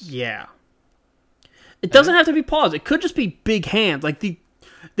paws. Yeah. It doesn't have to be paws. It could just be big hands. Like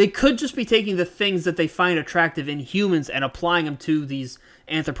they could just be taking the things that they find attractive in humans and applying them to these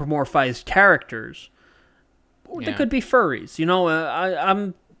anthropomorphized characters. Or they could be furries. You know,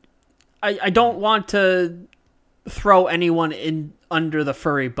 I don't want to throw anyone in under the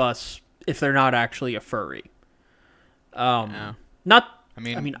furry bus if they're not actually a furry. Yeah. Not. I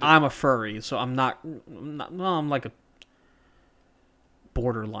mean, I'm a furry, so I'm not. Well, I'm like a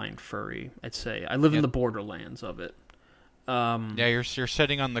borderline furry, I'd say. I live in the borderlands of it. Yeah, you're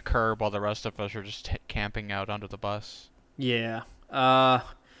sitting on the curb while the rest of us are just camping out under the bus. Yeah. The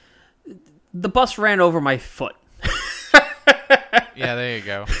bus ran over my foot. Yeah, there you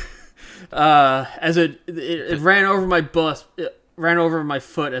go. As it ran over my bus, it ran over my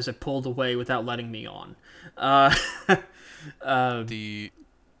foot as it pulled away without letting me on. But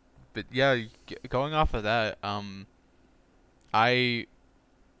yeah, going off of that,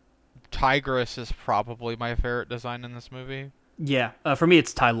 Tigress is probably my favorite design in this movie. Yeah, for me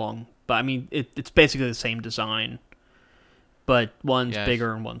it's Tai Long, but I mean it's basically the same design, but one's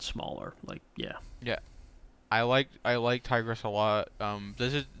bigger and one's smaller. Like yeah. Yeah, I like Tigress a lot.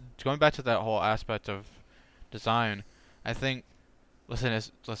 This is going back to that whole aspect of design. I think,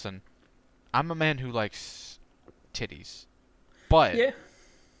 listen, I'm a man who likes titties, but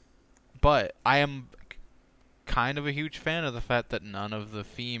I am kind of a huge fan of the fact that none of the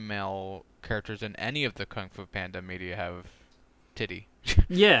female characters in any of the Kung Fu Panda media have titty.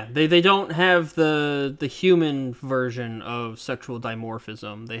 Yeah, they don't have the human version of sexual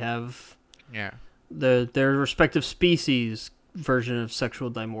dimorphism. They have their respective species version of sexual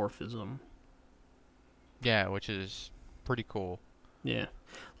dimorphism. Yeah, which is pretty cool. Yeah.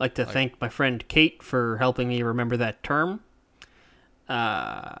 Like to thank my friend Kate for helping me remember that term.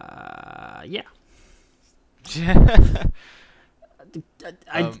 Yeah.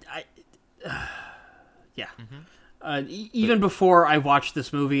 Yeah. Even before I watched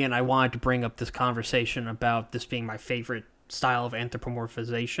this movie and I wanted to bring up this conversation about this being my favorite style of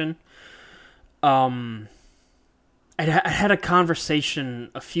anthropomorphization, I had a conversation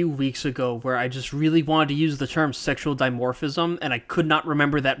a few weeks ago where I just really wanted to use the term sexual dimorphism, and I could not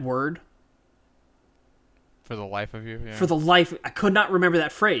remember that word. For the life of you? Yeah. For the life, I could not remember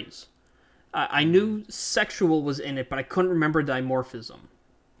that phrase. I knew sexual was in it, but I couldn't remember dimorphism.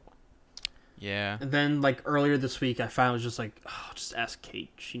 Yeah. And then, like, earlier this week, I finally was just like, oh, just ask Kate.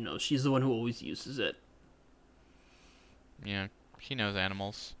 She knows. She's the one who always uses it. Yeah, she knows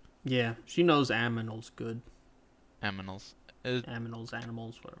animals. Yeah, she knows aminals good. Aminals. Animals,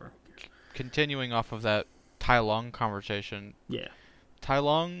 whatever. Continuing off of that Tai Lung conversation. Yeah. Tai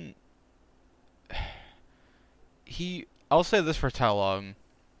Lung... I'll say this for Tai Lung.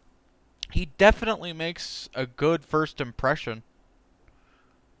 He definitely makes a good first impression.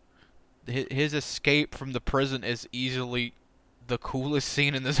 His escape from the prison is easily the coolest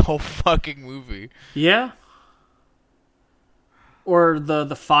scene in this whole fucking movie. Yeah. Or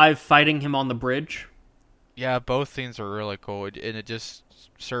the five fighting him on the bridge. Yeah, both scenes are really cool, and it just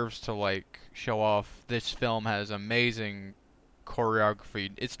serves to, like, show off this film has amazing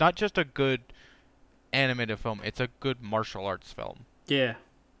choreography. It's not just a good animated film, it's a good martial arts film. Yeah.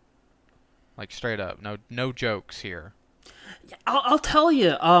 Like, straight up. No jokes here. I'll tell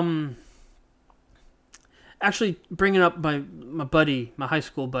you, actually, bringing up my buddy, my high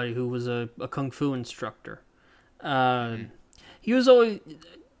school buddy, who was a kung fu instructor. He was always,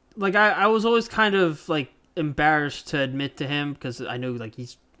 like, I was always kind of, like, embarrassed to admit to him, because I knew, like,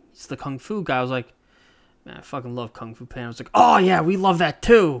 he's the kung fu guy. I was like, man, I fucking love Kung Fu Panda. I was like, oh, yeah, we love that,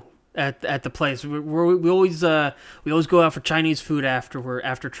 too, at the place. We always go out for Chinese food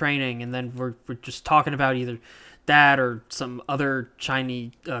after training, and then we're just talking about either that or some other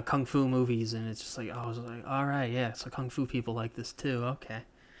Chinese kung fu movies, and it's just like, I was like, all right, yeah, so kung fu people like this too, okay.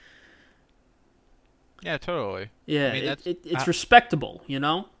 Yeah, totally. Yeah, I mean, it's respectable, you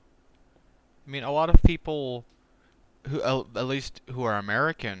know? I mean, a lot of people who, at least who are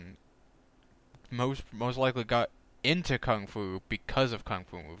American, most likely got into kung fu because of kung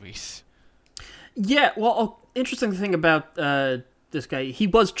fu movies. Yeah, well, interesting thing about this guy, he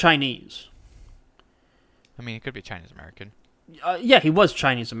was Chinese. I mean, he could be Chinese American. Yeah, he was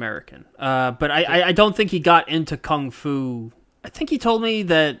Chinese American. But I don't think he got into kung fu. I think he told me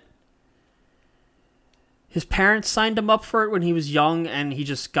that his parents signed him up for it when he was young, and he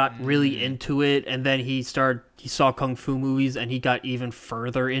just got really into it. And then he saw kung fu movies, and he got even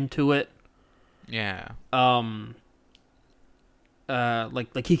further into it. Yeah.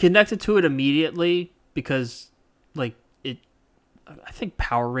 Like he connected to it immediately because, like, I think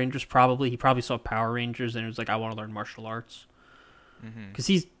Power Rangers he probably saw Power Rangers and he was like, I want to learn martial arts. Because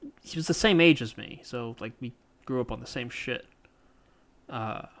he was the same age as me, so, like, we grew up on the same shit.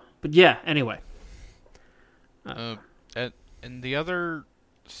 But yeah, anyway. And the other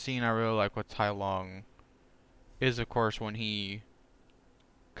scene I really like with Tai Lung is, of course, when he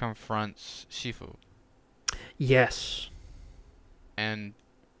confronts Shifu. Yes. And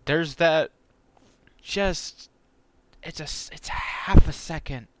there's that it's half a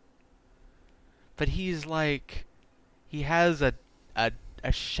second. But he's like, he has a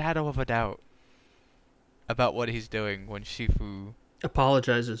shadow of a doubt about what he's doing when Shifu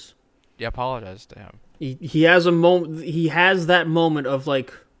apologizes. Yeah, apologizes to him. He has a moment. He has that moment of,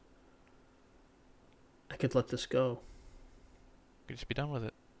 like, I could let this go. Could just be done with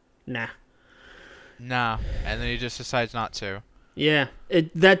it. Nah. And then he just decides not to. Yeah,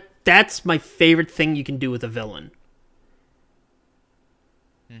 that's my favorite thing you can do with a villain.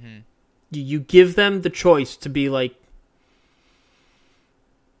 Mm-hmm. You give them the choice to be like,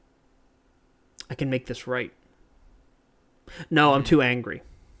 I can make this right. No, I'm too angry.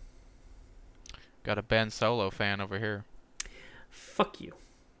 Got a Ben Solo fan over here. Fuck you.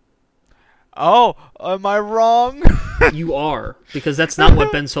 Oh, am I wrong? You are, because that's not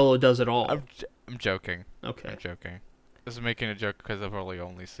what Ben Solo does at all. I'm joking. Okay. I'm joking. This is making a joke because I've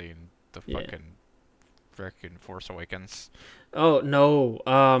only seen the frickin' Force Awakens. Oh no.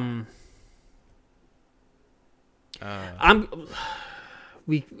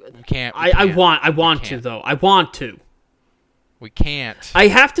 We can't. I want to though. I want to. We can't. I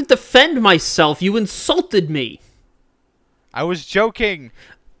have to defend myself. You insulted me. I was joking.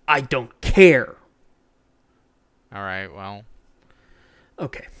 I don't care. All right. Well.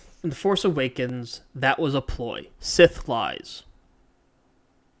 Okay. In The Force Awakens, that was a ploy. Sith lies.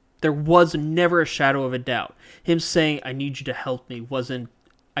 There was never a shadow of a doubt. Him saying, I need you to help me, wasn't,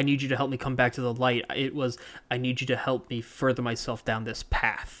 I need you to help me come back to the light. It was, I need you to help me further myself down this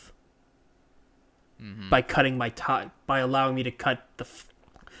path. Mm-hmm. By cutting my tie, by allowing me to cut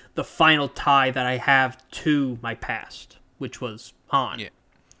the final tie that I have to my past, which was Han. Yeah.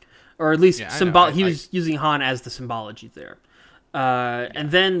 Or at least he was using Han as the symbology there.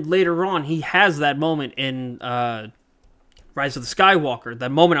 And then later on, he has that moment in Rise of the Skywalker,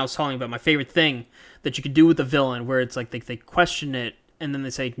 that moment I was talking about, my favorite thing that you could do with the villain, where it's like they question it, and then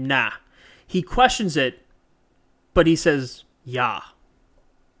they say, nah. He questions it, but he says, yeah.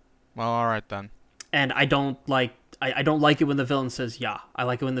 Well, alright then. And I don't like it when the villain says, yeah. I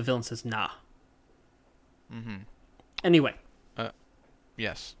like it when the villain says, nah. Mm-hmm. Anyway.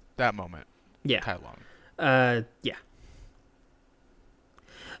 Yes. That moment. Yeah. Tai Lung. Yeah.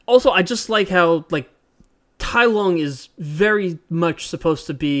 Also, I just like how, like, Tai Lung is very much supposed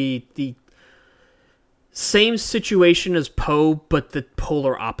to be the same situation as Poe, but the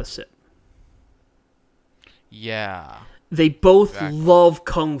polar opposite. Yeah. They both love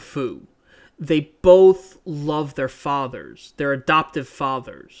Kung Fu. They both love their fathers, their adoptive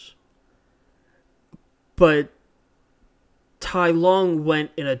fathers. But Tai Lung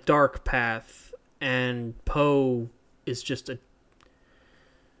went in a dark path, and Poe is just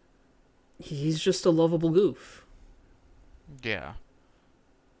he's just a lovable goof. Yeah.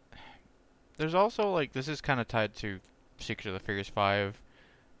 There's also, like, this is kind of tied to Secret of the Furious 5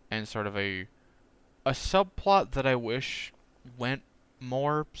 and sort of a subplot that I wish went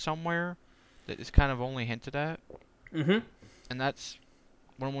more somewhere that is kind of only hinted at. Mm-hmm. And that's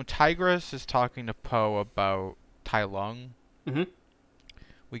when Tigress is talking to Poe about Tai Lung. Mm-hmm.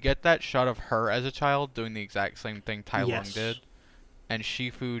 We get that shot of her as a child doing the exact same thing Tai Lung did. And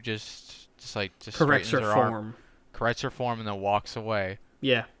Shifu just corrects her form. Corrects her form and then walks away.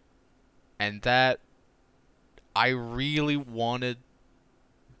 Yeah. And that, I really wanted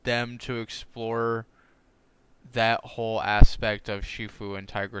them to explore that whole aspect of Shifu and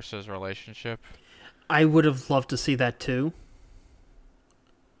Tigress's relationship. I would have loved to see that too.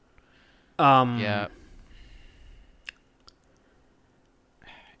 Yeah.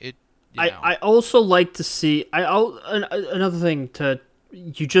 I also like to see another thing to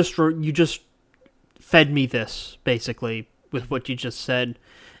you just fed me this basically with what you just said,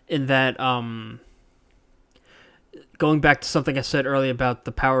 in that going back to something I said earlier about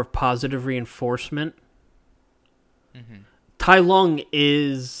the power of positive reinforcement. Mm-hmm. Tai Lung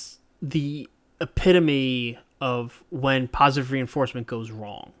is the epitome of when positive reinforcement goes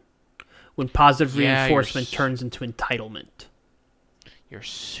wrong. When positive reinforcement turns into entitlement. You're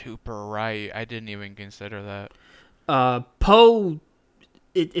super right. I didn't even consider that. Poe,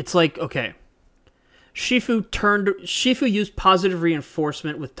 it's like, okay, Shifu used positive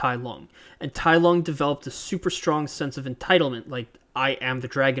reinforcement with Tai Lung, and Tai Lung developed a super strong sense of entitlement, like, I am the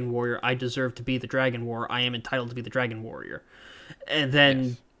Dragon Warrior, I deserve to be the Dragon Warrior, I am entitled to be the Dragon Warrior. And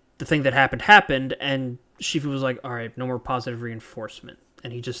then the thing that happened, and Shifu was like, alright, no more positive reinforcement.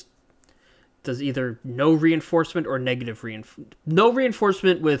 And he just does either no reinforcement or negative reinforcement. No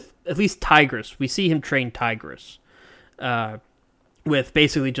reinforcement with, at least Tigress. We see him train Tigress. With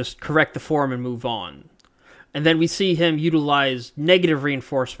basically just correct the form and move on. And then we see him utilize negative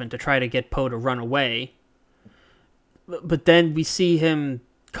reinforcement to try to get Poe to run away. But then we see him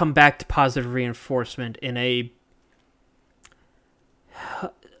come back to positive reinforcement in a...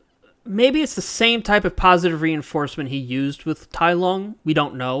 Maybe it's the same type of positive reinforcement he used with Tai Lung. We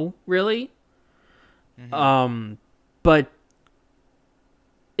don't know, really. Mm-hmm. But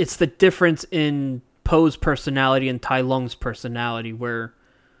it's the difference in Poe's personality and Tai Lung's personality, where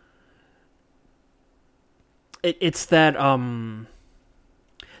it's that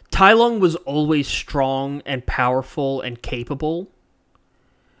Tai Lung was always strong and powerful and capable,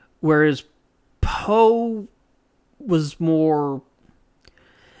 whereas Poe was more...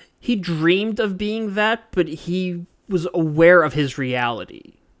 He dreamed of being that, but he was aware of his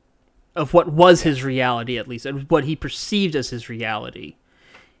reality. Of what was his reality, at least, and what he perceived as his reality.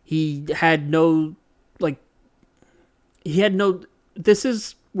 He had no... This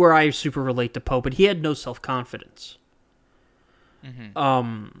is where I super relate to Poe, but he had no self-confidence.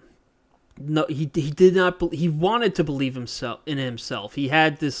 Mm-hmm. No, he did not. He wanted to believe in himself. He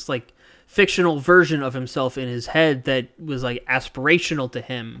had this like fictional version of himself in his head that was like aspirational to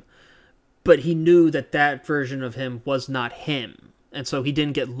him, but he knew that version of him was not him, and so he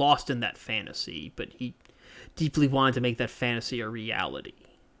didn't get lost in that fantasy. But he deeply wanted to make that fantasy a reality.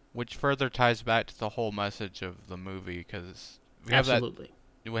 Which further ties back to the whole message of the movie, because we have Absolutely.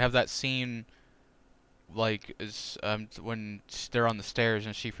 that scene, like, when they're on the stairs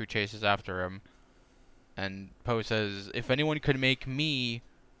and Shifu chases after him, and Poe says, "If anyone could make me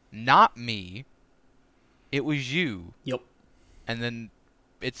not me, it was you." Yep. And then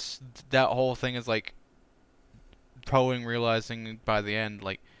it's that whole thing is like Poe realizing by the end,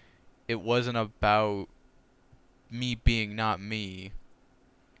 like, it wasn't about me being not me.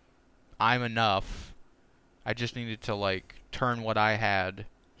 I'm enough. I just needed to, like, turn what I had.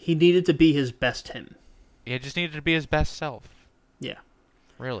 He needed to be his best him. He just needed to be his best self. Yeah.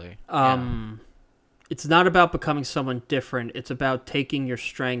 Really. It's not about becoming someone different. It's about taking your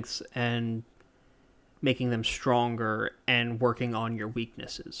strengths and making them stronger and working on your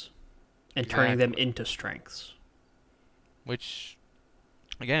weaknesses and turning them into strengths. Which,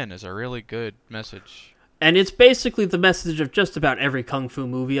 again, is a really good message. And it's basically the message of just about every kung fu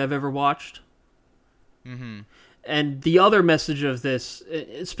movie I've ever watched. Mm-hmm. And the other message of this,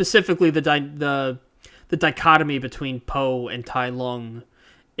 specifically the dichotomy between Po and Tai Lung,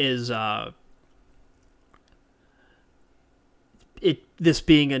 is this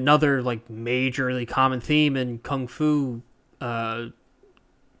being another, like, majorly common theme in kung fu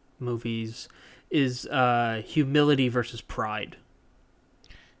movies is humility versus pride.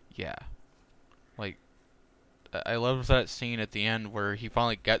 Yeah. Like, I love that scene at the end where he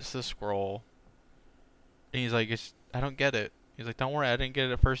finally gets the scroll, and he's like, I don't get it. He's like, don't worry, I didn't get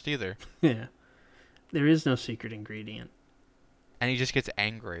it at first either. Yeah. There is no secret ingredient. And he just gets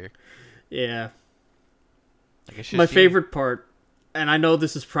angry. Yeah. Like, it's just My favorite part, and I know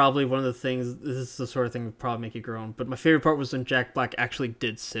this is probably one of the things, this is the sort of thing that would probably make you groan, but my favorite part was when Jack Black actually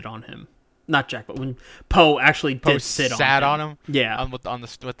did sit on him. Not Jack, but when Poe actually did sit on him. Sat on him? Yeah.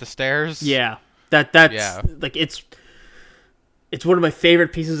 With the stairs? Yeah. That's Yeah. like, it's one of my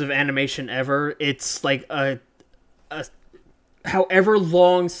favorite pieces of animation ever. It's like a however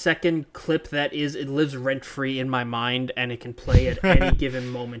long second clip that is, it lives rent-free in my mind, and it can play at any given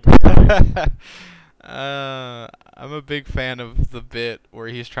moment in time. I'm a big fan of the bit where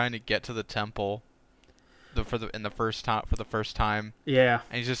he's trying to get to the temple for the first time. Yeah.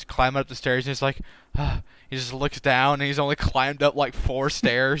 And he's just climbing up the stairs, and he's like, he just looks down, and he's only climbed up like 4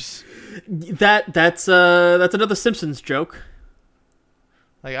 stairs. That's another Simpsons joke.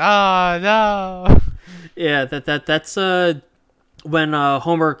 Like, no. Yeah, that's when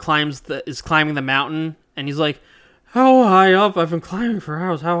Homer is climbing the mountain, and he's like, "How high up? I've been climbing for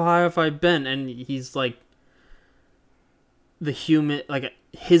hours. How high have I been?" And he's like,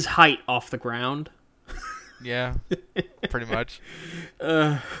 his height off the ground. Yeah, pretty much.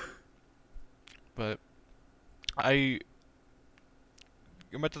 But going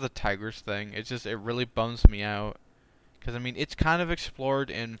back to the Tigers thing, it really bums me out. Because, I mean, it's kind of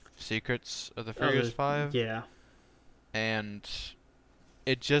explored in Secrets of the Furious 5. Yeah. And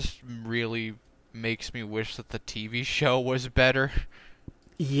it just really makes me wish that the TV show was better.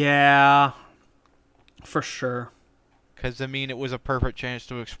 Yeah. For sure. Because, I mean, it was a perfect chance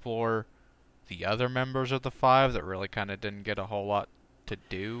to explore the other members of the 5 that really kind of didn't get a whole lot to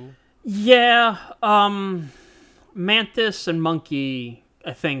do. Yeah. Mantis and Monkey,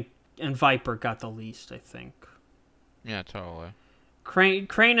 I think, and Viper got the least, I think. Yeah, totally.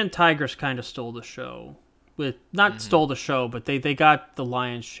 Crane and Tigers kind of stole the show. Stole the show, but they got the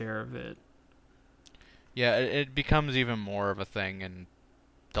lion's share of it. Yeah, it becomes even more of a thing in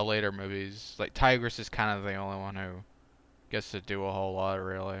the later movies. Like, Tigers is kind of the only one who gets to do a whole lot,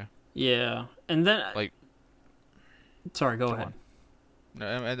 really. Yeah, and then... Like... Sorry, go ahead.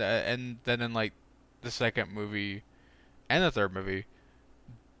 And then in, like, the second movie and the third movie,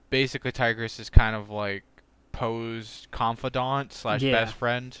 basically Tigers is kind of like Poe's confidant / best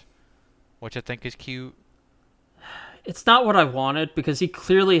friend, which I think is cute. It's not what I wanted, because he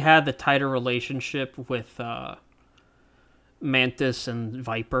clearly had the tighter relationship with Mantis and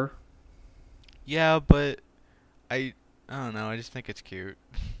Viper. Yeah, but I don't know, I just think it's cute.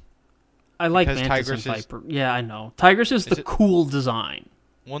 I like because Mantis Tigers and Viper. Yeah, I know. Tigers is the cool design.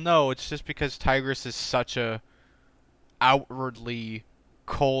 Well, no, it's just because Tigers is such a outwardly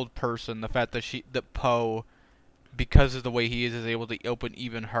cold person. The fact that Poe, because of the way he is able to open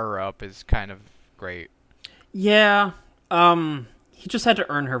even her up is kind of great. Yeah, he just had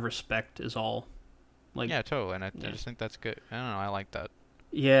to earn her respect is all. Like, yeah, totally, and I just think that's good. I don't know, I like that.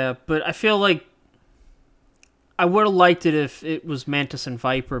 Yeah, but I feel like I would have liked it if it was Mantis and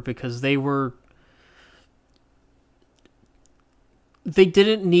Viper, because they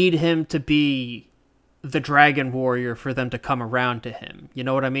didn't need him to be the Dragon Warrior for them to come around to him. You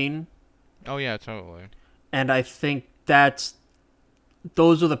know what I mean? Oh, yeah, totally. And I think those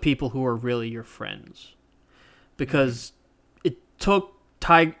are the people who are really your friends. Because it took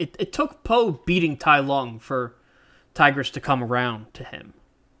it took Poe beating Tai Lung for Tigress to come around to him.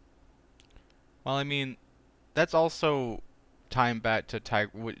 Well, I mean, that's also tying back to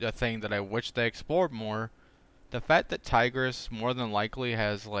a thing that I wish they explored more. The fact that Tigress more than likely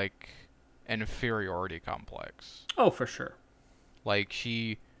has, like, an inferiority complex. Oh, for sure. Like,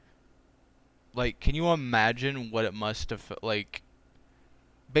 can you imagine what it must have, like,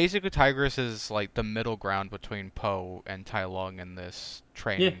 basically Tigress is, like, the middle ground between Poe and Tai Lung in this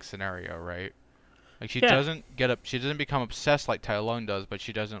training scenario, right? Like, she doesn't she doesn't become obsessed like Tai Lung does, but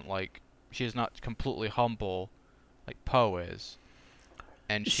she doesn't, like, she's not completely humble like Poe is.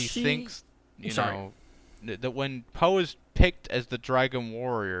 And she thinks, you know, that when Poe is picked as the Dragon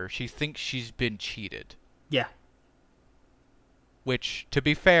Warrior, she thinks she's been cheated. Yeah. Which, to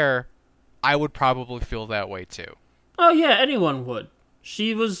be fair, I would probably feel that way too. Oh yeah, anyone would.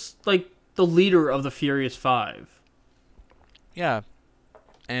 She was like the leader of the Furious Five. Yeah.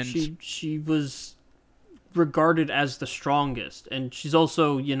 And she was regarded as the strongest, and she's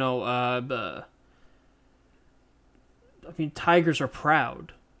also, you know, I mean, tigers are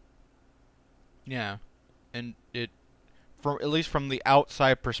proud. Yeah. And at least from the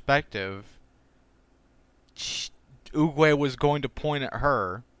outside perspective, Oogway was going to point at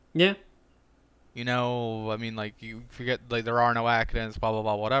her. Yeah. You know, I mean, like, you forget, like, there are no accidents, blah, blah,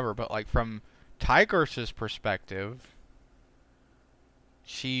 blah, whatever, but, like, from Tigress's perspective,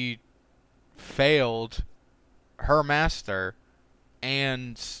 she failed her master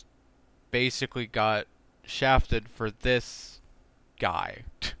and basically got shafted for this guy.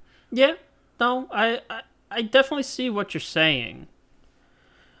 Yeah. No, I definitely see what you're saying.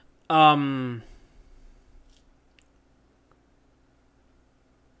 I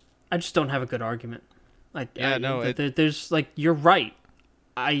just don't have a good argument. There's like, you're right.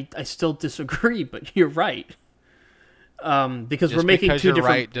 I still disagree, but you're right. Because we're making two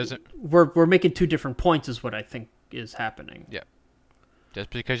different. We're making two different points, is what I think is happening. Yeah. Just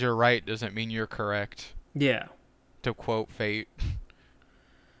because you're right doesn't mean you're correct. Yeah. To quote Fate.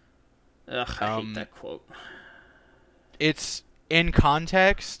 Ugh, I hate that quote. It's in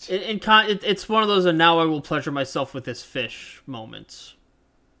context. It's one of those, and now I will pleasure myself with this fish moments.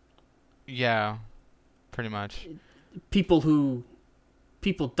 Yeah, pretty much. People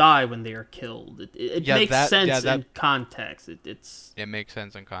die when they are killed. It makes sense in context. It makes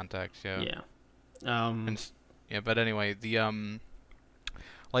sense in context. Yeah. Yeah. But anyway,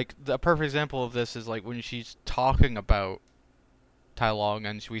 like, the perfect example of this is, like, when she's talking about Tai Lung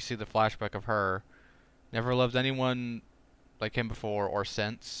and we see the flashback of her never loved anyone like him before or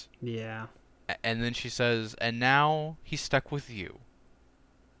since. Yeah. And then she says, and now he's stuck with you.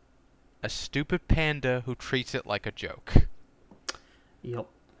 A stupid panda who treats it like a joke. Yep.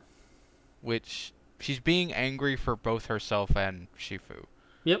 Which, she's being angry for both herself and Shifu.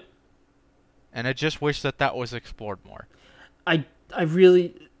 Yep. And I just wish that was explored more. I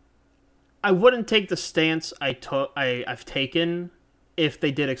wouldn't take the stance I've taken if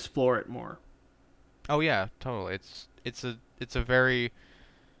they did explore it more. Oh yeah, totally. It's one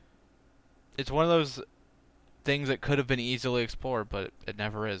of those things that could have been easily explored, but it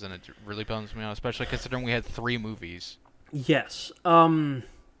never is, and it really bums me out, especially considering we had 3 movies. Yes. Well,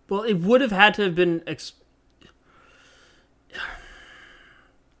 it would have had to have been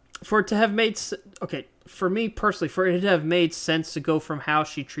for it to have made for me personally, for it to have made sense to go from how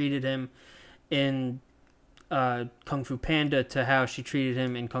she treated him in Kung Fu Panda to how she treated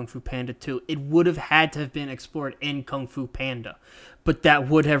him in Kung Fu Panda 2. It would have had to have been explored in Kung Fu Panda, but that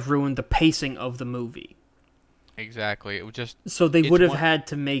would have ruined the pacing of the movie. Exactly. It would just... So they would have had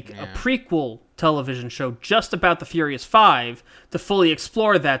to make a prequel television show just about the Furious Five to fully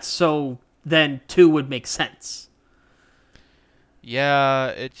explore that, so then 2 would make sense. Yeah,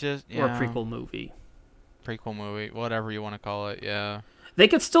 it just... Yeah. Or a prequel movie. Prequel movie, whatever you want to call it, yeah. They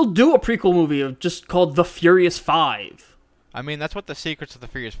could still do a prequel movie just called The Furious Five. I mean, that's what the Secrets of the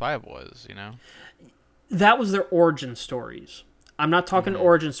Furious Five was, you know? That was their origin stories. I'm not talking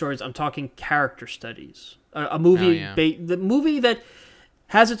origin stories, I'm talking character studies. A movie, the movie that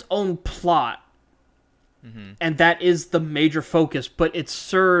has its own plot, and that is the major focus, but it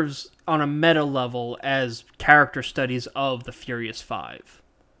serves on a meta level as character studies of the Furious Five.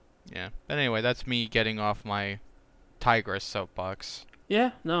 Yeah. But anyway, that's me getting off my Tigress soapbox.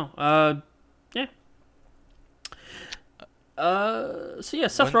 Yeah, no. Yeah. So yeah,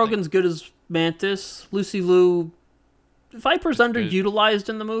 Seth Rogen's good as Mantis. Lucy Liu, Viper's underutilized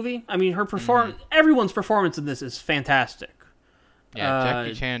in the movie. I mean, her everyone's performance in this is fantastic. Yeah,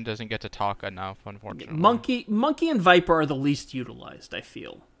 Jackie Chan doesn't get to talk enough, unfortunately. Monkey and Viper are the least utilized, I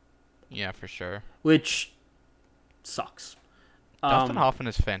feel. Yeah, for sure. Which sucks. Dustin Hoffman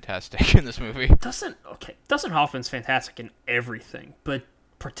is fantastic in this movie. Dustin Hoffman's fantastic in everything, but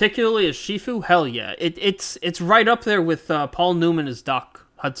particularly as Shifu, hell yeah. It's right up there with Paul Newman as Doc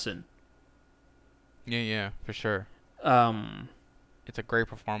Hudson. Yeah, for sure. It's a great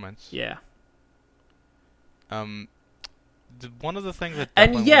performance. Yeah. One of the things that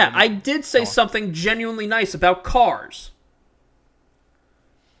And yeah, I did say something genuinely nice about Cars.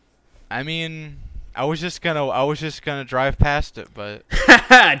 I mean, I was just gonna drive past it, but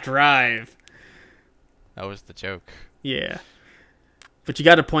Drive. that was the joke. Yeah. But you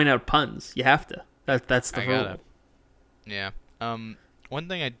got to point out puns. You have to. That's the rule. Yeah. One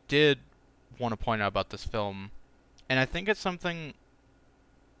thing I did want to point out about this film, and I think it's something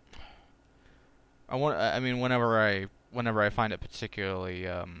whenever I find it particularly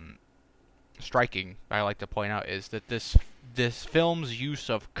striking, I like to point out is that this film's use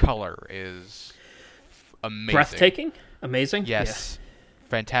of color is amazing. Breathtaking? Amazing? Yes. Yeah.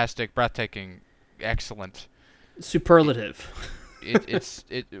 Fantastic, breathtaking, excellent. Superlative. It's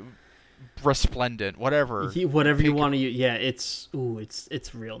resplendent, whatever. Whatever you want to use. Yeah, it's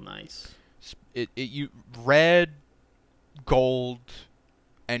real nice. Red, gold,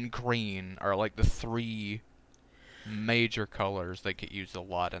 and green are like the three major colors that get used a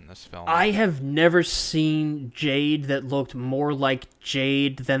lot in this film. I have never seen jade that looked more like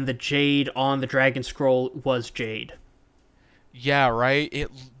jade than the jade on the Dragon Scroll was jade. Yeah, right?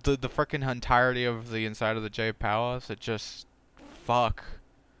 The freaking entirety of the inside of the Jade Palace, it just fuck.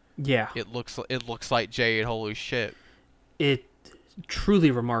 Yeah. It looks like jade, holy shit. It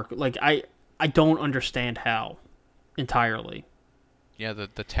truly remarkable. Like I don't understand how entirely. Yeah, the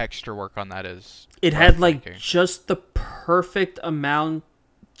texture work on that is it had like just the perfect amount,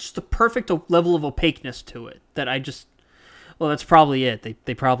 just the perfect level of opaqueness to it that that's probably it.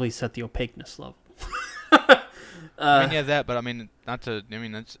 They probably set the opaqueness level. I mean, yeah, that, but I mean,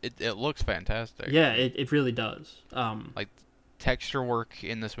 it looks fantastic. Yeah, it really does. Like texture work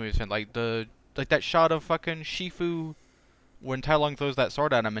in this movie, like that shot of fucking Shifu when Tai Lung throws that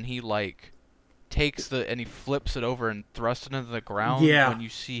sword at him, and he like takes and he flips it over and thrusts it into the ground. Yeah. When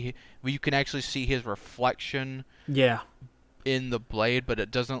you can actually see his reflection. Yeah. In the blade, but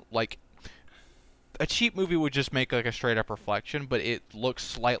it doesn't like. A cheap movie would just make like a straight up reflection, but it looks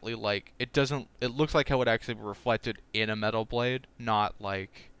slightly like it doesn't. It looks like how it actually be reflected in a metal blade, not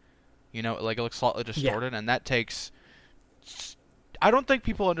like, like it looks slightly distorted, and that takes. I don't think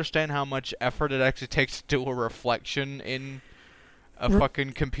people understand how much effort it actually takes to do a reflection in a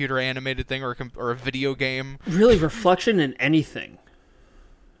fucking computer animated thing or a video game. Really, reflection in anything.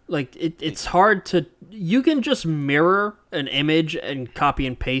 Like it's hard to. You can just mirror an image and copy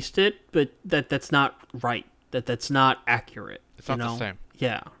and paste it, but that's not right. That's not accurate. It's not the same.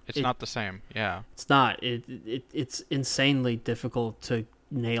 Yeah, it's not the same. Yeah, it's not. It's insanely difficult to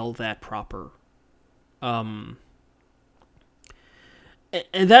nail that proper. And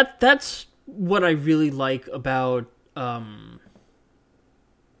that's what I really like about.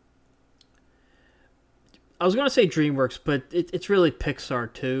 I was going to say DreamWorks, but it's really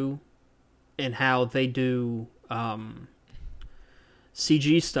Pixar, too, and how they do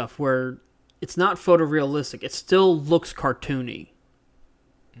CG stuff where it's not photorealistic. It still looks cartoony.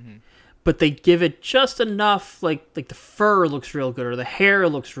 Mm-hmm. But they give it just enough, like the fur looks real good or the hair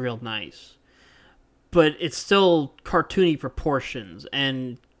looks real nice. But it's still cartoony proportions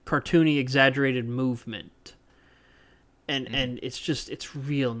and cartoony exaggerated movement. And it's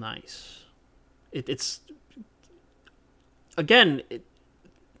real nice. It's... Again,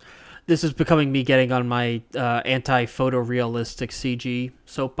 this is becoming me getting on my anti-photorealistic CG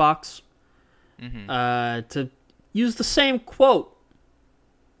soapbox. Mm-hmm. To use the same quote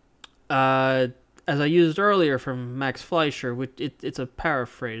as I used earlier from Max Fleischer, which it's a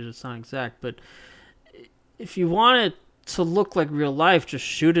paraphrase, it's not exact, but if you want it to look like real life, just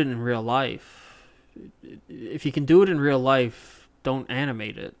shoot it in real life. If you can do it in real life, don't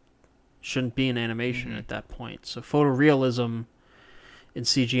animate it. Shouldn't be an animation at that point. So photorealism in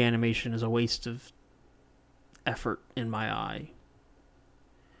CG animation is a waste of effort in my eye.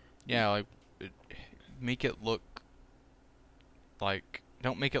 Yeah, like make it look like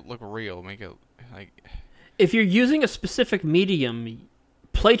don't make it look real. Make it like if you're using a specific medium,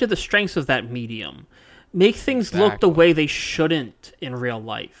 play to the strengths of that medium. Make things look the way they shouldn't in real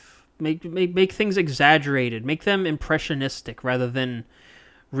life. Make things exaggerated. Make them impressionistic rather than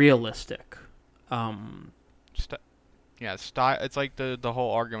realistic. Style. It's like the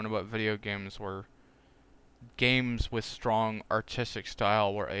whole argument about video games where games with strong artistic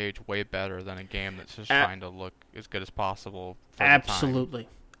style will age way better than a game that's just trying to look as good as possible for the time.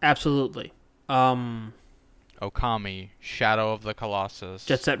 Absolutely. Okami, Shadow of the Colossus,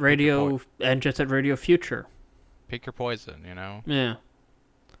 Jet Set Pick your Radio and Jet Set Radio Future. Pick your poison, you know. Yeah.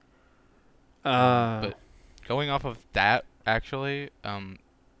 But going off of that, actually,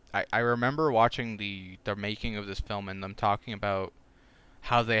 I remember watching the making of this film and them talking about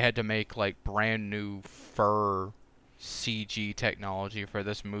how they had to make like brand new fur CG technology for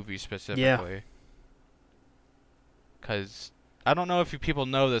this movie specifically. Because I don't know if you people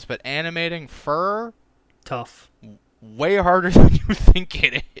know this, but animating fur Tough. way harder than you think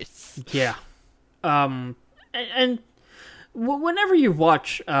it is. Yeah. And whenever you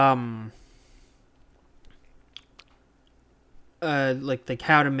watch like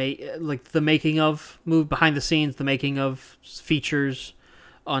how to make like the making of behind the scenes, the making of features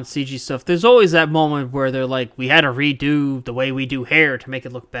on CG stuff, there's always that moment where they're like, we had to redo the way we do hair to make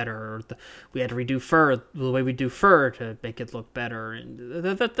it look better, or we had to redo fur the way we do fur to make it look better, and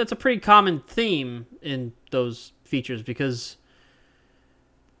that's a pretty common theme in those features because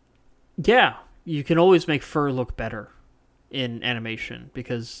yeah, you can always make fur look better in animation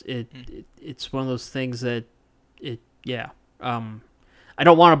because it's one of those things that I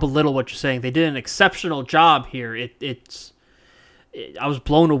don't want to belittle what you're saying. They did an exceptional job here. I was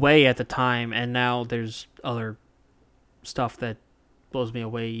blown away at the time, and now there's other stuff that blows me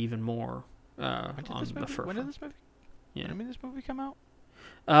away even more. When did this movie come out?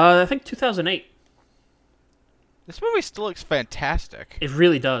 I think 2008. This movie still looks fantastic. It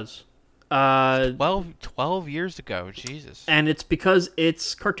really does. 12 years ago, Jesus. And it's because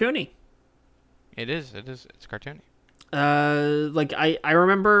it's cartoony. It is. It's cartoony. Like I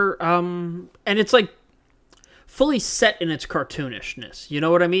remember, and it's like fully set in its cartoonishness. You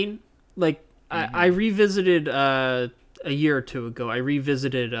know what I mean? Like I revisited a year or two ago. I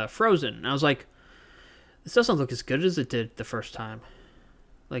revisited Frozen, and I was like, this doesn't look as good as it did the first time.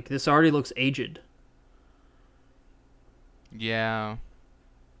 Like this already looks aged. Yeah.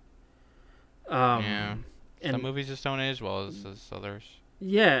 And some movies just don't age well as others.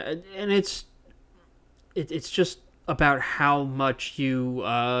 Yeah, and it's just about how much you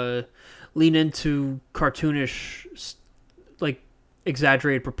lean into cartoonish, like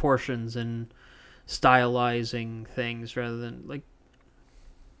exaggerated proportions and stylizing things rather than like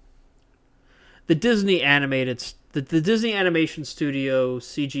the Disney animated the Disney animation studio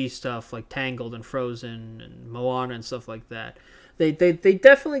CG stuff like Tangled and Frozen and Moana and stuff like that. They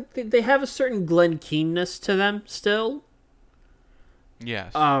definitely they have a certain Glen Keane-ness to them still.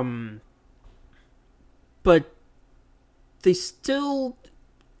 Yes. But they still,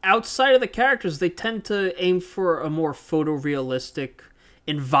 outside of the characters, they tend to aim for a more photorealistic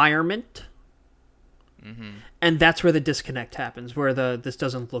environment. Mm-hmm. And that's where the disconnect happens, where this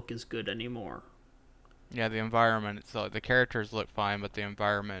doesn't look as good anymore. Yeah, the environment. So the characters look fine, but the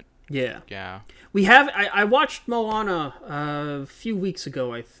environment. Yeah. We have. I watched Moana a few weeks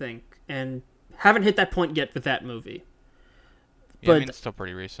ago, I think, and haven't hit that point yet with that movie. Yeah, but I mean, it's still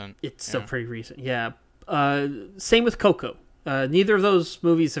pretty recent. It's still pretty recent, yeah. Same with Coco. Neither of those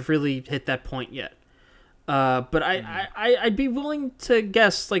movies have really hit that point yet. But I'd be willing to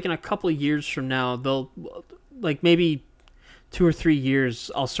guess, like in a couple of years from now, they'll, like maybe 2 or 3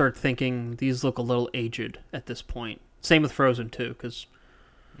 years, I'll start thinking these look a little aged at this point. Same with Frozen too, because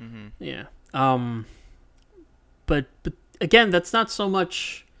yeah. But again, that's not so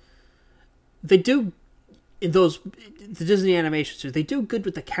much. They do. In the Disney animations, they do good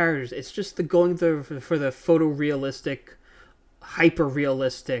with the characters. It's just the going for the photorealistic,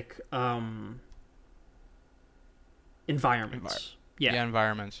 hyper-realistic environments. Yeah,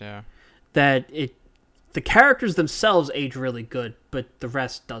 environments, yeah. That the characters themselves age really good, but the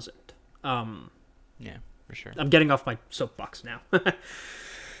rest doesn't. Yeah, for sure. I'm getting off my soapbox now.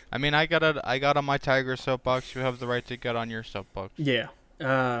 I mean, I got on my tiger soapbox. You have the right to get on your soapbox. Yeah.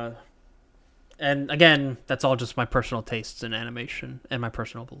 And again, that's all just my personal tastes in animation and my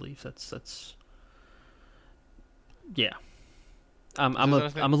personal beliefs. That's yeah. I'm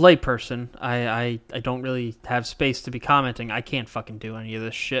a lay person. I don't really have space to be commenting. I can't fucking do any of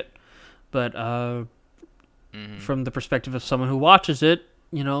this shit. But from the perspective of someone who watches it,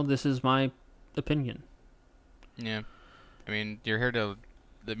 you know, this is my opinion. Yeah. I mean, you're here to.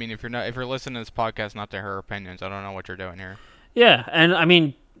 I mean, if you're listening to this podcast not to hear opinions, I don't know what you're doing here. Yeah, and I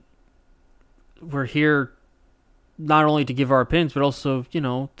mean, we're here not only to give our opinions, but also, you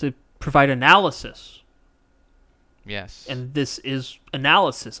know, to provide analysis. Yes. And this is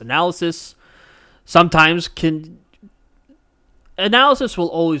analysis. Analysis sometimes Analysis will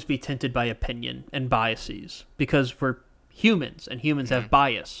always be tinted by opinion and biases because we're humans, and humans have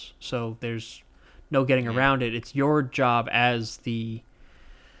bias. So there's no getting around it. It's your job as the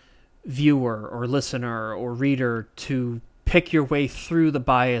viewer or listener or reader to pick your way through the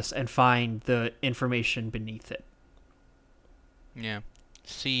bias and find the information beneath it. Yeah.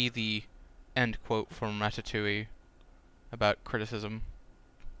 See the end quote from Ratatouille about criticism.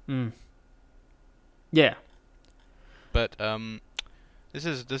 Yeah. But this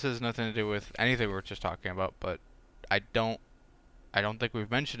has nothing to do with anything we were just talking about, but I don't think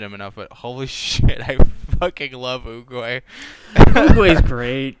we've mentioned him enough, but holy shit, I fucking love Oogway. Oogway's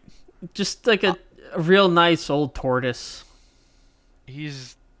great. Just like a real nice old tortoise.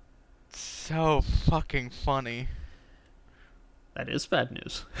 He's so fucking funny. That is bad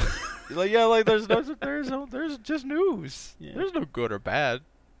news. There's just news. Yeah. There's no good or bad.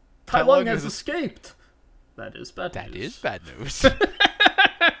 Tai Lung has escaped. That is bad news. That is bad news.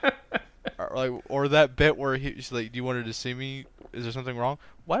 or that bit where he's like, "Do you wanted to see me? Is there something wrong?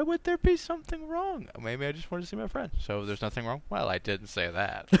 Why would there be something wrong? Maybe I just wanted to see my friend. So there's nothing wrong. Well, I didn't say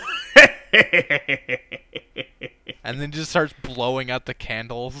that." And then just starts blowing out the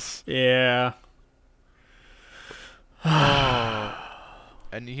candles. Yeah.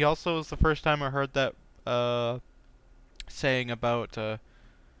 And he also was the first time I heard that saying about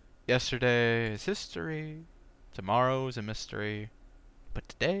yesterday is history, tomorrow is a mystery, but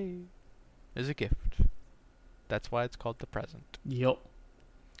today is a gift. That's why it's called the present. Yup.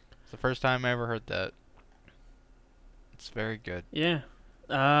 It's the first time I ever heard that. It's very good. Yeah.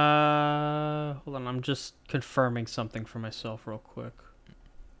 Hold on, I'm just confirming something for myself real quick.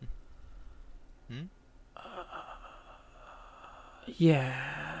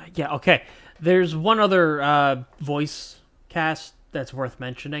 Yeah, okay. There's one other voice cast that's worth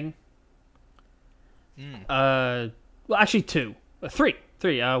mentioning. Well, actually two. Three.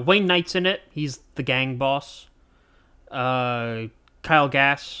 Wayne Knight's in it. He's the gang boss. Kyle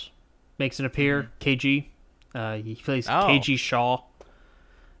Gass makes an appear. KG. He plays KG Shaw.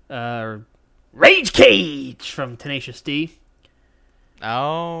 Rage Cage from Tenacious D.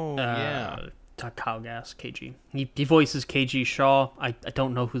 Oh, yeah. Kyle Gass, KG. He voices KG Shaw. I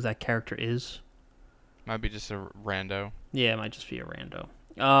don't know who that character is. Might be just a rando. Yeah, it might just be a rando.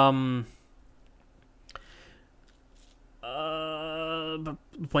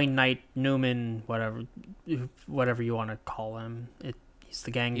 Wayne Knight, Newman, whatever you want to call him. He's the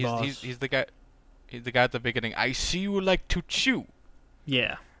gang boss. He's the guy. He's the guy at the beginning. I see you like to chew.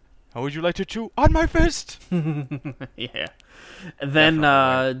 Yeah. How would you like to chew on my fist? Yeah. And then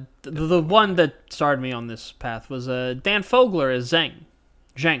the one that started me on this path was Dan Fogler as Zheng.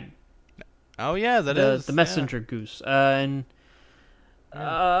 Oh yeah, that the messenger goose. I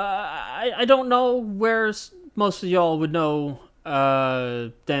don't know where most of y'all would know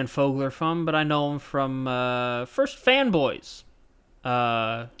Dan Fogler from, but I know him from first Fanboys.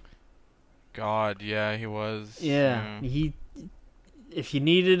 God, yeah, he was. Yeah. If you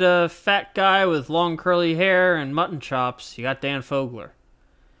needed a fat guy with long curly hair and mutton chops, you got Dan Fogler.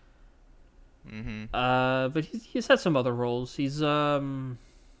 Mm-hmm. But he's had some other roles. He's I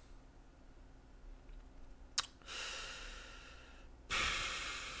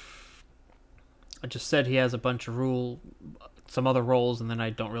just said he has a bunch of some other roles, and then I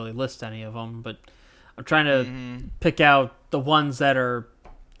don't really list any of them. But I'm trying to pick out the ones that are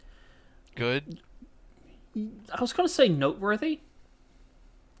good. I was going to say noteworthy.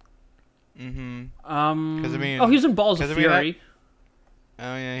 Mm-hmm. Because he was in Balls of Fury.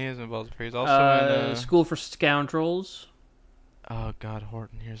 Oh yeah, he is in Balls of Fury. He's also in School for Scoundrels. Oh God,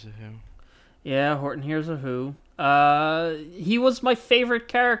 Horton Hears a Who. Yeah, Horton Hears a Who. He was my favorite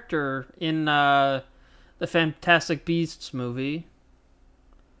character in the Fantastic Beasts movie.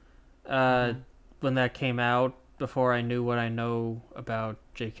 When that came out, before I knew what I know about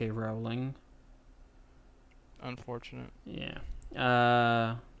J.K. Rowling. Unfortunate. Yeah.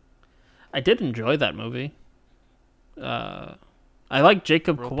 I did enjoy that movie. I like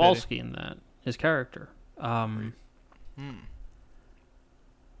Jacob Kowalski in that, his character. But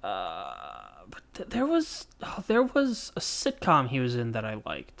there was a sitcom he was in that I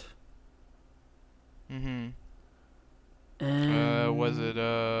liked. Mm-hmm. And was it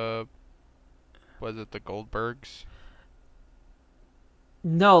the Goldbergs?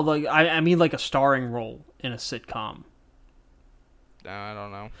 No, like I mean like a starring role in a sitcom. No, I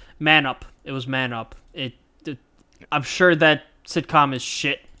don't know. Man Up. It was Man Up. I'm sure that sitcom is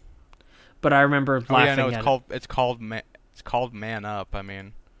shit, but I remember laughing at it. It's called Man Up. I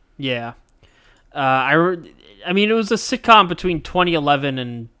mean. Yeah. I mean, it was a sitcom between 2011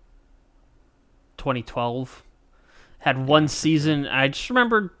 and 2012. Had one season. I just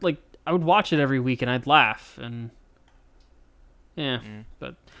remember, like, I would watch it every week and I'd laugh. And yeah,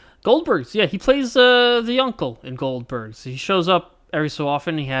 but Goldbergs, yeah, he plays the uncle in Goldbergs. He shows up every so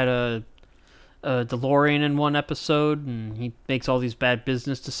often he had a DeLorean in one episode, and he makes all these bad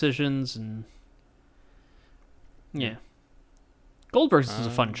business decisions, and yeah. Goldberg's is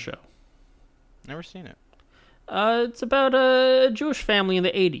a fun show. Never seen it. It's about a Jewish family in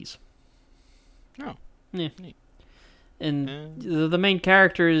the 80s. Oh. Yeah. Neat. And the main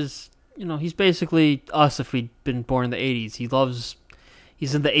character is, he's basically us if we'd been born in the 80s.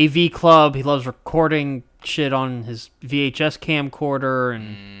 He's in the AV club. He loves recording shit on his VHS camcorder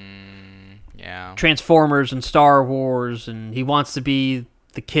and Yeah. Transformers and Star Wars, and he wants to be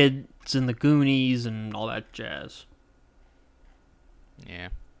the kids in the Goonies and all that jazz. Yeah.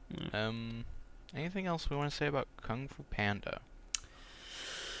 Anything else we want to say about Kung Fu Panda?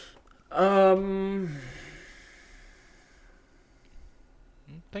 Um,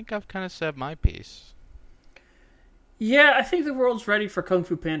 I think I've kind of said my piece. Yeah, I think the world's ready for Kung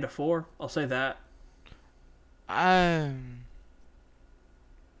Fu Panda 4. I'll say that. As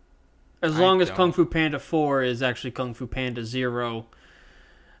long as don't. Kung Fu Panda 4 is actually Kung Fu Panda 0,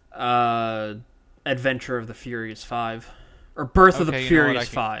 Adventure of the Furious 5. Or Birth of the Okay, Furious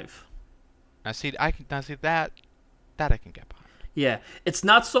 5. I see that I can get behind. Yeah, it's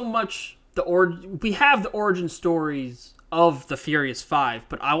not so much we have the origin stories of the Furious 5,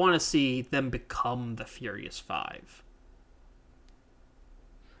 but I want to see them become the Furious 5.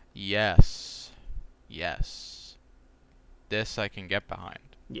 Yes. This I can get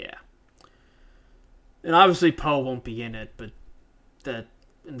behind. Yeah. And obviously Poe won't be in it, but that's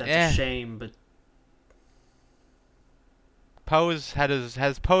a shame, but Poe's had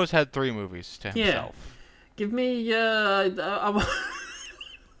 3 movies to himself. Give me I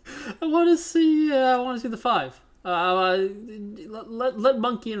want to see the 5. Let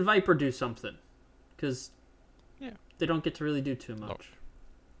Monkey and Viper do something, because they don't get to really do too much.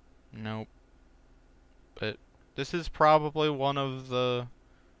 Nope. But this is probably one of the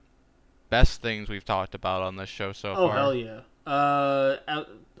best things we've talked about on this show so far. Oh, hell yeah. I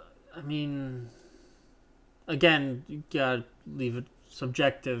mean, again, you gotta leave it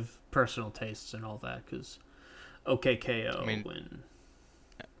subjective, personal tastes and all that, because OKKO win.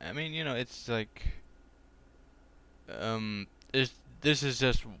 I mean, it's like, this is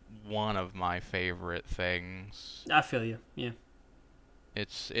just one of my favorite things. I feel you, yeah.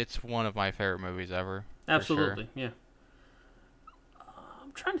 It's one of my favorite movies ever. Absolutely, yeah.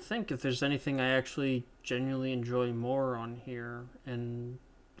 I'm trying to think if there's anything I actually genuinely enjoy more on here, and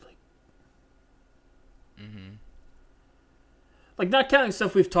like not counting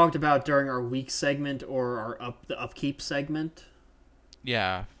stuff we've talked about during our week segment or the upkeep segment.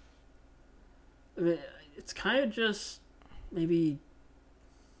 Yeah. I mean, it's kind of just maybe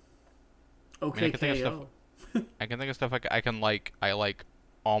OKKO. I can think of stuff I like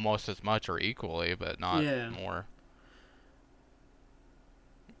almost as much or equally, but not more.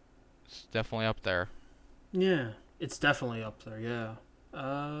 It's definitely up there. Yeah, it's definitely up there. Yeah.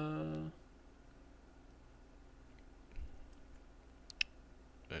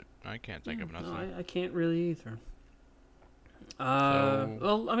 But I can't think of nothing. No, I can't really either.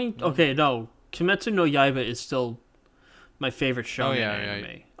 Well, I mean, okay, no, Kimetsu no Yaiba is still my favorite shonen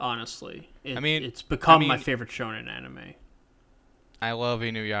anime. Honestly, it's become my favorite shonen anime. I love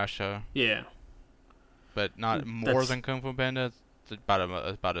Inuyasha. Yeah, but not more than Kung Fu Panda. It's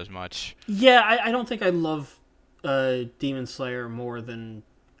about as much. Yeah, I don't think I love Demon Slayer more than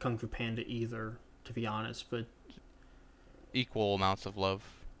Kung Fu Panda either, to be honest. But equal amounts of love.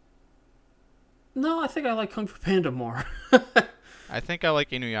 No, I think I like Kung Fu Panda more. I think I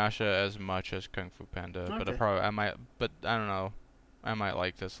like Inuyasha as much as Kung Fu Panda, Okay. but I don't know. I might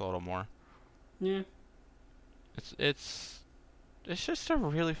like this a little more. Yeah. It's just a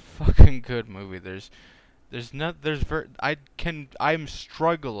really fucking good movie. I'm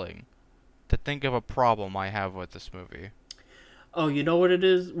struggling to think of a problem I have with this movie. Oh, you know what it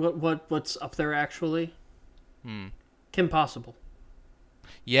is? What's up there actually? Kim Possible.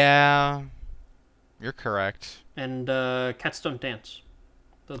 Yeah. You're correct. And Cats Don't Dance.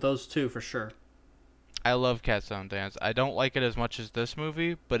 Those two for sure. I love Cats Don't Dance. I don't like it as much as this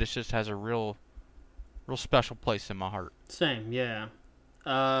movie, but it just has a real special place in my heart. Same, yeah.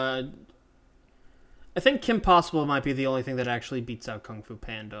 I think Kim Possible might be the only thing that actually beats out Kung Fu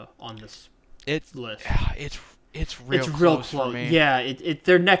Panda on this list. It's real close for me. Yeah,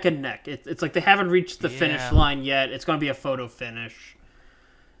 they're neck and neck. It's like they haven't reached the finish line yet. It's going to be a photo finish.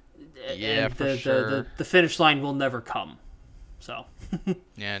 Yeah, and for sure. The finish line will never come. So.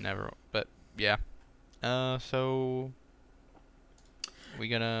 Yeah, never. But yeah. So we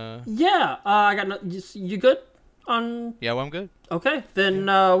gonna. Yeah, I got. You good? On. Yeah, well, I'm good. Okay, then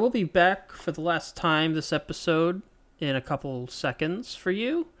we'll be back for the last time this episode in a couple seconds for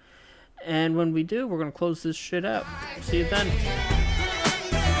you. And when we do, we're going to close this shit out. See you then.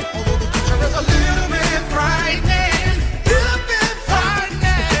 Although the future is a little bit frightening, the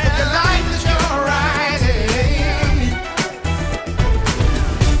light is your rising.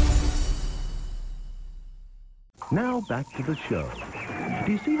 Now back to the show.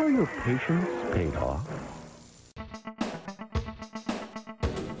 Do you see how your patience paid off?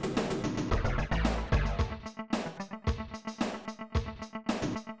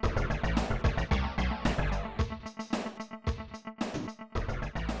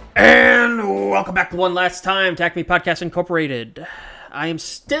 And welcome back one last time to Acme Podcast Incorporated. I am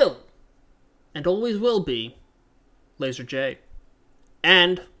still, and always will be, Laser J.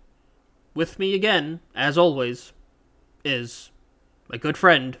 And with me again, as always, is my good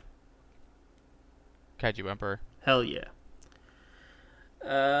friend. Kaiju Emperor. Hell yeah.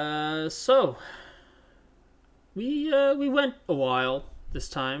 So we went a while this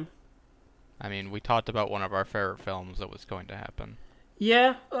time. I mean, we talked about one of our favorite films that was going to happen.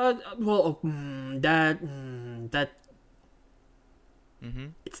 Yeah. That. Mm-hmm.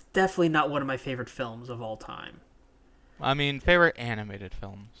 It's definitely not one of my favorite films of all time. I mean, favorite animated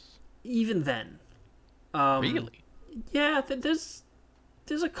films. Even then. Really? Yeah, there's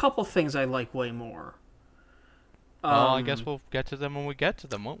a couple things I like way more. Well, I guess we'll get to them when we get to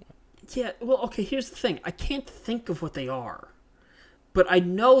them, won't we? Yeah, well, okay, here's the thing. I can't think of what they are. But I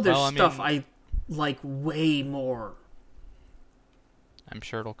know there's stuff I like way more. I'm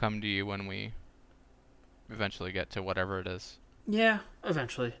sure it'll come to you when we eventually get to whatever it is. Yeah,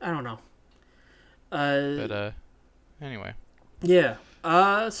 eventually. I don't know. But anyway. Yeah.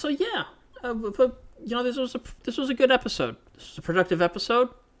 So yeah. But you know, this was a good episode. This was a productive episode.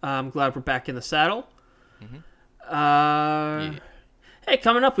 I'm glad we're back in the saddle. Mm-hmm. Yeah. Hey,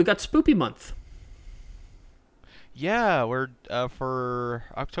 coming up, we got Spoopy Month. Yeah, we're for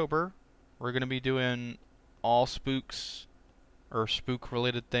October, we're gonna be doing all spooks or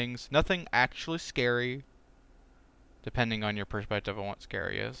spook-related things. Nothing actually scary, depending on your perspective on what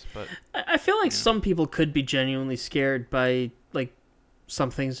scary is. But I feel like some people could be genuinely scared by like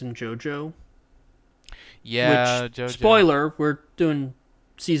some things in JoJo. Yeah, which, JoJo. Spoiler: we're doing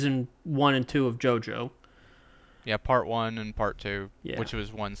season 1 and 2 of JoJo. Yeah, part 1 and part 2, Yeah. which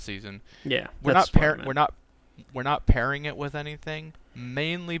was one season. Yeah, We're that's not what I meant. we're not pairing it with anything,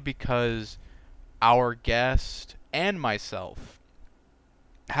 mainly because our guest and myself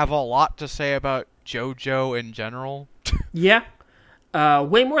have a lot to say about JoJo in general. Yeah,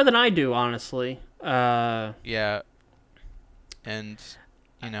 way more than I do, honestly. Yeah, and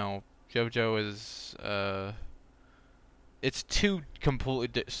you know, JoJo is it's two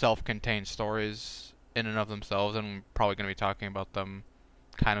completely self-contained stories in and of themselves, and I'm probably going to be talking about them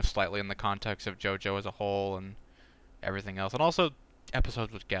kind of slightly in the context of JoJo as a whole and everything else. And also,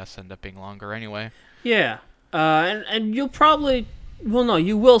 episodes with guests end up being longer anyway. Yeah, and you'll probably, well, no,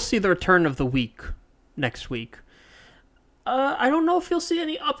 you will see the return of the week next week. I don't know if you'll see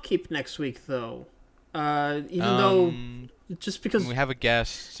any upkeep next week, though. Even though, just because... We have a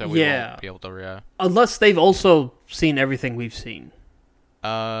guest, so we Yeah. won't be able to, Unless they've also seen everything we've seen.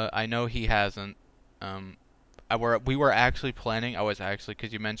 I know he hasn't. We were actually planning,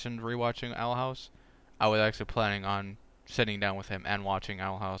 because you mentioned rewatching Owl House, I was actually planning on sitting down with him and watching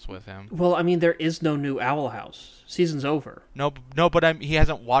Owl House with him. Well, I mean, there is no new Owl House. Season's over. No, but he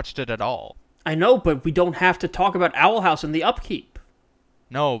hasn't watched it at all. I know, but we don't have to talk about Owl House and the upkeep.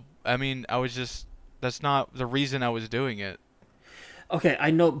 No, I mean, that's not the reason I was doing it. Okay,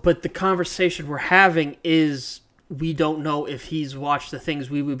 I know, but the conversation we're having is we don't know if he's watched the things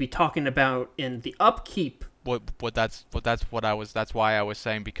we would be talking about in the upkeep. That's why I was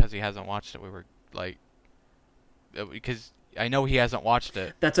saying because he hasn't watched it. We were like, because I know he hasn't watched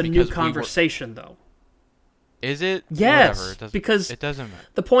it. That's a new conversation, though. Is it? Yes, Whatever. because it doesn't matter.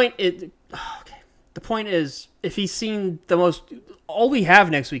 The point is, if he's seen all we have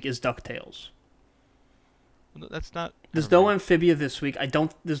next week is DuckTales. That's not. There's no Amphibia this week.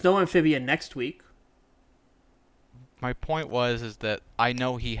 There's no Amphibia next week. My point is that I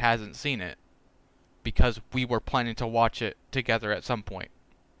know he hasn't seen it because we were planning to watch it together at some point.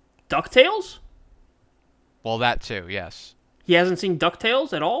 DuckTales? Well, that too, yes. He hasn't seen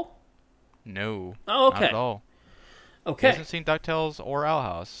DuckTales at all? No. Oh, okay. Not at all. Okay. He hasn't seen DuckTales or Owl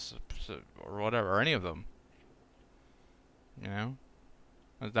House or whatever, or any of them. You know?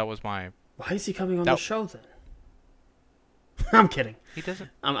 That was my... Why is he coming on the show then? I'm kidding. He doesn't...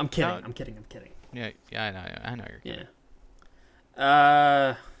 I'm kidding. No. I'm kidding. Yeah, I know you're kidding.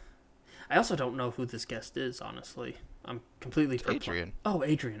 Yeah. I also don't know who this guest is, honestly. I'm completely perplexed. Adrian. Oh,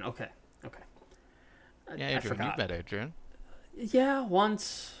 Adrian. Okay. Yeah, I Adrian, forgot. you've met Adrian. Yeah,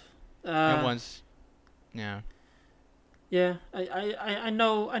 once. And once, yeah. Yeah, I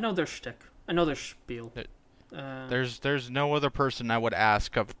know their shtick. I know their spiel. There's no other person I would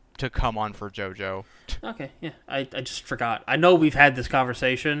ask to come on for JoJo. Okay, yeah. I just forgot. I know we've had this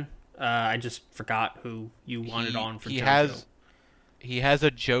conversation. I just forgot who you wanted on for JoJo. He has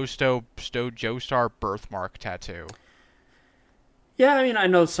a Joestar birthmark tattoo. Yeah, I mean, I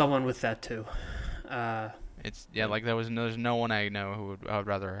know someone with that too. Like there's no one I know who I would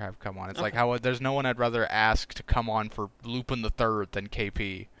rather have come on. It's Okay. like there's no one I'd rather ask to come on for Lupin the Third than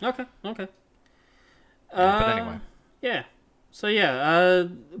KP. Okay. Yeah, but anyway. Yeah. So yeah,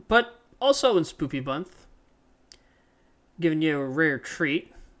 but also in Spoopy Month, giving you a rare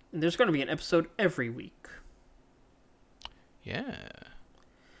treat, and there's going to be an episode every week. Yeah.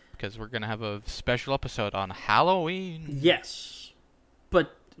 Because we're going to have a special episode on Halloween. Yes.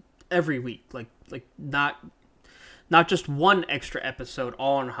 But every week, like not just one extra episode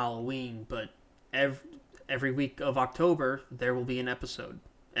on Halloween, but every week of October there will be an episode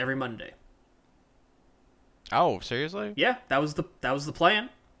every Monday. Oh, seriously? Yeah, that was the plan.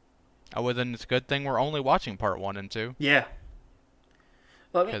 Oh, well, then it's a good thing we're only watching part 1 and 2. Yeah.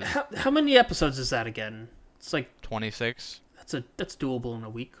 Well, I mean, how many episodes is that again? It's like 26. That's doable in a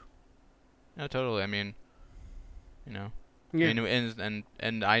week. No, totally. I mean, you know. Yeah. I mean,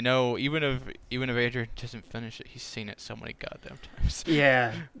 and I know even if Adrian doesn't finish it, he's seen it so many goddamn times.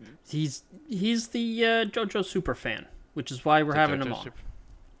 Yeah, he's the JoJo super fan, which is why we're having him on.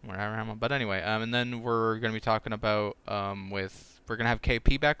 We're having him on. But anyway, and then we're going to be talking about we're going to have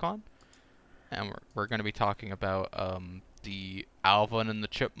KP back on, and we're going to be talking about the Alvin and the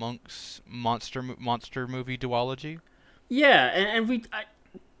Chipmunks monster movie duology. Yeah, and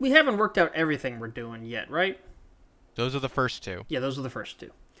we haven't worked out everything we're doing yet, right? Those are the first two. Yeah, those are the first two.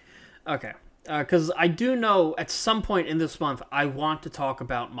 Okay. Because I do know at some point in this month I want to talk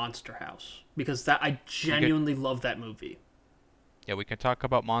about Monster House. Because I genuinely love that movie. Yeah, we can talk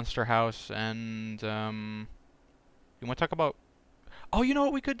about Monster House and... you want to talk about... Oh, you know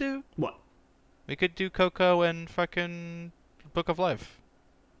what we could do? What? We could do Coco and fucking Book of Life.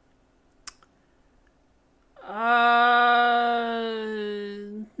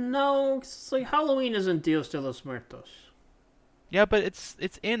 No, 'cause it's like Halloween isn't Dios de los Muertos. Yeah, but it's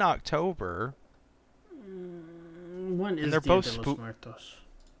in October. When is they're Dia both de los Muertos?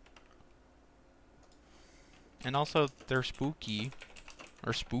 And also, they're spooky.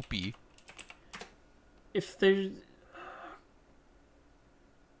 Or spoopy. If there's...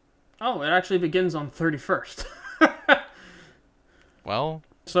 Oh, it actually begins on 31st. Well...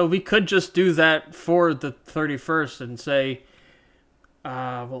 So we could just do that for the 31st and say...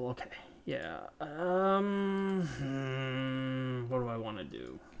 well, okay. Yeah. What do I want to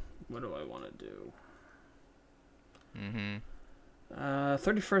do? Mm-hmm.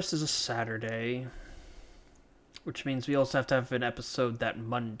 31st is a Saturday. Which means we also have to have an episode that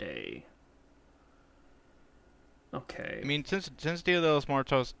Monday. Okay. I mean, since Dia de los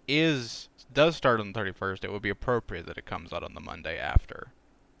Muertos does start on the 31st, it would be appropriate that it comes out on the Monday after.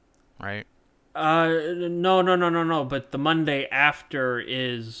 Right? No. But the Monday after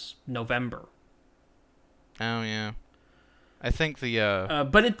is November. Oh, yeah. I think the,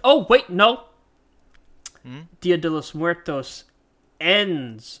 But it... Oh, wait, no. Hmm? Dia de los Muertos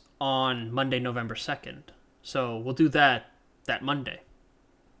ends on Monday, November 2nd. So we'll do that Monday.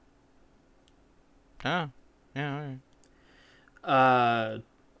 Oh, yeah, alright.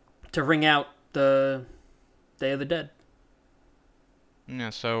 To ring out the Day of the Dead. Yeah,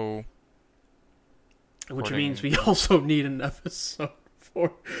 so... Which means we also need an episode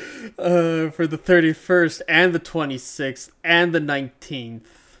for the 31st and the 26th and the 19th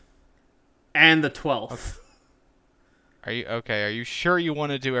and the 12th. Okay. Are you sure you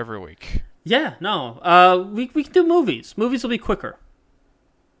want to do every week? Yeah, no. We can do movies. Movies will be quicker.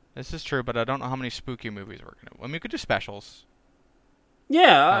 This is true, but I don't know how many spooky movies we're gonna... I mean, we could do specials.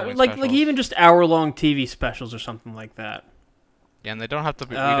 Yeah, Halloween like specials. even just hour-long TV specials or something like that. Yeah, and they don't have to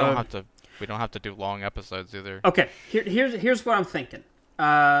be... we don't have to do long episodes either. Okay, here's what I'm thinking.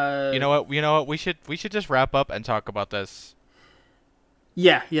 You know what? We should just wrap up and talk about this.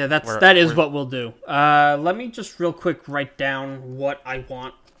 Yeah, that is what we'll do. Let me just real quick write down what I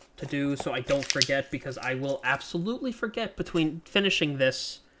want to do so I don't forget, because I will absolutely forget between finishing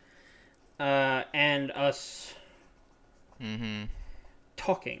this and us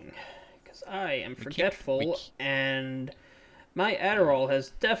talking, because I am forgetful and my Adderall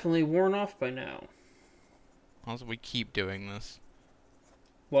has definitely worn off by now. Also, we keep doing this.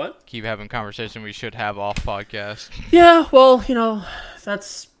 What? Keep having conversation we should have off podcast. Yeah, well,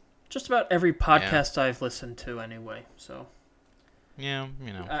 that's Just about every podcast I've listened to, anyway. So. Yeah,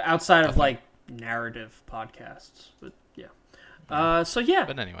 you know. Outside of like narrative podcasts, but yeah. But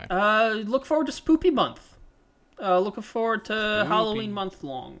anyway. Look forward to Spoopy month. Looking forward to Halloween month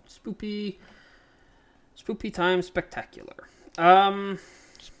long. Spoopy time spectacular. But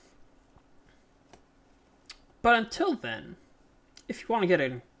until then, if you want to get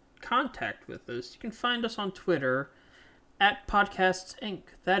in contact with us, you can find us on Twitter at Podcasts Inc.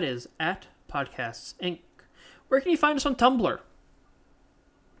 That is at Podcasts Inc. Where can you find us on Tumblr?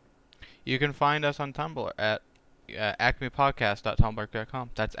 You can find us on Tumblr at acmepodcast.tumblr.com.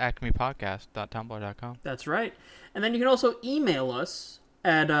 That's acmepodcast.tumblr.com. That's right. And then you can also email us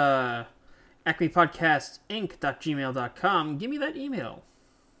at acmepodcastinc.gmail.com. Give me that email.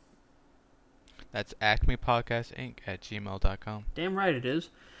 That's acmepodcastinc@gmail.com. Damn right it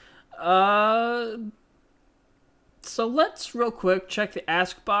is. So let's real quick check the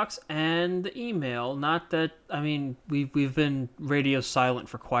Ask box and the email. Not that, I mean, we've been radio silent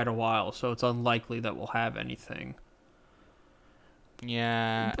for quite a while, so it's unlikely that we'll have anything.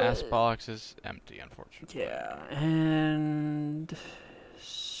 Yeah, Ask box is empty, unfortunately. Yeah, and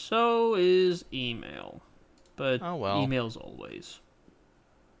so is email. But oh, well. Email's always.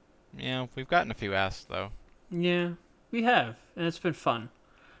 Yeah, we've gotten a few asks, though. Yeah, we have, and it's been fun.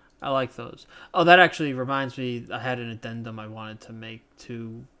 I like those. Oh, that actually reminds me, I had an addendum I wanted to make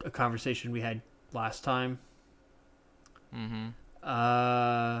to a conversation we had last time. Mm-hmm.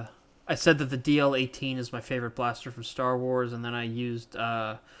 I said that the DL-18 is my favorite blaster from Star Wars, and then I used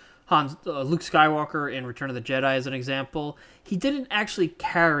Luke Skywalker in Return of the Jedi as an example. He didn't actually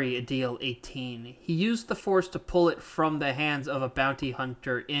carry a DL-18. He used the Force to pull it from the hands of a bounty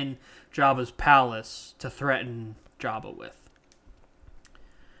hunter in Jabba's palace to threaten Jabba with.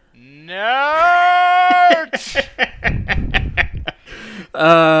 Nerds!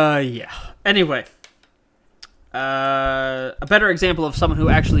 Yeah. Anyway. A better example of someone who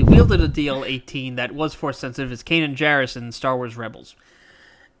actually wielded a DL-18 that was Force sensitive is Kanan Jarrus in Star Wars Rebels.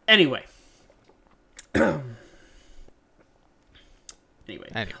 Anyway.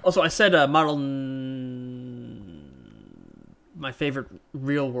 Also, I said my favorite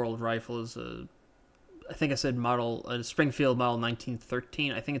real-world rifle is I think I said Springfield model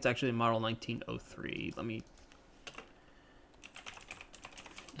 1913. I think it's actually model 1903. Let me...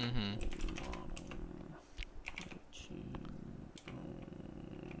 Mm-hmm.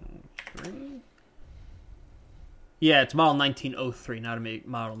 Yeah, it's model 1903, not a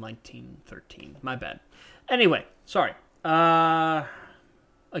model 1913. My bad. Anyway, sorry.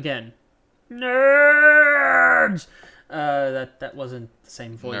 Again. Nerds! That wasn't the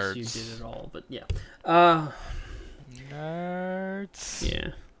same voice Nerds. you did at all, but yeah. Nerds.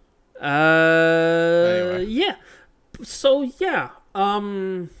 Yeah. Anyway. Yeah. So, yeah.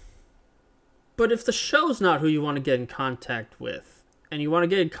 But if the show's not who you want to get in contact with, and you want to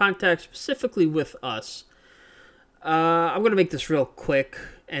get in contact specifically with us, I'm going to make this real quick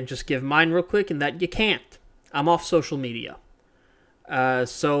and just give mine real quick, and that you can't. I'm off social media.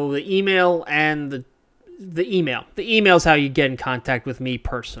 So the email and the email. The email is how you get in contact with me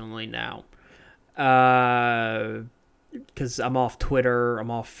personally now. Because I'm off Twitter,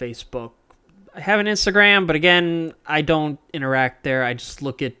 I'm off Facebook. I have an Instagram, but again, I don't interact there. I just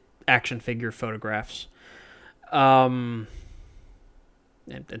look at action figure photographs. And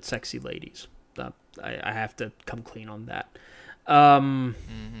sexy ladies. I have to come clean on that.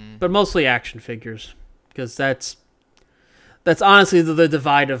 But mostly action figures. Because that's honestly the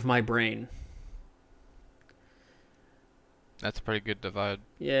divide of my brain. That's a pretty good divide.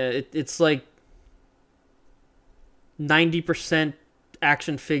 Yeah, it's like 90%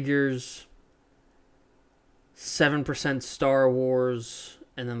 action figures, 7% Star Wars,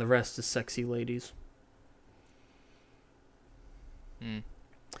 and then the rest is sexy ladies.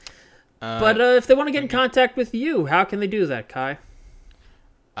 But if they want to get in contact with you, how can they do that, Kai?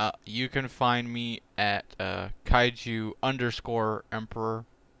 You can find me at kaiju_emperor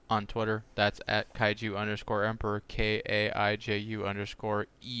on Twitter. That's at kaiju_emperor, KAIJU_EMPEROR,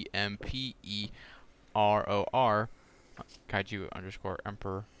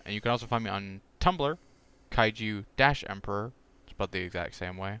 kaiju_emperor. And you can also find me on Tumblr, kaiju-emperor, spelled the exact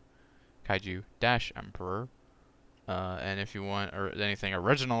same way, kaiju-emperor. And if you want anything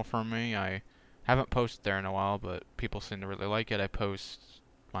original from me, I haven't posted there in a while, but people seem to really like it. I post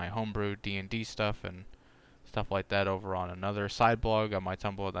my homebrew D&D stuff and stuff like that over on another side blog on my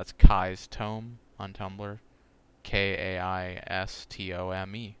Tumblr. That's Kai's Tome on Tumblr,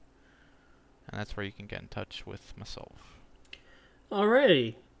 KAISTOME. And that's where you can get in touch with myself.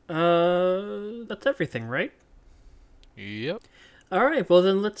 Alrighty. That's everything, right? Yep. All right, well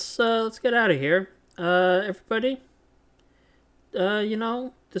then let's get out of here. Everybody,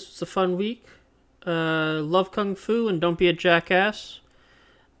 this was a fun week. Love Kung Fu and don't be a jackass.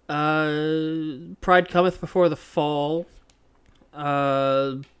 Pride cometh before the fall.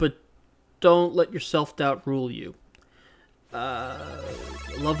 But don't let your self-doubt rule you.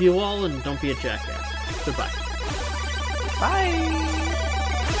 Love you all and don't be a jackass. Goodbye. Bye.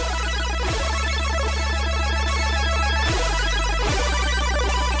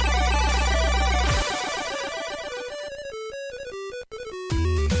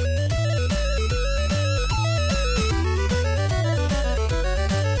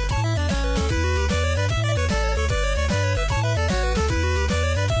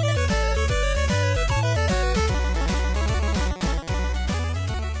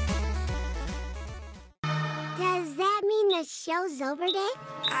 Does that mean the show's over, Dave?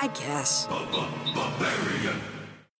 I guess. Barbarian.